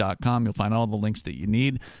feeds.freetalklive.com. You'll find all the links that you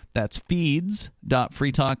need. That's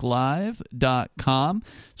feeds.freetalklive.com.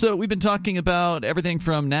 So we've been talking about everything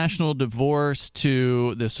from national divorce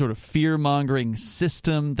to this sort of fear-mongering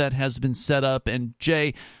system that has been set up. And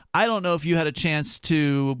Jay, I don't know if you had a chance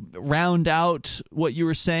to round out what you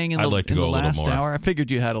were saying in the last hour. I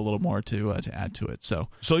figured you had a little more to add to it. So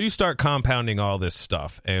you start compounding all this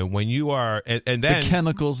stuff, and when you are, and then the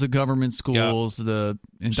chemicals, the government schools, the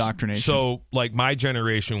indoctrination. So, like, my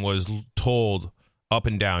generation was told up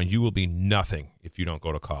and down, you will be nothing if you don't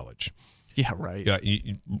go to college. Yeah, right. Yeah,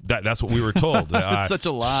 that's what we were told. It's such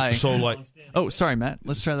a lie. So, like, oh, sorry, Matt.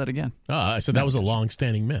 Let's try that again. I said that was a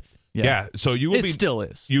long-standing myth. Yeah, so you will it still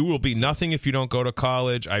is. You will be nothing if you don't go to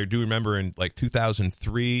college. I do remember in like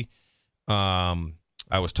 2003, I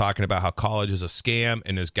was talking about how college is a scam,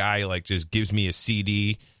 and this guy like just gives me a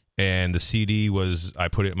CD, and the CD was, I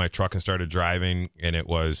put it in my truck and started driving, and it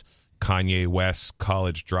was Kanye West's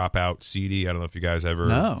College Dropout CD. I don't know if you guys ever.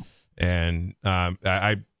 No. And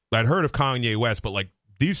I'd heard of Kanye West, but like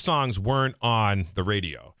these songs weren't on the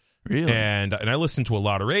radio. Really? And I listened to a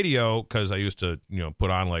lot of radio because I used to put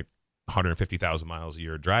on like 150,000 miles a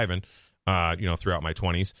year driving, throughout my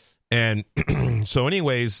 20s. And so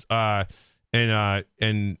anyways, and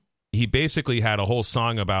he basically had a whole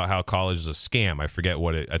song about how college is a scam. I forget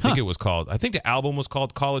what it was called. I think the album was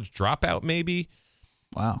called College Dropout, maybe.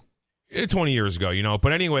 Wow. 20 years ago,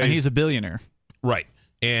 But anyways. And he's a billionaire. Right.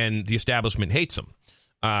 And the establishment hates him.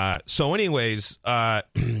 So anyways,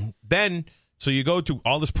 then... So you go to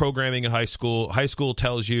all this programming in high school. High school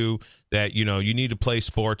tells you that, you need to play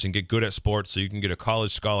sports and get good at sports so you can get a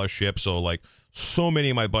college scholarship. So, like, so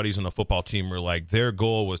many of my buddies on the football team were like, their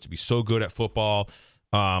goal was to be so good at football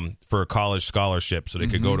for a college scholarship so they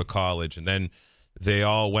could go to college. And then they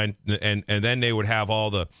all went, and then they would have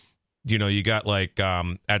all the, you got like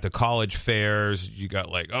at the college fairs, you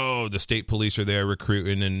got like, oh, the state police are there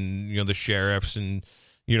recruiting, and, the sheriffs, and,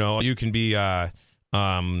 you can be...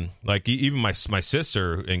 like even my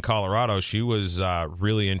sister in Colorado, she was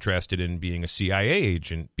really interested in being a CIA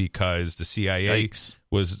agent because the CIA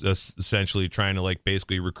was essentially trying to like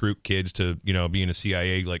basically recruit kids to be in a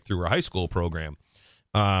CIA like through a high school program.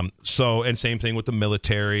 So, and same thing with the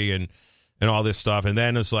military and all this stuff. And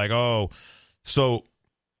then it's like, so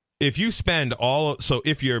if you spend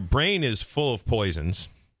if your brain is full of poisons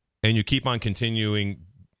and you keep on continuing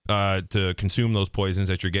to consume those poisons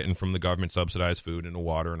that you're getting from the government subsidized food and the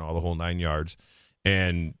water and all the whole 9 yards,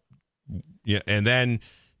 and then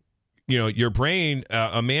your brain,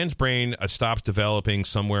 a man's brain stops developing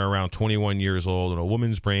somewhere around 21 years old, and a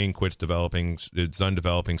woman's brain it's done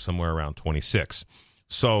developing somewhere around 26.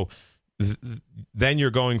 So then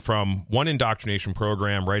you're going from one indoctrination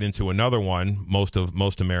program right into another one.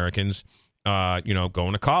 Most Americans going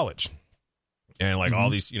to college. And like all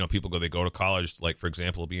these, people they go to college, like, for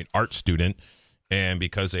example, be an art student. And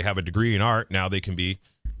because they have a degree in art, now they can be,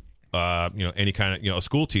 any kind of, a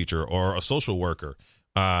school teacher or a social worker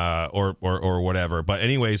or whatever. But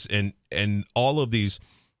anyways, and all of these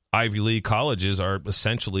Ivy League colleges are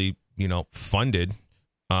essentially, funded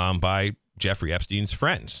by Jeffrey Epstein's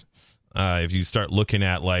friends. If you start looking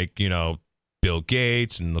at like, Bill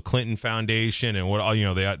Gates and the Clinton Foundation and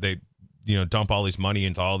what, they dump all this money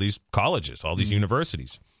into all these colleges, all these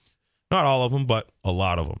universities. Not all of them, but a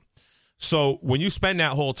lot of them. So when you spend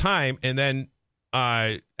that whole time, and then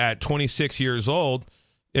at 26 years old,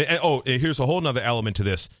 and here's a whole nother element to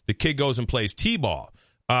this. The kid goes and plays T-ball.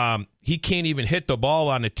 He can't even hit the ball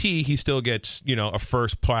on the tee. He still gets, a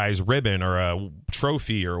first prize ribbon or a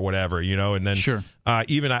trophy or whatever, and then sure.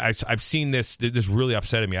 Even I've seen this really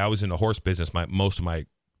upsetted me. I was in the horse business most of my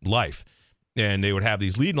life. And they would have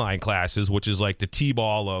these lead line classes, which is like the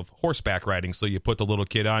T-ball of horseback riding. So you put the little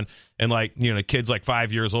kid on, and like, the kid's like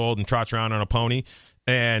 5 years old and trots around on a pony.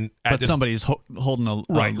 But somebody's holding a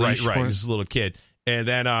right. leash for This little kid. And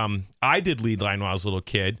then I did lead line when I was a little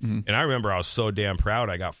kid, and I remember I was so damn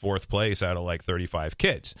proud. I got 4th place out of like 35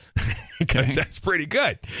 kids, because that's pretty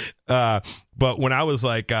good. But when I was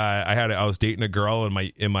like, I was dating a girl in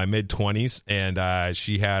my mid-20s, and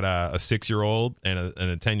she had a 6-year-old and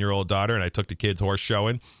a 10-year-old daughter, and I took the kids horse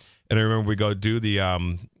showing, and I remember we go do the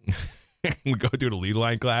lead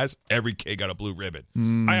line class. Every kid got a blue ribbon.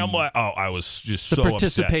 I'm like, I was just the so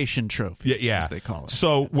participation upset. trophy, yeah, as they call it.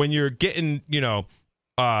 So when you're getting,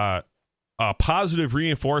 positive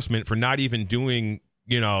reinforcement for not even doing,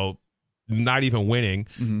 not even winning,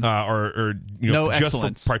 or no just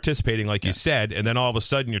excellence. for participating, like you said, and then all of a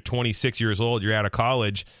sudden you're 26 years old, you're out of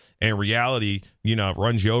college, and reality,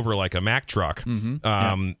 runs you over like a Mack truck.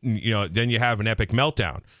 Then you have an epic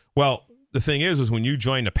meltdown. Well, the thing is when you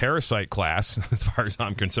join a parasite class, as far as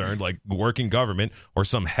I'm concerned, like working government or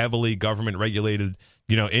some heavily government regulated,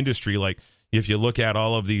 industry, like if you look at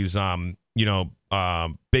all of these,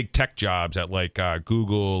 big tech jobs at like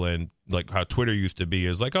Google, and like how Twitter used to be,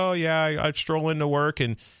 is like, oh yeah, I'd stroll into work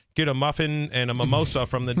and get a muffin and a mimosa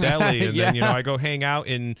from the deli, and then I go hang out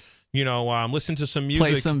and listen to some music,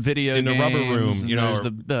 play some video in the games, rubber room.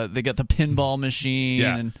 They got the pinball machine.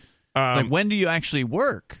 And like, when do you actually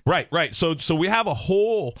work? Right. So we have a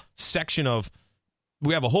whole section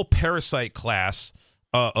we have a whole parasite class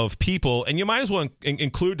of people, and you might as well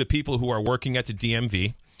include the people who are working at the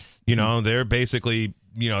DMV. They're basically,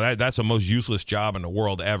 that's the most useless job in the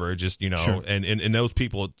world ever. Just, Sure. and those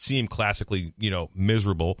people seem classically,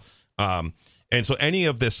 miserable. And so any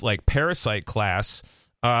of this like parasite class,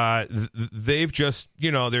 they've just,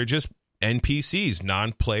 they're just NPCs,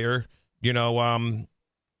 non-player,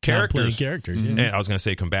 characters. characters, And I was going to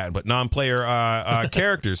say combatant, but non-player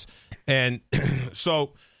characters. And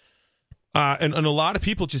so, and a lot of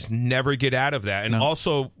people just never get out of that. And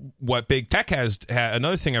also, what big tech has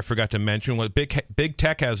another thing I forgot to mention, what big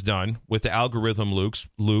tech has done with the algorithm loops,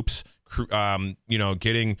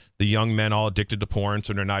 getting the young men all addicted to porn,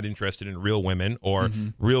 so they're not interested in real women, or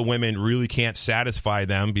real women really can't satisfy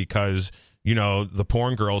them because the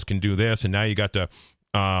porn girls can do this, and now you got the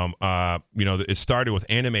it started with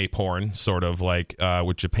anime porn, sort of like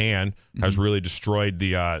with Japan has really destroyed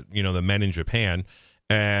the the men in Japan,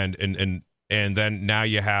 and then now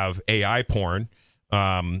you have AI porn,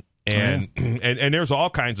 and there's all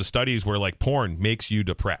kinds of studies where like porn makes you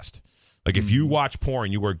depressed. Like if you watch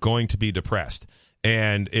porn, you are going to be depressed,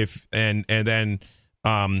 and then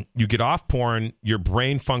you get off porn, your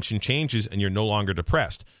brain function changes, and you're no longer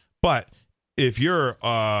depressed. But if you're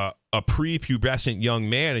a prepubescent young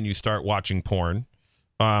man and you start watching porn,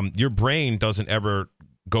 your brain doesn't ever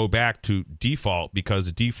go back to default, because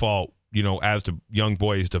the default, as the young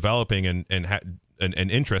boy is developing and an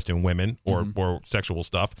interest in women or sexual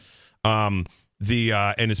stuff, and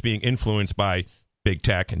it's being influenced by big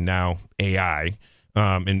tech and now AI,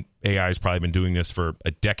 and AI has probably been doing this for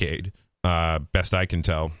a decade, best I can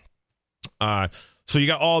tell. So you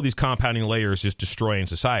got all these compounding layers just destroying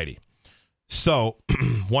society. So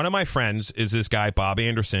one of my friends is this guy, Bob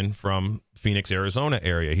Anderson, from Phoenix, Arizona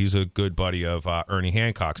area. He's a good buddy of Ernie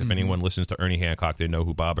Hancock's. If anyone listens to Ernie Hancock, they know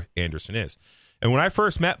who Bob Anderson is. And when I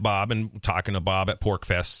first met Bob, and talking to Bob at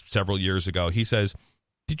PorkFest several years ago, he says,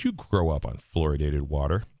 "Did you grow up on fluoridated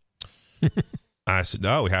water?" I said,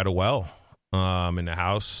 "No, we had a well in the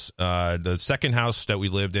house. The second house that we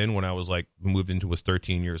lived in when I was moved into was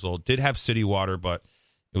 13 years old. Did have city water, but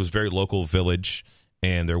it was very local village.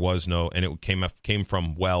 And there was no, and it came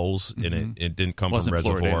from wells, and it didn't come from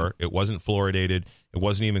reservoir. Fluoridated. It wasn't fluoridated. It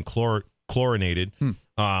wasn't even chlorinated.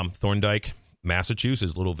 Thorndike,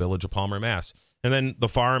 Massachusetts, little village of Palmer, Mass. And then the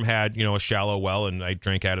farm had, a shallow well, and I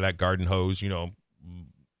drank out of that garden hose,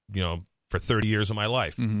 for 30 years of my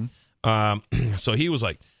life. So he was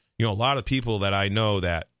like, a lot of people that I know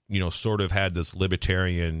that, sort of had this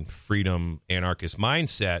libertarian, freedom, anarchist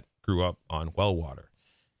mindset grew up on well water.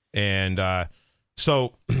 And,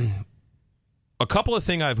 so a couple of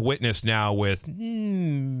things I've witnessed now with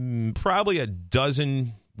probably a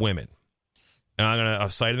dozen women. And I'm going to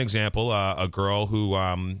cite an example, a girl who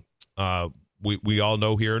we all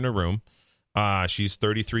know here in the room. She's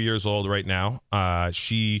 33 years old right now.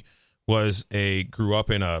 She grew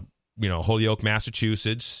up in Holyoke,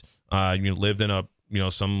 Massachusetts. Lived in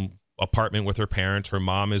some apartment with her parents. Her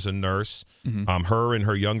mom is a nurse. Her and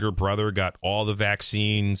her younger brother got all the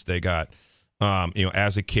vaccines. They got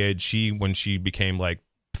as a kid, when she became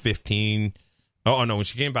 15, when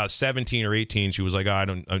she came about 17 or 18, she was like,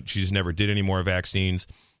 she just never did any more vaccines.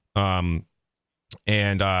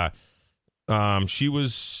 She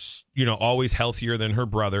was, always healthier than her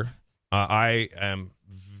brother. I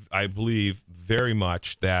believe very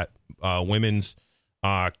much that women's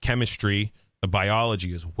chemistry,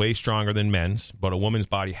 biology is way stronger than men's, but a woman's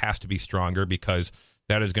body has to be stronger because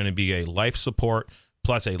that is going to be a life support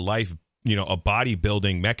plus a life, a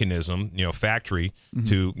bodybuilding mechanism, factory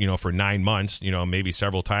to, for 9 months, maybe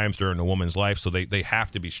several times during a woman's life. So they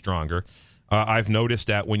have to be stronger. I've noticed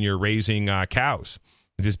that when you're raising cows,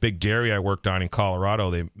 this big dairy I worked on in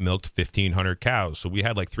Colorado, they milked 1,500 cows. So we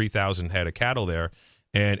had like 3,000 head of cattle there.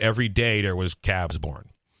 And every day there was calves born.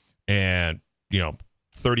 And,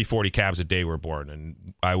 30, 40 calves a day were born.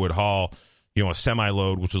 And I would haul, a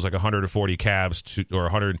semi-load, which was like 140 calves or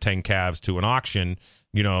 110 calves to an auction,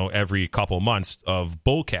 every couple months of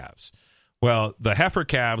bull calves. Well, the heifer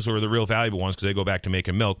calves were the real valuable ones because they go back to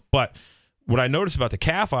making milk. But what I noticed about the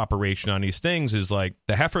calf operation on these things is like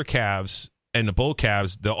the heifer calves and the bull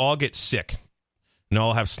calves, they'll all get sick and they'll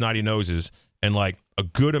all have snotty noses. And like a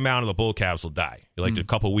good amount of the bull calves will die. Like a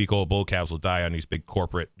couple week-old bull calves will die on these big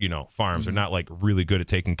corporate, farms. They're not like really good at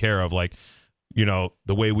taking care of like, the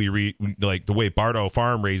way the way Bardo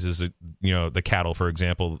Farm raises the cattle, for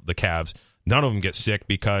example, the calves. None of them get sick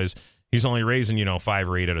because he's only raising 5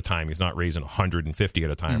 or 8 at a time. He's not raising 150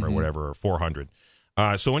 at a time or whatever, or 400.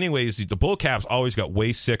 So anyways, the bull calves always got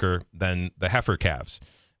way sicker than the heifer calves,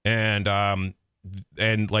 and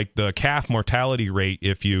like the calf mortality rate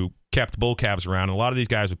if you kept bull calves around. A lot of these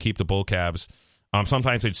guys would keep the bull calves.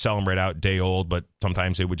 Sometimes they'd sell them right out day old, but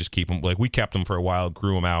sometimes they would just keep them. Like we kept them for a while,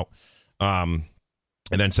 grew them out, and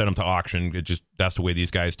then sent them to auction. That's the way these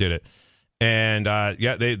guys did it. And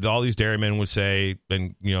all these dairymen would say,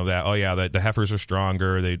 and that the heifers are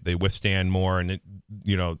stronger, they withstand more, and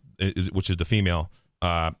which is the female,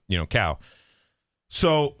 cow.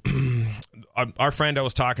 So our friend I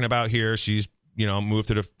was talking about here, she's moved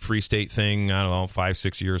to the Free State thing, I don't know,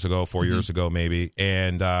 5-6 years ago, 4 years ago maybe.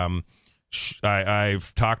 And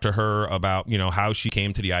I've talked to her about, how she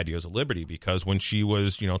came to the ideas of liberty, because when she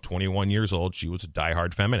was, 21 years old, she was a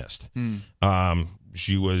diehard feminist.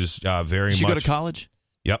 She was very much. Did she go to college?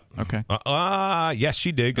 Yep. Okay. Yes,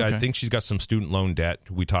 she did. Okay. I think she's got some student loan debt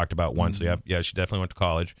we talked about once. So yeah, she definitely went to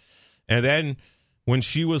college. And then when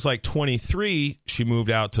she was like 23, she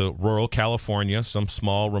moved out to rural California, some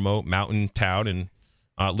small remote mountain town, and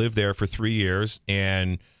lived there for 3 years.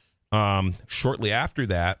 And shortly after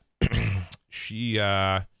that, she,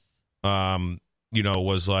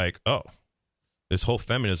 was like, oh, this whole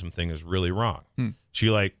feminism thing is really wrong. She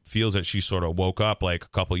like feels that she sort of woke up like a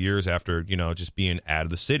couple years after, just being out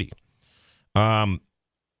of the city. And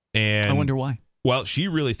I wonder why. Well, she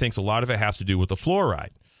really thinks a lot of it has to do with the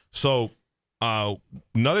fluoride. So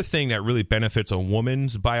another thing that really benefits a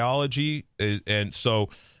woman's biology and so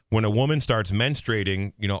when a woman starts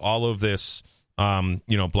menstruating, all of this,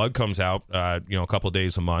 blood comes out, a couple of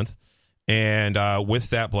days a month. And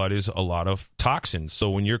with that blood is a lot of toxins.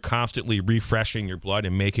 So when you're constantly refreshing your blood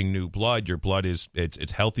and making new blood, your blood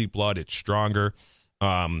it's healthy blood, it's stronger.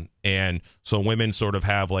 And so women sort of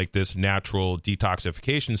have like this natural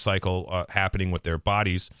detoxification cycle happening with their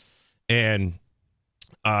bodies. And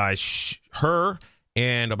her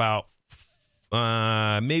and about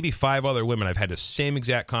maybe 5 other women I've had the same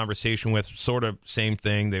exact conversation with, sort of same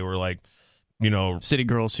thing. They were like, city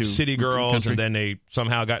girls, and then they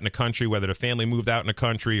somehow got in the country, whether the family moved out in the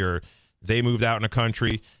country or they moved out in the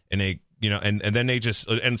country, and they, and then they just,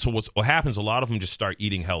 and so what happens, a lot of them just start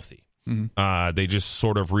eating healthy. They just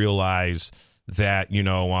sort of realize that,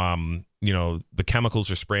 the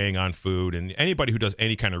chemicals are spraying on food, and anybody who does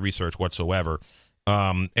any kind of research whatsoever,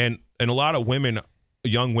 and a lot of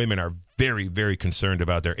young women are very, very concerned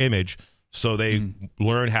about their image, so they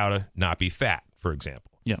learn how to not be fat, for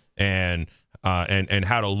example. Yeah. And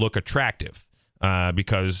how to look attractive,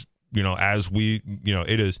 because, as we,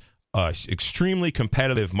 it is a extremely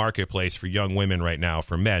competitive marketplace for young women right now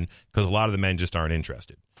for men, because a lot of the men just aren't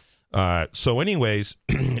interested. So anyways,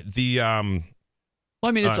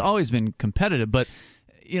 it's always been competitive, but,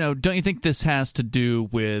 don't you think this has to do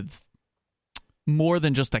with more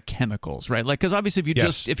than just the chemicals, right? Like, because obviously if you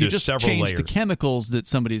just change the chemicals that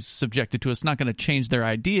somebody's subjected to, it's not going to change their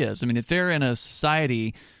ideas. I mean, if they're in a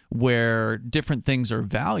society where different things are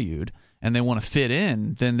valued and they want to fit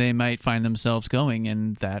in, then they might find themselves going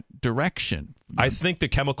in that direction. I think the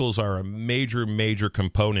chemicals are a major, major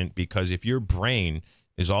component, because if your brain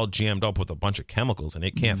is all jammed up with a bunch of chemicals and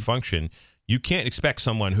it can't function, you can't expect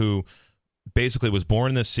someone who basically was born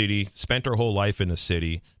in the city, spent her whole life in the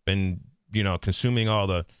city, been consuming all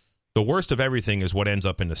the worst of everything is what ends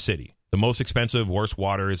up in the city. The most expensive, worst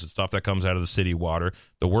water is the stuff that comes out of the city water.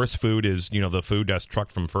 The worst food is, the food that's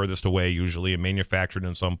trucked from furthest away, usually, and manufactured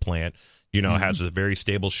in some plant, has a very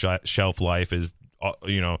stable shelf life, is,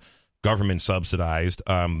 government subsidized.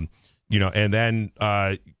 and then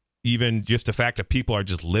even just the fact that people are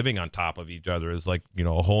just living on top of each other is like,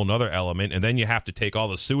 a whole nother element. And then you have to take all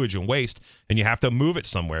the sewage and waste and you have to move it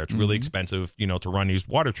somewhere. It's really expensive, to run these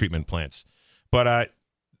water treatment plants. But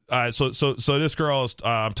so this girl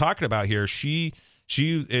I'm talking about here, she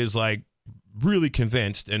is like really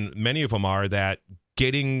convinced, and many of them are, that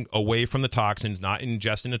getting away from the toxins, not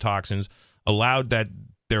ingesting the toxins, allowed that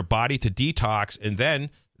their body to detox, and then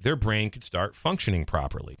their brain could start functioning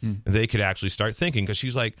properly. And they could actually start thinking, because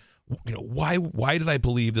she's like, why did I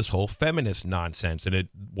believe this whole feminist nonsense? And it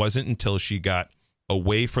wasn't until she got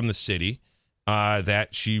away from the city that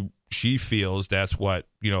she feels that's what,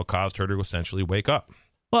 caused her to essentially wake up.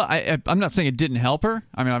 Well, I'm not saying it didn't help her.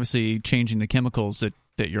 I mean, obviously changing the chemicals that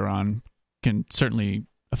you're on can certainly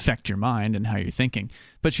affect your mind and how you're thinking.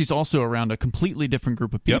 But she's also around a completely different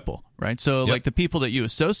group of people, right? So like the people that you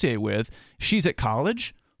associate with, if she's at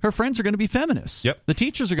college, her friends are going to be feminists. The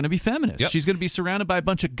teachers are going to be feminists. She's going to be surrounded by a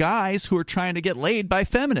bunch of guys who are trying to get laid by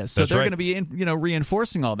feminists. So they're going to be,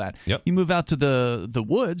 reinforcing all that. You move out to the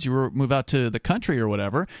woods, you move out to the country or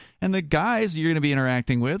whatever, and the guys you're going to be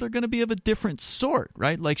interacting with are going to be of a different sort,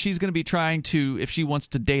 right? Like she's going to be trying to, if she wants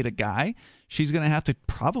to date a guy, she's going to have to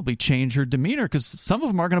probably change her demeanor because some of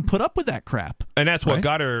them are going to put up with that crap. And that's what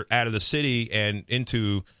got her out of the city and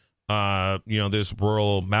into this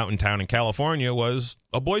rural mountain town in California was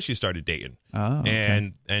a boy she started dating. Oh,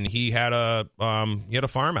 okay. And he had a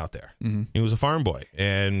farm out there. He was a farm boy,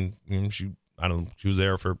 and she was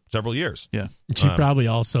there for several years. Yeah, she probably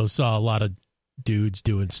also saw a lot of dudes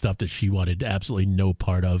doing stuff that she wanted absolutely no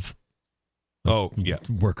part of.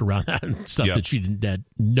 Work around that and stuff that she had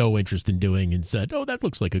no interest in doing, and said, "Oh, that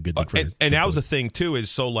looks like a good thing for her." And that was the thing too. Is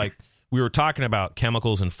so like we were talking about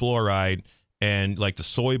chemicals and fluoride. And like the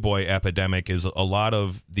soy boy epidemic is a lot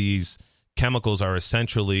of these chemicals are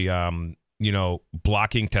essentially,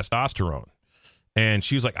 blocking testosterone. And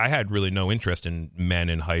she was like, I had really no interest in men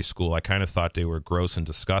in high school. I kind of thought they were gross and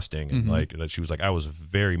disgusting. And like she was like, I was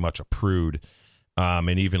very much a prude.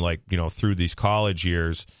 And even like, through these college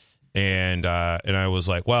years. And I was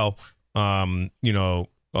like, well, I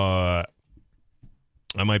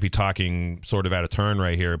might be talking sort of out of turn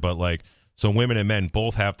right here, but like, so women and men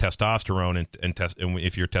both have testosterone, and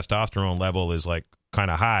if your testosterone level is like kind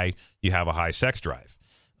of high, you have a high sex drive.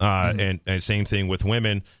 And same thing with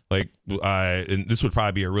women. Like, and this would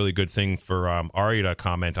probably be a really good thing for Ari to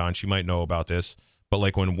comment on. She might know about this, but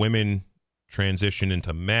like when women transition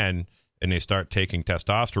into men and they start taking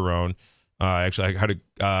testosterone, actually, I had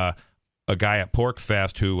a guy at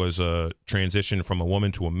PorkFest who was a transition from a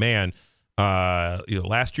woman to a man.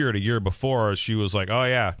 Last year or the year before, she was like, "Oh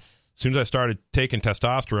yeah." As soon as I started taking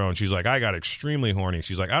testosterone, she's like, I got extremely horny.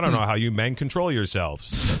 She's like, I don't know how you men control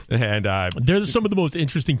yourselves. And they're some of the most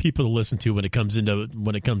interesting people to listen to when it comes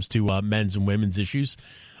to men's and women's issues.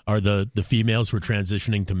 Are the females who are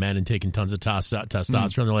transitioning to men and taking tons of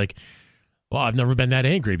testosterone? They're like, well, I've never been that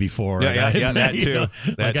angry before. Yeah, that too.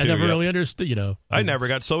 I never really understood. I never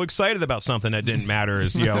got so excited about something that didn't matter.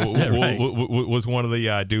 As was one of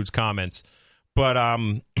the dude's comments. But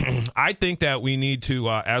I think that we need to,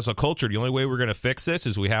 as a culture, the only way we're going to fix this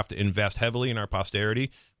is we have to invest heavily in our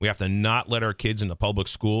posterity. We have to not let our kids into public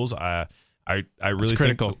schools. I really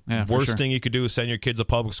think the worst thing you could do is send your kids to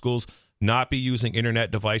public schools, not be using internet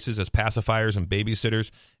devices as pacifiers and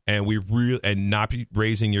babysitters, and not be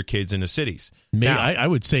raising your kids in the cities. I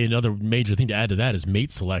would say another major thing to add to that is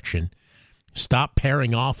mate selection. Stop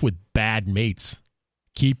pairing off with bad mates.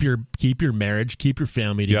 Keep your marriage, keep your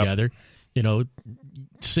family together.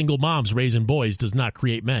 Single moms raising boys does not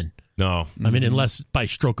create men. No. I mean, unless by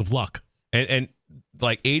stroke of luck. And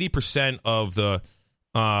like 80% of the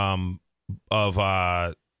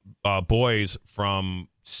boys from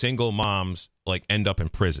single moms like end up in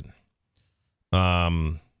prison.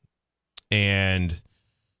 And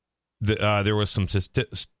there was some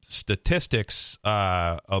statistics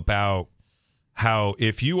about how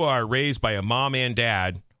if you are raised by a mom and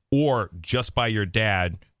dad or just by your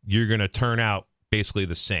dad, you're going to turn out basically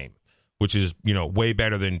the same, which is, way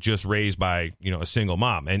better than just raised by, a single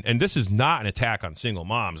mom. And this is not an attack on single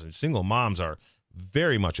moms. And single moms are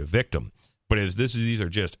very much a victim. But these are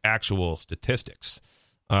just actual statistics.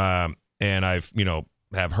 And I've,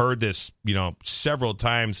 have heard this, several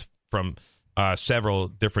times from several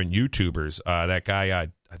different YouTubers. That guy,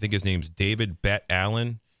 I think his name's David Bet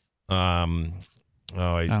Allen. He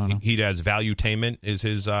does Valuetainment is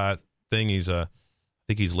his thing.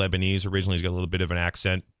 I think he's Lebanese originally. He's got a little bit of an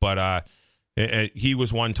accent, but he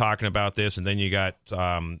was one talking about this. And then you got,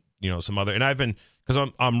 some other, and I've been,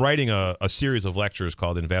 because I'm writing a series of lectures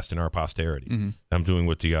called Invest in Our Posterity. I'm doing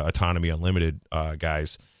with the Autonomy Unlimited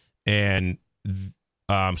guys. And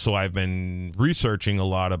so I've been researching a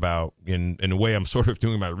lot about, in the way I'm sort of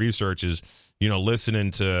doing my research is,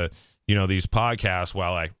 listening to, these podcasts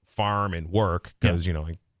while I farm and work, because,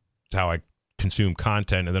 it's how I consume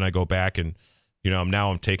content. And then I go back and,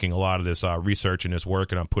 I'm taking a lot of this research and this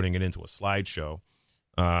work and I'm putting it into a slideshow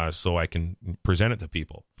so I can present it to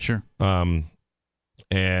people. Sure.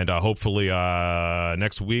 And hopefully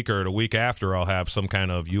next week or the week after, I'll have some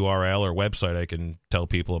kind of URL or website I can tell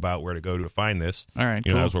people about where to go to find this. All right,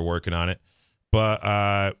 cool. As we're working on it.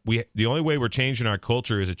 But the only way we're changing our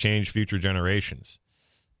culture is to change future generations.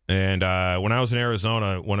 And when I was in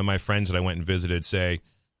Arizona, one of my friends that I went and visited said,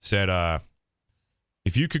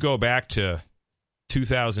 if you could go back to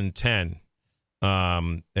 2010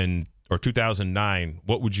 or 2009,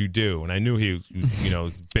 what would you do? And I knew he was,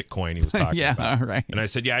 Bitcoin he was talking about. All right. And I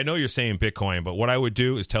said, I know you're saying Bitcoin, but what I would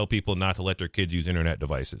do is tell people not to let their kids use internet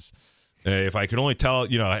devices. If I could only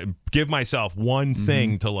give myself one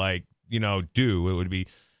thing to do, it would be,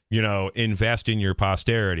 invest in your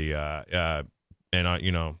posterity.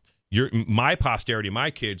 My posterity,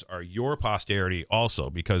 my kids are your posterity also,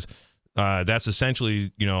 because that's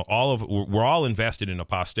essentially, we're all invested in a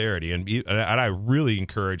posterity. And I really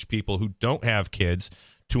encourage people who don't have kids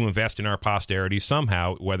to invest in our posterity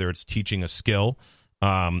somehow, whether it's teaching a skill,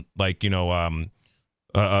 a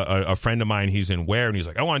friend of mine, he's in Ware, and he's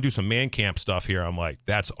like, I want to do some man camp stuff here. I'm like,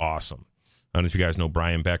 that's awesome. I don't know if you guys know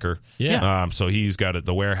Brian Becker. Yeah. So he's got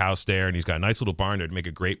the warehouse there, and he's got a nice little barn there to make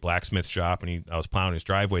a great blacksmith shop. And I was plowing his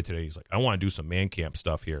driveway today. He's like, I want to do some man camp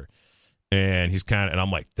stuff here. And and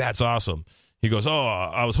I'm like, that's awesome. He goes, oh,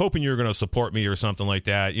 I was hoping you were going to support me or something like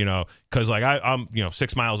that, because I'm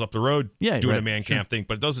 6 miles up the road doing a man camp thing.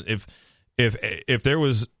 But it doesn't. If there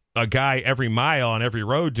was a guy every mile on every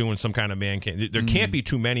road doing some kind of man camp, there can't be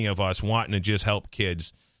too many of us wanting to just help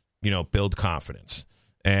kids, build confidence.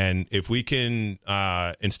 And if we can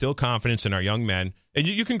instill confidence in our young men, and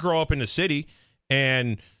you can grow up in the city,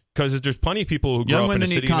 and because there's plenty of people who grow up in the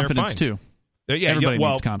city and they're fine. Too. Everybody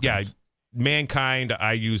needs confidence. Yeah, mankind,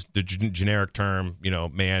 I use the generic term,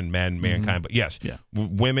 mankind, but yes,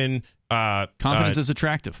 women. Confidence is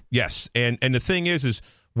attractive. Yes, and the thing is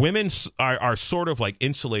women are sort of like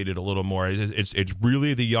insulated a little more. It's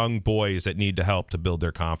really the young boys that need to help to build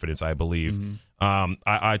their confidence, I believe.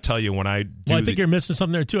 I tell you, when I do I think you're missing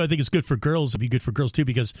something there too. I think it's good for girls. It'd be good for girls too,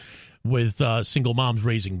 because with single moms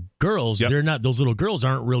raising girls, they're not, those little girls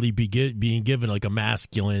aren't really being given like a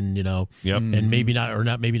masculine, and maybe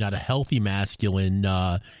not a healthy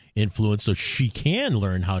masculine influence. So she can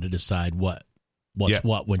learn how to decide what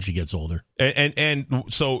when she gets older. And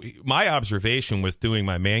so my observation with doing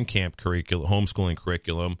my man camp curriculum, homeschooling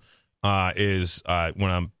curriculum, is when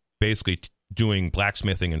I'm basically doing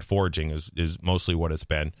blacksmithing and forging is mostly what it's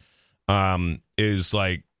been, is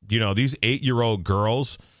like, these 8-year-old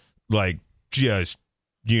girls, like, just,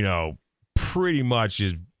 pretty much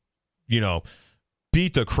just,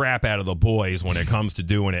 beat the crap out of the boys when it comes to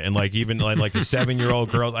doing it. And like, even like the 7-year-old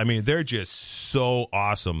girls, I mean, they're just so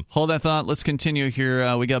awesome. Hold that thought. Let's continue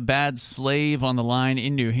here. We got Bad Slave on the line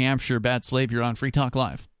in New Hampshire. Bad Slave, you're on Free Talk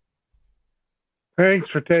Live. Thanks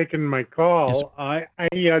for taking my call. Yes.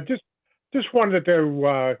 I just wanted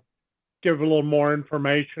to give a little more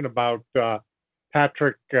information about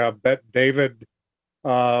Patrick Bet-David,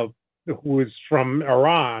 who is from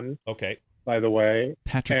Iran. Okay. By the way,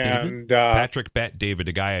 Patrick Patrick Bet-David,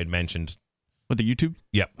 the guy I had mentioned with the YouTube.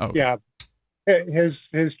 Yep. Oh, yeah. His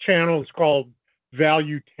channel is called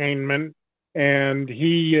Valuetainment, and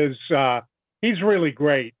he's really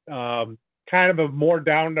great. Kind of a more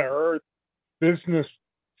down to earth business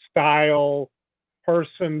style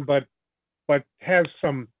person, but has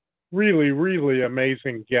some really, really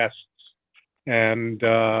amazing guests. And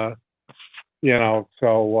okay.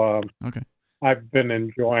 I've been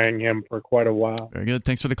enjoying him for quite a while. Very good.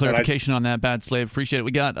 Thanks for the clarification on that, Bad Slave. Appreciate it.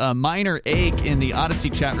 We got Minor Ache in the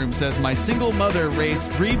Odyssey chat room says, my single mother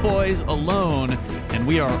raised 3 boys alone, and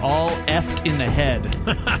we are all effed in the head,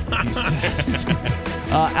 he says.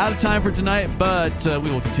 Out of time for tonight, but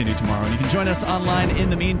we will continue tomorrow. And you can join us online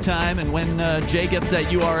in the meantime. And when Jay gets that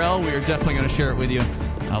URL, we are definitely going to share it with you.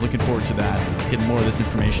 Looking forward to that, getting more of this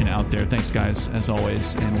information out there. Thanks, guys, as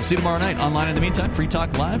always. And we'll see you tomorrow night online in the meantime,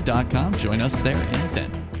 freetalklive.com. Join us there and then.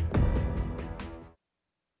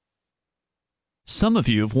 Some of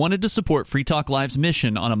you have wanted to support Free Talk Live's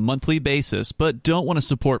mission on a monthly basis, but don't want to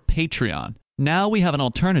support Patreon. Now we have an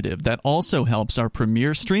alternative that also helps our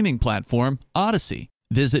premier streaming platform, Odyssey.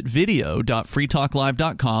 Visit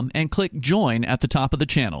video.freetalklive.com and click Join at the top of the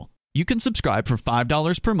channel. You can subscribe for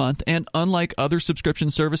 $5 per month, and unlike other subscription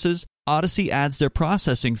services, Odyssey adds their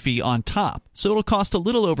processing fee on top, so it'll cost a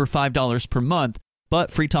little over $5 per month,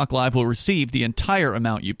 but Free Talk Live will receive the entire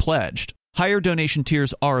amount you pledged. Higher donation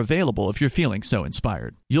tiers are available if you're feeling so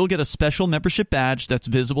inspired. You'll get a special membership badge that's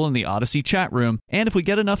visible in the Odyssey chat room, and if we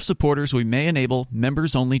get enough supporters, we may enable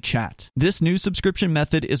members-only chat. This new subscription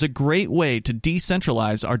method is a great way to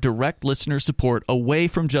decentralize our direct listener support away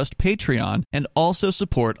from just Patreon and also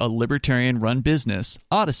support a libertarian-run business,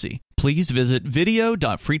 Odyssey. Please visit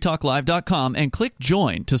video.freetalklive.com and click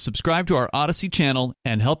join to subscribe to our Odyssey channel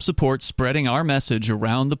and help support spreading our message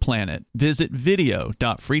around the planet. Visit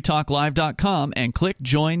video.freetalklive.com and click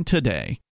join today.